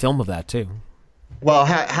film of that, too. Well,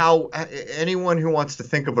 how anyone who wants to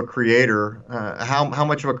think of a creator, how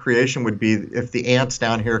much of a creation would be if the ants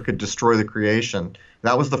down here could destroy the creation?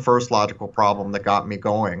 That was the first logical problem that got me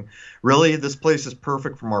going. Really, this place is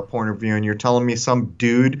perfect from our point of view, and you're telling me some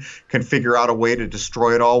dude can figure out a way to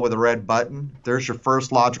destroy it all with a red button? There's your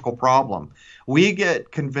first logical problem. We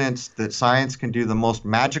get convinced that science can do the most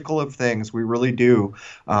magical of things. We really do.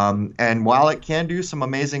 And while it can do some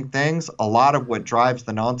amazing things, a lot of what drives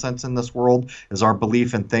the nonsense in this world is our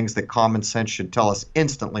belief in things that common sense should tell us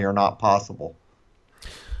instantly are not possible.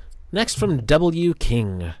 Next from W.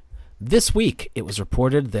 King. This week, it was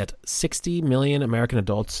reported that 60 million American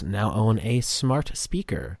adults now own a smart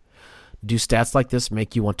speaker. Do stats like this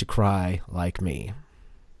make you want to cry like me?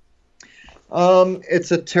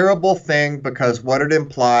 It's a terrible thing because what it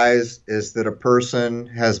implies is that a person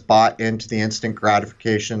has bought into the instant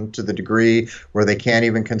gratification to the degree where they can't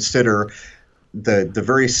even consider the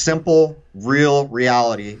very simple, real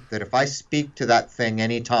reality that if I speak to that thing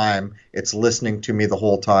anytime, it's listening to me the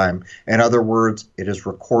whole time. In other words, it is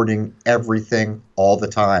recording everything all the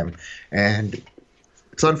time. And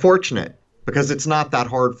it's unfortunate because it's not that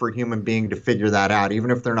hard for a human being to figure that out,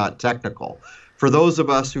 even if they're not technical. For those of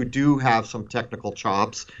us who do have some technical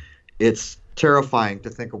chops, it's terrifying to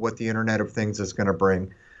think of what the Internet of Things is going to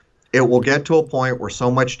bring. It will get to a point where so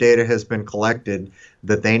much data has been collected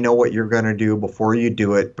that they know what you're going to do before you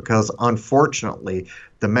do it, because unfortunately,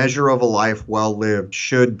 the measure of a life well lived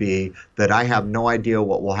should be that I have no idea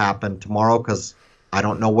what will happen tomorrow because I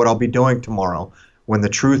don't know what I'll be doing tomorrow. When the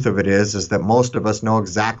truth of it is that most of us know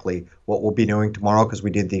exactly what we'll be doing tomorrow because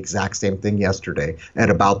we did the exact same thing yesterday at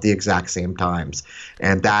about the exact same times.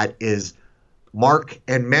 And that is mark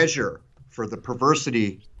and measure for the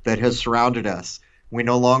perversity that has surrounded us. We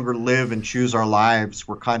no longer live and choose our lives.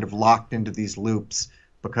 We're kind of locked into these loops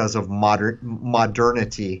because of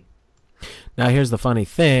modernity. Now, here's the funny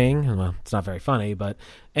thing. Well, it's not very funny, but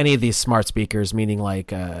any of these smart speakers, meaning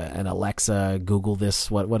like an Alexa, Google this,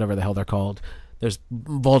 whatever the hell they're called, there's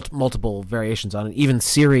multiple variations on it. Even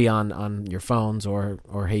Siri on your phones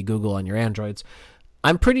or Hey Google on your Androids.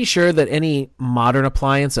 I'm pretty sure that any modern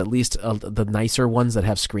appliance, at least the nicer ones that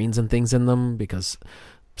have screens and things in them, because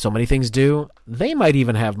so many things do, they might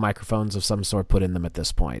even have microphones of some sort put in them at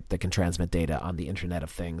this point that can transmit data on the Internet of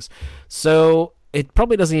Things. So it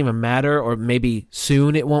probably doesn't even matter, or maybe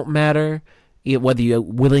soon it won't matter, whether you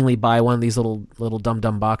willingly buy one of these little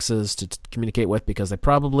dumb boxes to communicate with, because they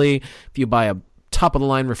probably, if you buy a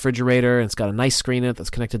top-of-the-line refrigerator and it's got a nice screen in it that's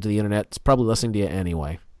connected to the Internet, it's probably listening to you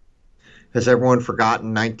anyway. Has everyone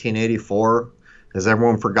forgotten 1984? Has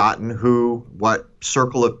everyone forgotten what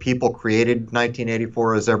circle of people created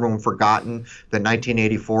 1984? Has everyone forgotten that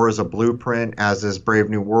 1984 is a blueprint, as is Brave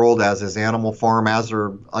New World, as is Animal Farm, as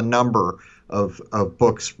are a number of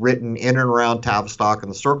books written in and around Tavistock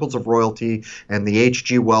and the circles of royalty and the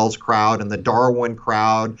H.G. Wells crowd and the Darwin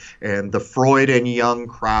crowd and the Freud and Jung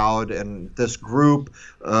crowd and this group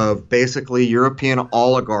of basically European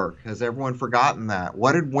oligarch. Has everyone forgotten that?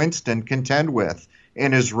 What did Winston contend with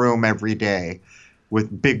in his room every day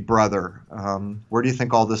with Big Brother? Where do you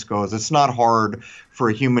think all this goes? It's not hard for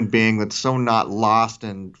a human being that's so not lost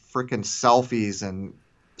in frickin' selfies and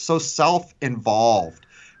so self-involved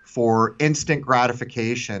for instant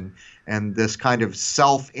gratification and this kind of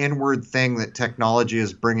self-inward thing that technology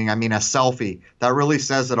is bringing. I mean, a selfie, that really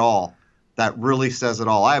says it all. That really says it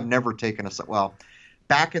all. I have never taken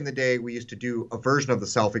back in the day, we used to do a version of the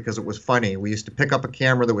selfie because it was funny. We used to pick up a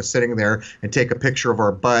camera that was sitting there and take a picture of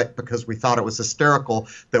our butt because we thought it was hysterical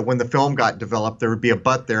that when the film got developed, there would be a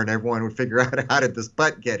butt there and everyone would figure out how did this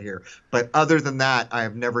butt get here. But other than that, I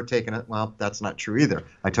have never taken it. Well, that's not true either.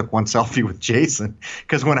 I took one selfie with Jason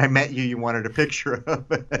because when I met you, you wanted a picture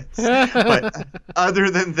of it. But other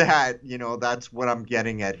than that, that's what I'm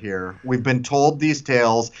getting at here. We've been told these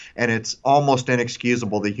tales, and it's almost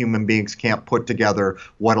inexcusable that human beings can't put together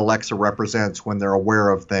what Alexa represents when they're aware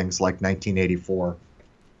of things like 1984.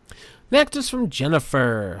 Next is from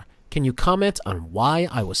Jennifer. Can you comment on why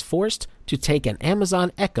I was forced to take an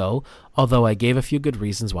Amazon Echo, although I gave a few good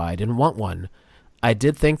reasons why I didn't want one? I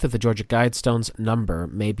did think that the Georgia Guidestone's number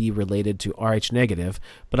may be related to Rh negative,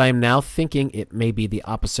 but I am now thinking it may be the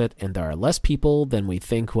opposite, and there are less people than we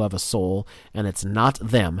think who have a soul, and it's not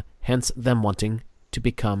them, hence them wanting to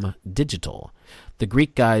become digital. The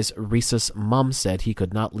Greek guy's rhesus mum said he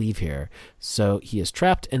could not leave here, so he is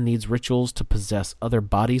trapped and needs rituals to possess other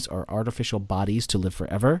bodies or artificial bodies to live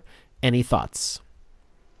forever. Any thoughts?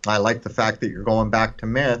 I like the fact that you're going back to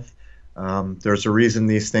myth. There's a reason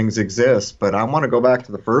these things exist, but I want to go back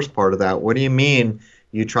to the first part of that. What do you mean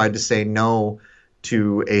you tried to say no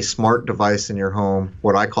to a smart device in your home,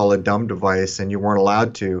 what I call a dumb device, and you weren't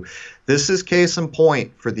allowed to? This is case in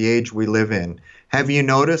point for the age we live in. Have you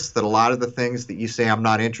noticed that a lot of the things that you say, I'm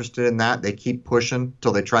not interested in that, they keep pushing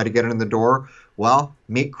till they try to get it in the door? Well,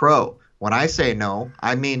 meet Crow. When I say no,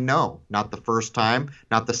 I mean no. Not the first time,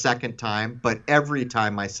 not the second time, but every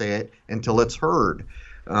time I say it until it's heard.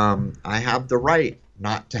 I have the right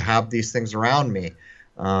not to have these things around me.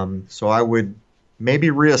 So I would maybe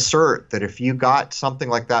reassert that if you got something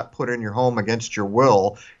like that put in your home against your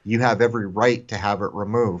will, you have every right to have it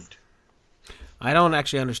removed. I don't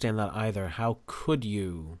actually understand that either. How could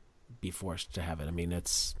you be forced to have it? I mean,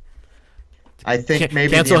 it's... I think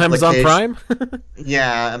maybe cancel Amazon Prime?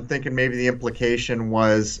 Yeah, I'm thinking maybe the implication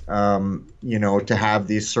was, to have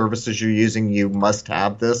these services you're using, you must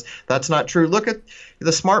have this. That's not true. Look at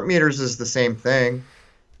the smart meters is the same thing.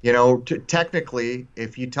 Technically,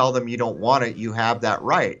 if you tell them you don't want it, you have that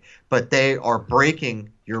right. But they are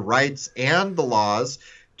breaking your rights and the laws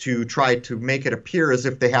to try to make it appear as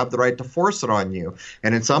if they have the right to force it on you.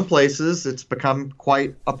 And in some places, it's become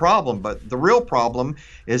quite a problem. But the real problem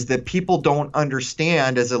is that people don't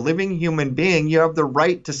understand, as a living human being, you have the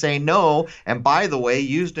right to say no. And by the way,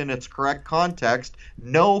 used in its correct context,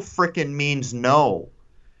 no frickin' means no.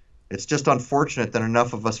 It's just unfortunate that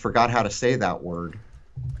enough of us forgot how to say that word.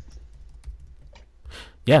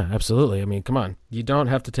 Yeah, absolutely. I mean, come on. You don't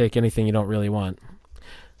have to take anything you don't really want.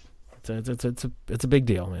 It's a big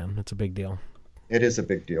deal, man. It's a big deal. It is a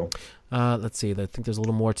big deal. Let's see. I think there's a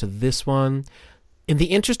little more to this one. In the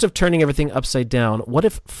interest of turning everything upside down, what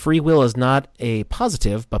if free will is not a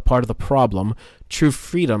positive, but part of the problem? True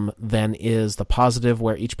freedom, then, is the positive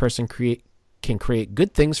where each person can create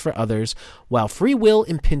good things for others, while free will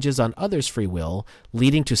impinges on others' free will,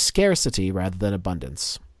 leading to scarcity rather than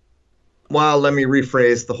abundance. Well, let me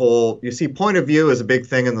rephrase the whole... You see, point of view is a big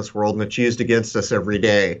thing in this world, and it's used against us every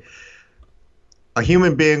day. A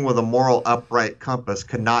human being with a moral upright compass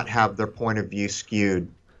cannot have their point of view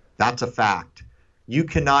skewed. That's a fact. You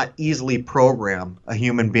cannot easily program a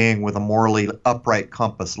human being with a morally upright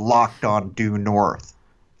compass locked on due north.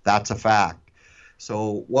 That's a fact.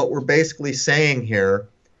 So what we're basically saying here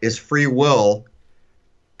is free will,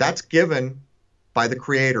 that's given by the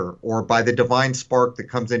creator or by the divine spark that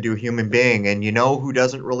comes into a human being. And you know who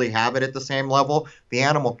doesn't really have it at the same level? The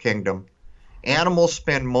animal kingdom. Animals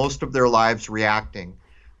spend most of their lives reacting.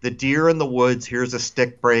 The deer in the woods hears a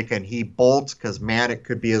stick break and he bolts because, man, it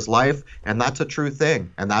could be his life. And that's a true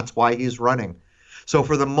thing. And that's why he's running. So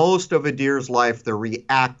for the most of a deer's life, they're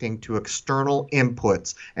reacting to external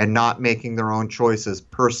inputs and not making their own choices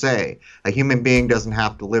per se. A human being doesn't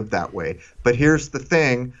have to live that way. But here's the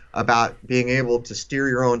thing about being able to steer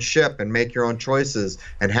your own ship and make your own choices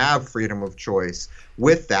and have freedom of choice.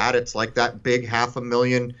 With that, it's like that big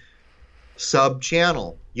 500,000 sub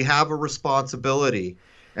channel. You have a responsibility.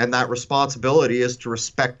 And that responsibility is to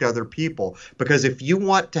respect other people. Because if you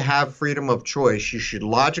want to have freedom of choice, you should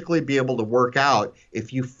logically be able to work out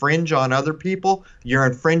if you fringe on other people, you're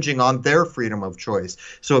infringing on their freedom of choice.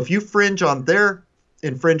 So if you infringe on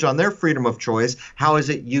their freedom of choice, how is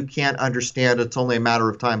it you can't understand it's only a matter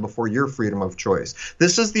of time before your freedom of choice?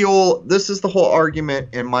 This is the whole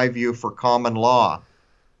argument, in my view, for common law.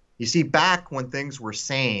 You see, back when things were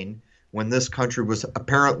sane, when this country was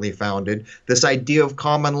apparently founded, this idea of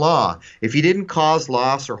common law. If you didn't cause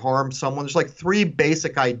loss or harm someone, there's like 3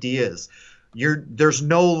 basic ideas. There's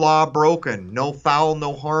no law broken, no foul,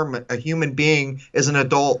 no harm. A human being is an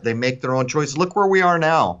adult. They make their own choices. Look where we are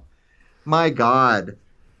now. My God,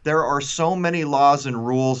 there are so many laws and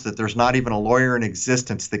rules that there's not even a lawyer in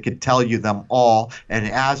existence that could tell you them all. And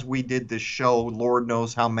as we did this show, Lord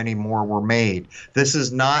knows how many more were made. This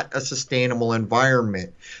is not a sustainable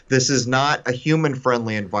environment. This is not a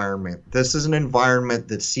human-friendly environment. This is an environment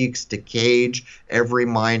that seeks to cage every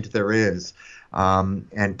mind there is.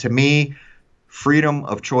 And to me, freedom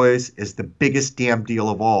of choice is the biggest damn deal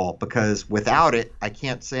of all, because without it, I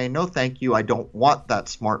can't say, no, thank you, I don't want that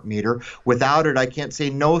smart meter. Without it, I can't say,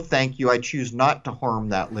 no, thank you, I choose not to harm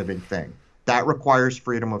that living thing. That requires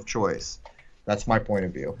freedom of choice. That's my point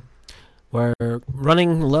of view. We're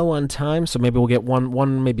running low on time, so maybe we'll get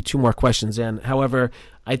one, maybe two more questions in. However,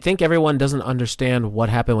 I think everyone doesn't understand what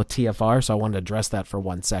happened with TFR, so I wanted to address that for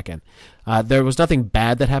 1 second. There was nothing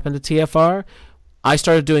bad that happened to TFR. I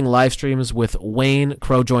started doing live streams with Wayne.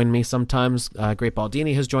 Crow joined me sometimes. Great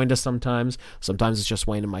Baldini has joined us sometimes. Sometimes it's just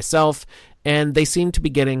Wayne and myself. And they seem to be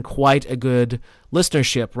getting quite a good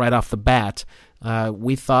listenership right off the bat.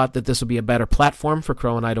 We thought that this would be a better platform for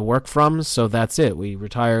Crow and I to work from, so that's it. We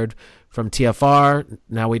retired from TFR.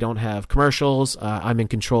 Now we don't have commercials. I'm in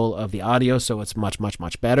control of the audio, so it's much, much,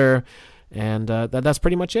 much better. And that's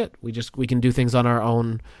pretty much it. We can do things on our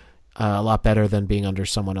own a lot better than being under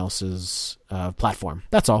someone else's platform.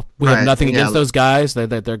 That's all. We have nothing against those guys.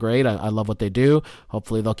 They're great. I love what they do.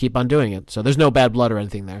 Hopefully they'll keep on doing it. So there's no bad blood or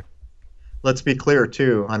anything there. Let's be clear,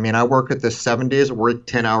 too. I mean, I work at this 7 days a week,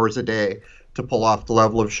 10 hours a day to pull off the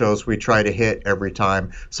level of shows we try to hit every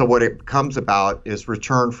time. So what it comes about is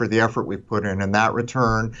return for the effort we put in, and that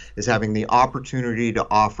return is having the opportunity to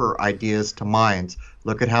offer ideas to minds.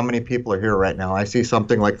 Look at how many people are here right now. I see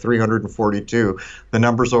something like 342. The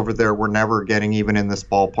numbers over there were never getting even in this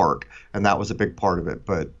ballpark, and that was a big part of it.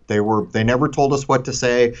 But they never told us what to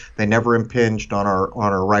say. They never impinged on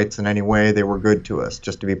our rights in any way. They were good to us,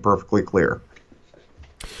 just to be perfectly clear.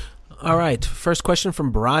 All right, first question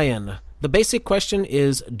from Brian. The basic question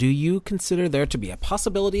is, do you consider there to be a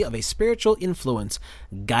possibility of a spiritual influence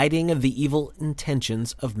guiding the evil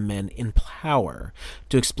intentions of men in power?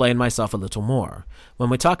 To explain myself a little more,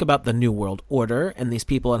 when we talk about the New World Order and these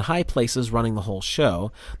people in high places running the whole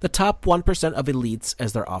show, the top 1% of elites,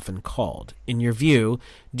 as they're often called, in your view,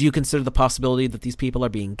 do you consider the possibility that these people are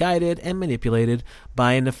being guided and manipulated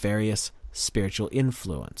by a nefarious spiritual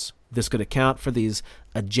influence? This could account for these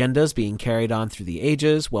agendas being carried on through the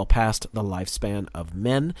ages, well past the lifespan of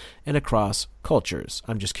men, and across cultures.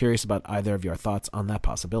 I'm just curious about either of your thoughts on that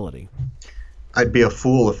possibility. I'd be a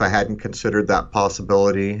fool if I hadn't considered that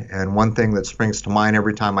possibility. And one thing that springs to mind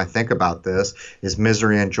every time I think about this is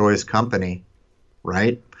misery and joy's company,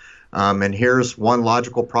 right? And here's one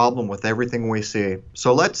logical problem with everything we see.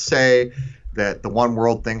 So let's say that the one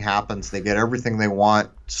world thing happens, they get everything they want,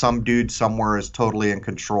 some dude somewhere is totally in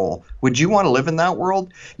control. Would you want to live in that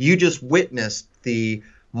world? You just witnessed the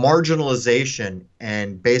marginalization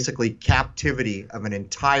and basically captivity of an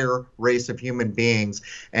entire race of human beings,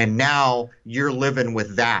 and now you're living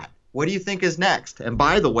with that. What do you think is next? And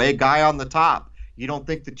by the way, guy on the top, you don't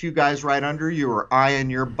think the two guys right under you are eyeing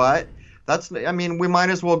your butt? We might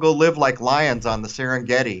as well go live like lions on the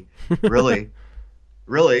Serengeti, really.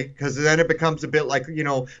 Really, because then it becomes a bit like,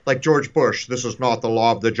 like George Bush. This is not the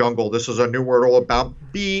law of the jungle. This is a new world all about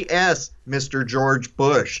BS, Mr. George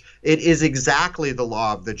Bush. It is exactly the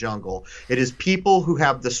law of the jungle. It is people who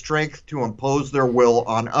have the strength to impose their will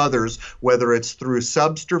on others, whether it's through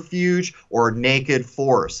subterfuge or naked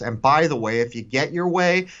force. And by the way, if you get your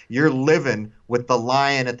way, you're living with the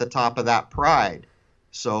lion at the top of that pride.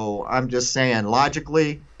 So I'm just saying,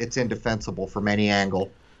 logically, it's indefensible from any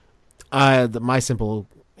angle. My simple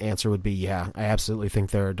answer would be, yeah, I absolutely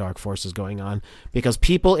think there are dark forces going on, because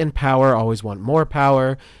people in power always want more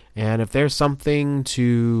power, and if there's something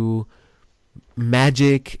to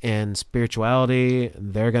magic and spirituality,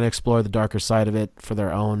 they're going to explore the darker side of it for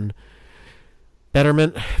their own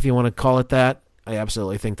betterment, if you want to call it that. I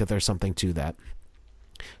absolutely think that there's something to that.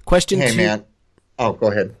 Question 2. Man. Oh,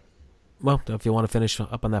 go ahead. Well, if you want to finish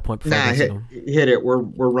up on that point. Hit it. We're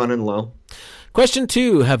running low. Question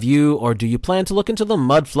 2. Have you or do you plan to look into the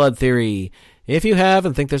mud flood theory? If you have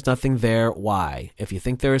and think there's nothing there, why? If you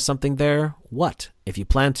think there is something there, what? If you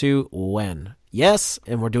plan to, when? Yes,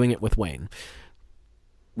 and we're doing it with Wayne.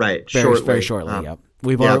 Right. Very shortly. Yep.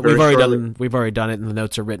 We've already done it, and the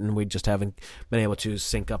notes are written. We just haven't been able to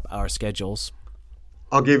sync up our schedules.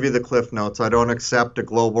 I'll give you the cliff notes. I don't accept a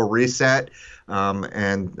global reset,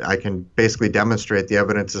 and I can basically demonstrate the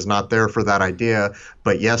evidence is not there for that idea.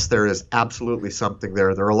 But yes, there is absolutely something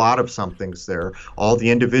there. There are a lot of somethings there. All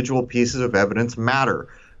the individual pieces of evidence matter.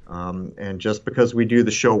 And just because we do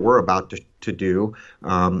the show we're about to do,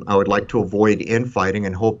 I would like to avoid infighting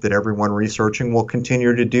and hope that everyone researching will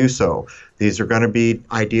continue to do so. These are going to be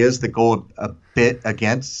ideas that go a bit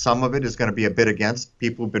against. Some of it is going to be a bit against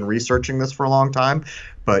people who've been researching this for a long time.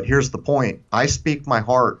 But here's the point. I speak my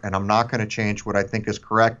heart, and I'm not going to change what I think is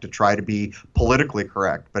correct to try to be politically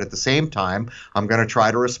correct. But at the same time, I'm going to try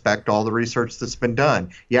to respect all the research that's been done.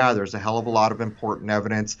 Yeah, there's a hell of a lot of important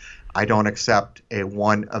evidence. I don't accept a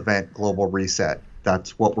one-event global reset.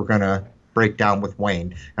 That's what we're going to break down with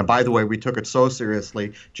Wayne. And by the way, we took it so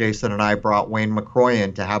seriously, Jason and I brought Wayne McCroy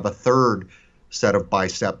in to have a third set of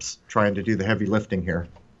biceps trying to do the heavy lifting here.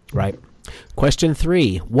 Right. Question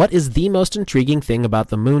 3. What is the most intriguing thing about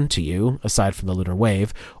the moon to you, aside from the lunar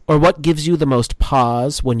wave, or what gives you the most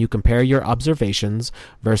pause when you compare your observations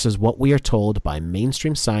versus what we are told by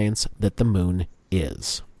mainstream science that the moon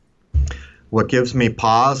is? What gives me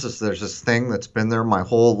pause is there's this thing that's been there my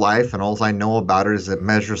whole life, and all I know about it is it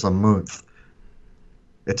measures a month.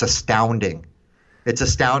 It's astounding. It's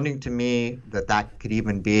astounding to me that that could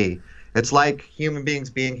even be. It's like human beings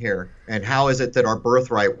being here. And how is it that our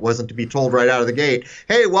birthright wasn't to be told right out of the gate,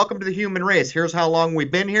 hey, welcome to the human race. Here's how long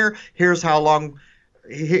we've been here. Here's how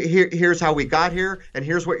we got here. And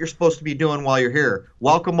here's what you're supposed to be doing while you're here.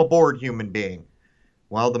 Welcome aboard, human being.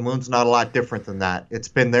 Well, the moon's not a lot different than that. It's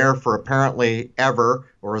been there for apparently ever,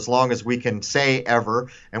 or as long as we can say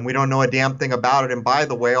ever, and we don't know a damn thing about it. And by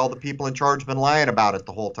the way, all the people in charge have been lying about it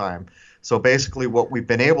the whole time. So basically what we've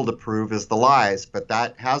been able to prove is the lies, but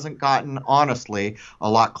that hasn't gotten, honestly,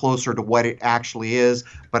 a lot closer to what it actually is.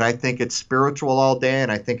 But I think it's spiritual all day,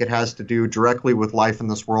 and I think it has to do directly with life in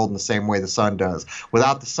this world in the same way the sun does.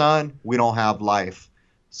 Without the sun, we don't have life.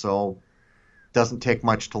 So it doesn't take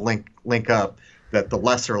much to link up that the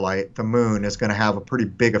lesser light, the moon, is going to have a pretty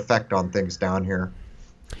big effect on things down here.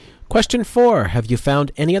 Question 4. Have you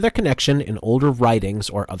found any other connection in older writings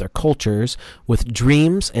or other cultures with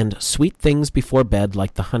dreams and sweet things before bed,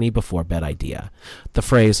 like the honey before bed idea? The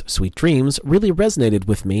phrase sweet dreams really resonated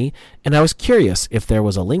with me, and I was curious if there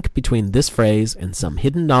was a link between this phrase and some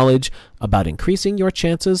hidden knowledge about increasing your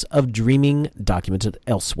chances of dreaming documented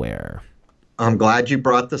elsewhere. I'm glad you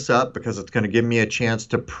brought this up because it's going to give me a chance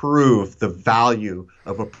to prove the value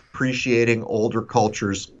of appreciating older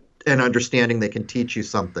cultures and understanding they can teach you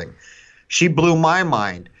something. She blew my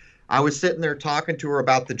mind. I was sitting there talking to her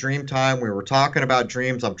about the dream time. We were talking about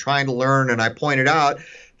dreams. I'm trying to learn, and I pointed out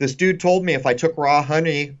this dude told me if I took raw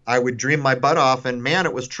honey, I would dream my butt off, and man,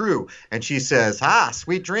 it was true. And she says,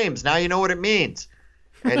 sweet dreams. Now you know what it means.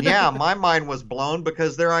 And yeah, my mind was blown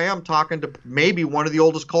because there I am talking to maybe one of the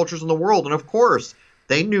oldest cultures in the world. And of course,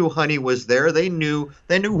 they knew honey was there. They knew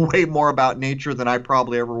way more about nature than I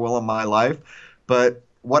probably ever will in my life. But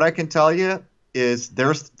what I can tell you is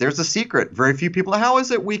there's a secret. Very few people. How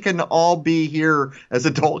is it we can all be here as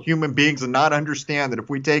adult human beings and not understand that if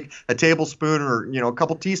we take a tablespoon or a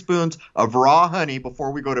couple teaspoons of raw honey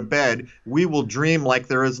before we go to bed, we will dream like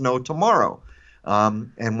there is no tomorrow.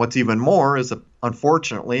 And what's even more is,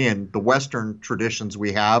 unfortunately, in the Western traditions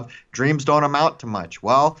we have, dreams don't amount to much.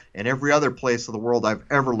 Well, in every other place of the world I've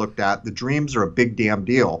ever looked at, the dreams are a big damn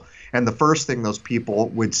deal. And the first thing those people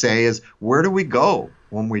would say is, where do we go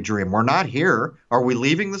when we dream? We're not here. Are we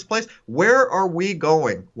leaving this place? Where are we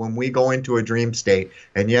going when we go into a dream state?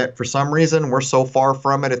 And yet, for some reason, we're so far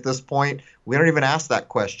from it at this point, we don't even ask that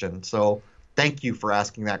question. So thank you for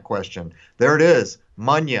asking that question. There it is.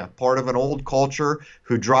 Munya, part of an old culture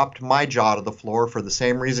who dropped my jaw to the floor for the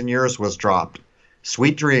same reason yours was dropped.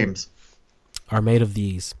 Sweet dreams are made of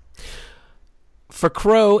these. For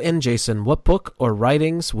Crow and Jason, what book or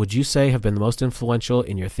writings would you say have been the most influential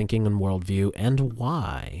in your thinking and worldview, and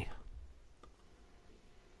why?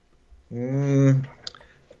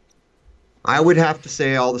 I would have to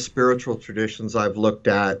say all the spiritual traditions I've looked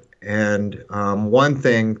at. And one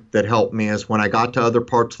thing that helped me is when I got to other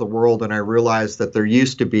parts of the world and I realized that there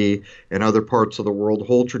used to be in other parts of the world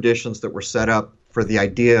whole traditions that were set up for the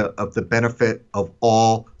idea of the benefit of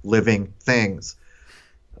all living things.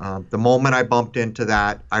 The moment I bumped into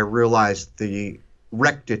that, I realized the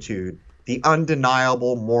rectitude, the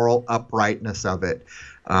undeniable moral uprightness of it.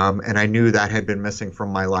 And I knew that had been missing from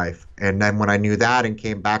my life. And then when I knew that and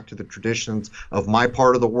came back to the traditions of my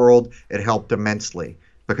part of the world, it helped immensely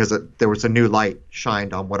because there was a new light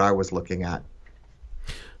shined on what I was looking at.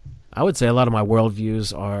 I would say a lot of my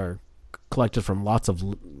worldviews are collected from lots of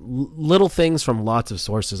little things from lots of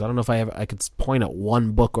sources. I don't know if I could point at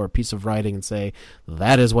one book or a piece of writing and say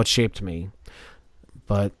that is what shaped me.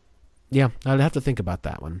 But yeah, I'd have to think about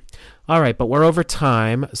that one. All right, but we're over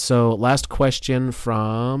time. So last question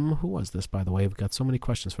from, who was this, by the way? We've got so many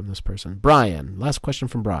questions from this person. Brian. Last question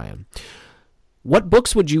from Brian. What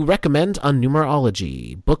books would you recommend on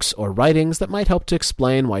numerology? Books or writings that might help to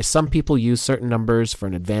explain why some people use certain numbers for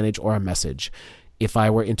an advantage or a message. If I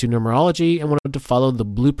were into numerology and wanted to follow the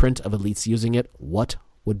blueprint of elites using it, what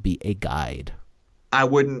would be a guide? I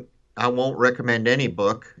won't recommend any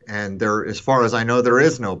book, and there, as far as I know, there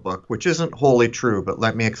is no book, which isn't wholly true, but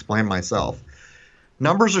let me explain myself.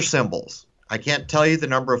 Numbers are symbols. I can't tell you the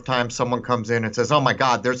number of times someone comes in and says, oh my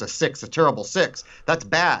God, there's a 6, a terrible 6. That's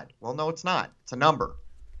bad. Well, no, it's not. It's a number.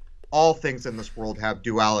 All things in this world have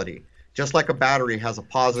duality. Just like a battery has a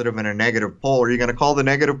positive and a negative pole, are you going to call the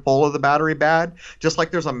negative pole of the battery bad? Just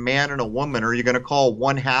like there's a man and a woman, are you going to call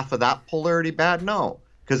one half of that polarity bad? No,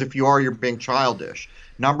 because if you are, you're being childish.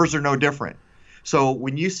 Numbers are no different. So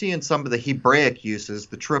when you see in some of the Hebraic uses,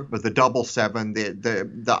 the 777,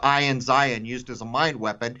 the Ayin Zion used as a mind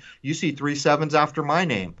weapon, you see 3 7s after my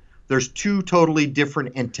name. There's 2 totally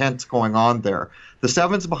different intents going on there. The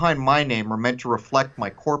 7s behind my name are meant to reflect my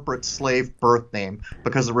corporate slave birth name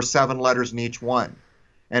because there were 7 letters in each one.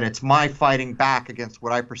 And it's my fighting back against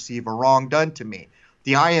what I perceive a wrong done to me.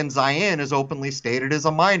 The Ayin Zion is openly stated as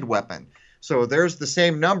a mind weapon. So there's the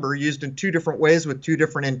same number used in 2 different ways with 2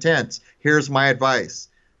 different intents. Here's my advice.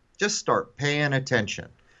 Just start paying attention.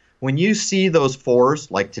 When you see those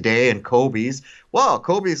 4s, like today in Kobe's, well,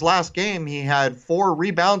 Kobe's last game, he had 4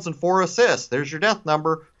 rebounds and 4 assists. There's your death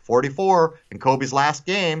number, 44. In Kobe's last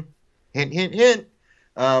game, hint, hint, hint.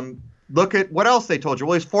 Look at what else they told you.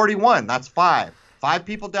 Well, he's 41. That's 5. 5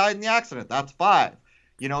 people died in the accident. That's 5.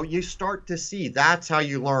 You start to see. That's how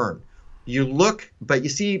you learn. You look, but you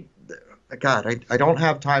see, God, I don't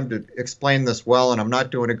have time to explain this well, and I'm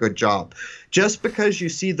not doing a good job. Just because you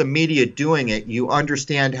see the media doing it, you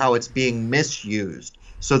understand how it's being misused.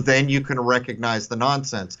 So then you can recognize the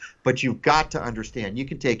nonsense. But you've got to understand. You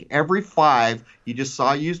can take every 5 you just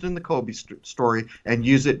saw used in the Kobe story and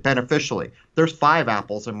use it beneficially. There's 5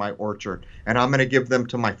 apples in my orchard, and I'm going to give them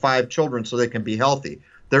to my 5 children so they can be healthy.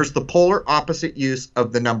 There's the polar opposite use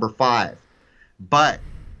of the number 5. But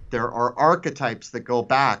there are archetypes that go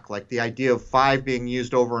back, like the idea of 5 being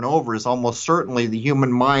used over and over is almost certainly the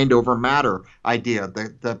human mind over matter idea,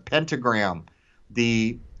 the pentagram,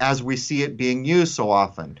 as we see it being used so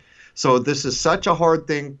often. So this is such a hard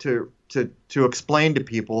thing to explain to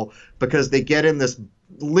people because they get in this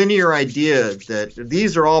linear idea that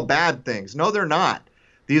these are all bad things. No, they're not.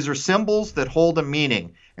 These are symbols that hold a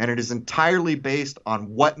meaning, and it is entirely based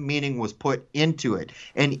on what meaning was put into it.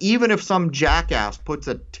 And even if some jackass puts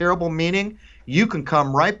a terrible meaning, you can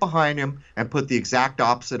come right behind him and put the exact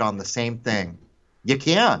opposite on the same thing. You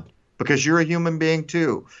can, because you're a human being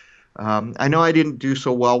too. I know I didn't do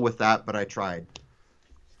so well with that, but I tried.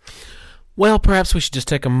 Well, perhaps we should just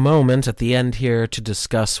take a moment at the end here to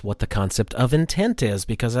discuss what the concept of intent is,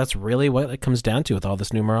 because that's really what it comes down to with all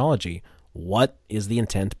this numerology. What is the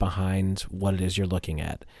intent behind what it is you're looking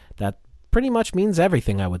at? That pretty much means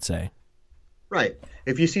everything, I would say. Right.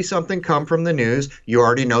 If you see something come from the news, you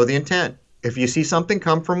already know the intent. If you see something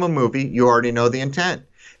come from a movie, you already know the intent.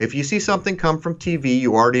 If you see something come from TV,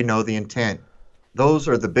 you already know the intent. Those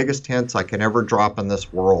are the biggest hints I can ever drop in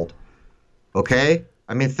this world. Okay?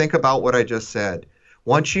 I mean, think about what I just said.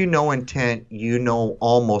 Once you know intent, you know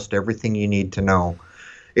almost everything you need to know.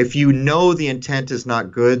 If you know the intent is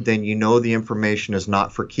not good, then you know the information is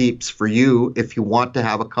not for keeps for you if you want to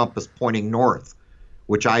have a compass pointing north,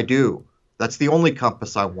 which I do. That's the only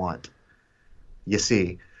compass I want, you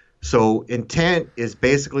see. So intent is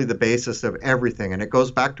basically the basis of everything. And it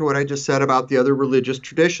goes back to what I just said about the other religious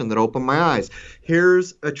tradition that opened my eyes.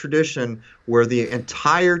 Here's a tradition where the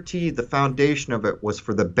entirety, the foundation of it was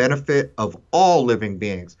for the benefit of all living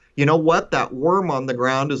beings. You know what? That worm on the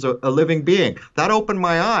ground is a living being. That opened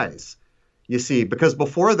my eyes, you see, because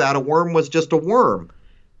before that, a worm was just a worm.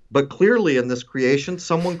 But clearly in this creation,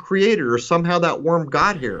 someone created or somehow that worm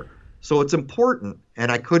got here. So it's important,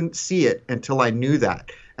 and I couldn't see it until I knew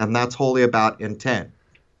that. And that's wholly about intent.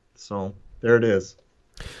 So there it is.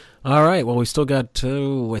 All right. Well, we still got,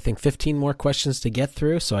 I think, 15 more questions to get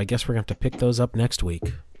through. So I guess we're going to have to pick those up next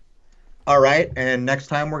week. All right. And next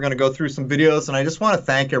time we're going to go through some videos. And I just want to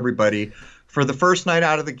thank everybody. For the first night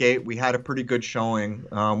out of the gate, we had a pretty good showing.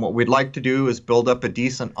 What we'd like to do is build up a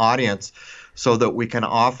decent audience so that we can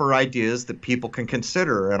offer ideas that people can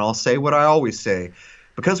consider. And I'll say what I always say.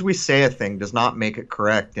 Because we say a thing does not make it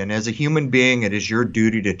correct. And as a human being, it is your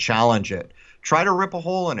duty to challenge it. Try to rip a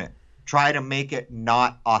hole in it. Try to make it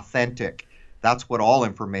not authentic. That's what all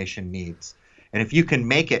information needs. And if you can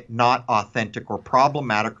make it not authentic or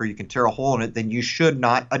problematic, or you can tear a hole in it, then you should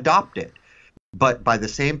not adopt it. But by the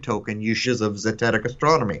same token, you should of Zetetic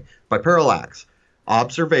astronomy, by parallax.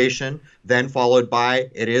 Observation, then followed by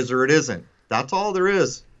it is or it isn't. That's all there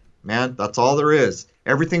is, man. That's all there is.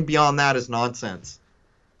 Everything beyond that is nonsense.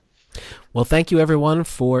 Well, thank you, everyone,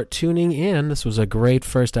 for tuning in. This was a great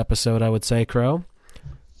first episode, I would say, Crow.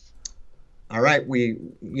 All right.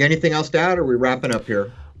 Anything else to add, or are we wrapping up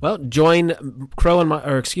here? Well, join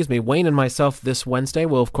Wayne and myself this Wednesday.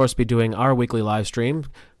 We'll, of course, be doing our weekly live stream.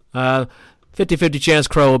 50-50 chance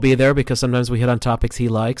Crow will be there because sometimes we hit on topics he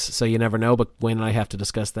likes, so you never know, but Wayne and I have to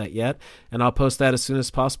discuss that yet. And I'll post that as soon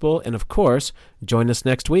as possible. And, of course, join us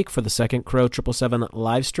next week for the second Crow 777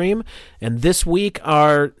 live stream. And this week,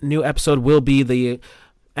 our new episode will be the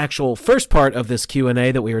actual first part of this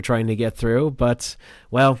Q&A that we were trying to get through. But,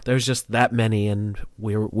 well, there's just that many, and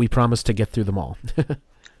we promised to get through them all.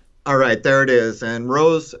 All right, there it is. And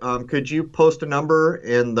Rose, could you post a number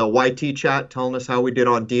in the YT chat telling us how we did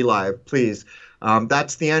on DLive, please?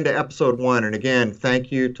 That's the end of episode 1. And again,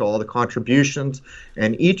 thank you to all the contributions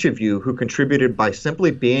and each of you who contributed by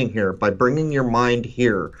simply being here, by bringing your mind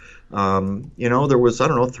here. There was,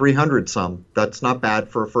 300 some. That's not bad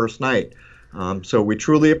for a first night. So we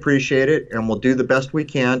truly appreciate it, and we'll do the best we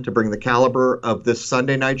can to bring the caliber of this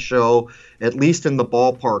Sunday night show, at least in the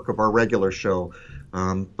ballpark of our regular show.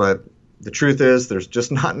 But the truth is there's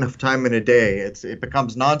just not enough time in a day. It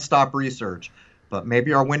becomes nonstop research, but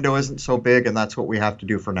maybe our window isn't so big, and that's what we have to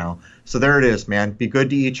do for now. So there it is, man. Be good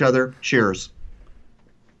to each other. Cheers.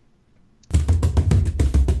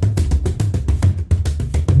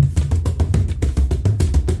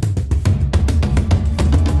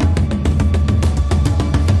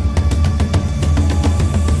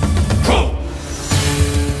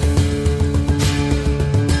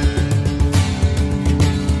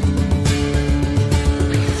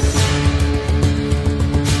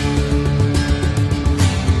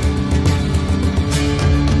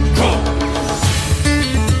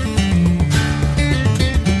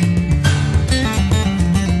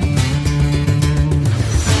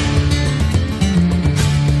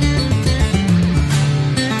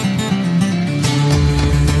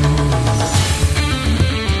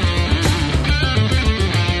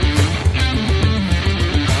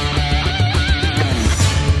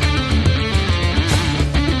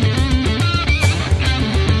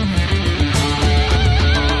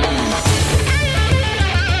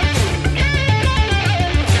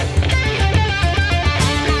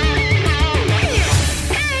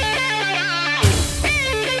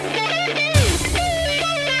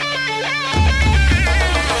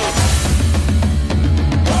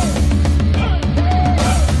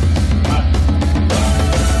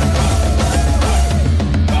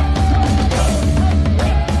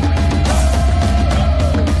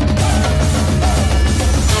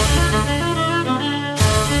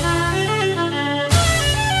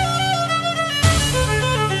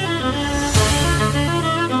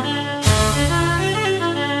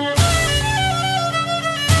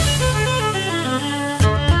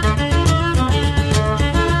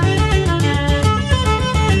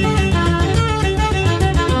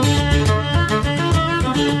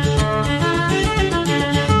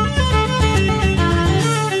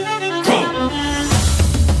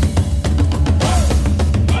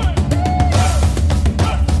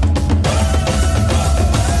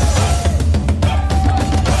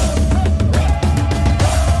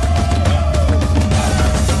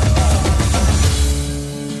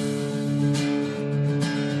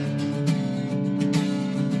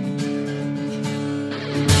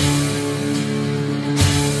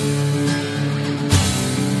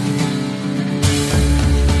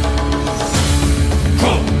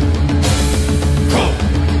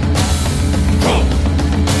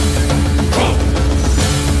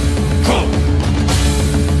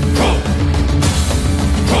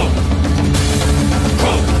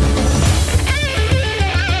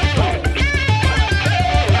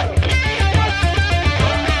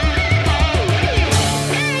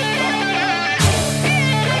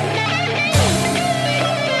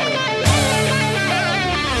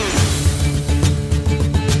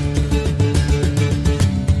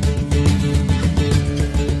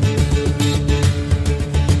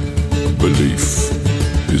 Belief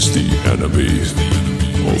is the enemy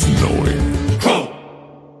of knowing.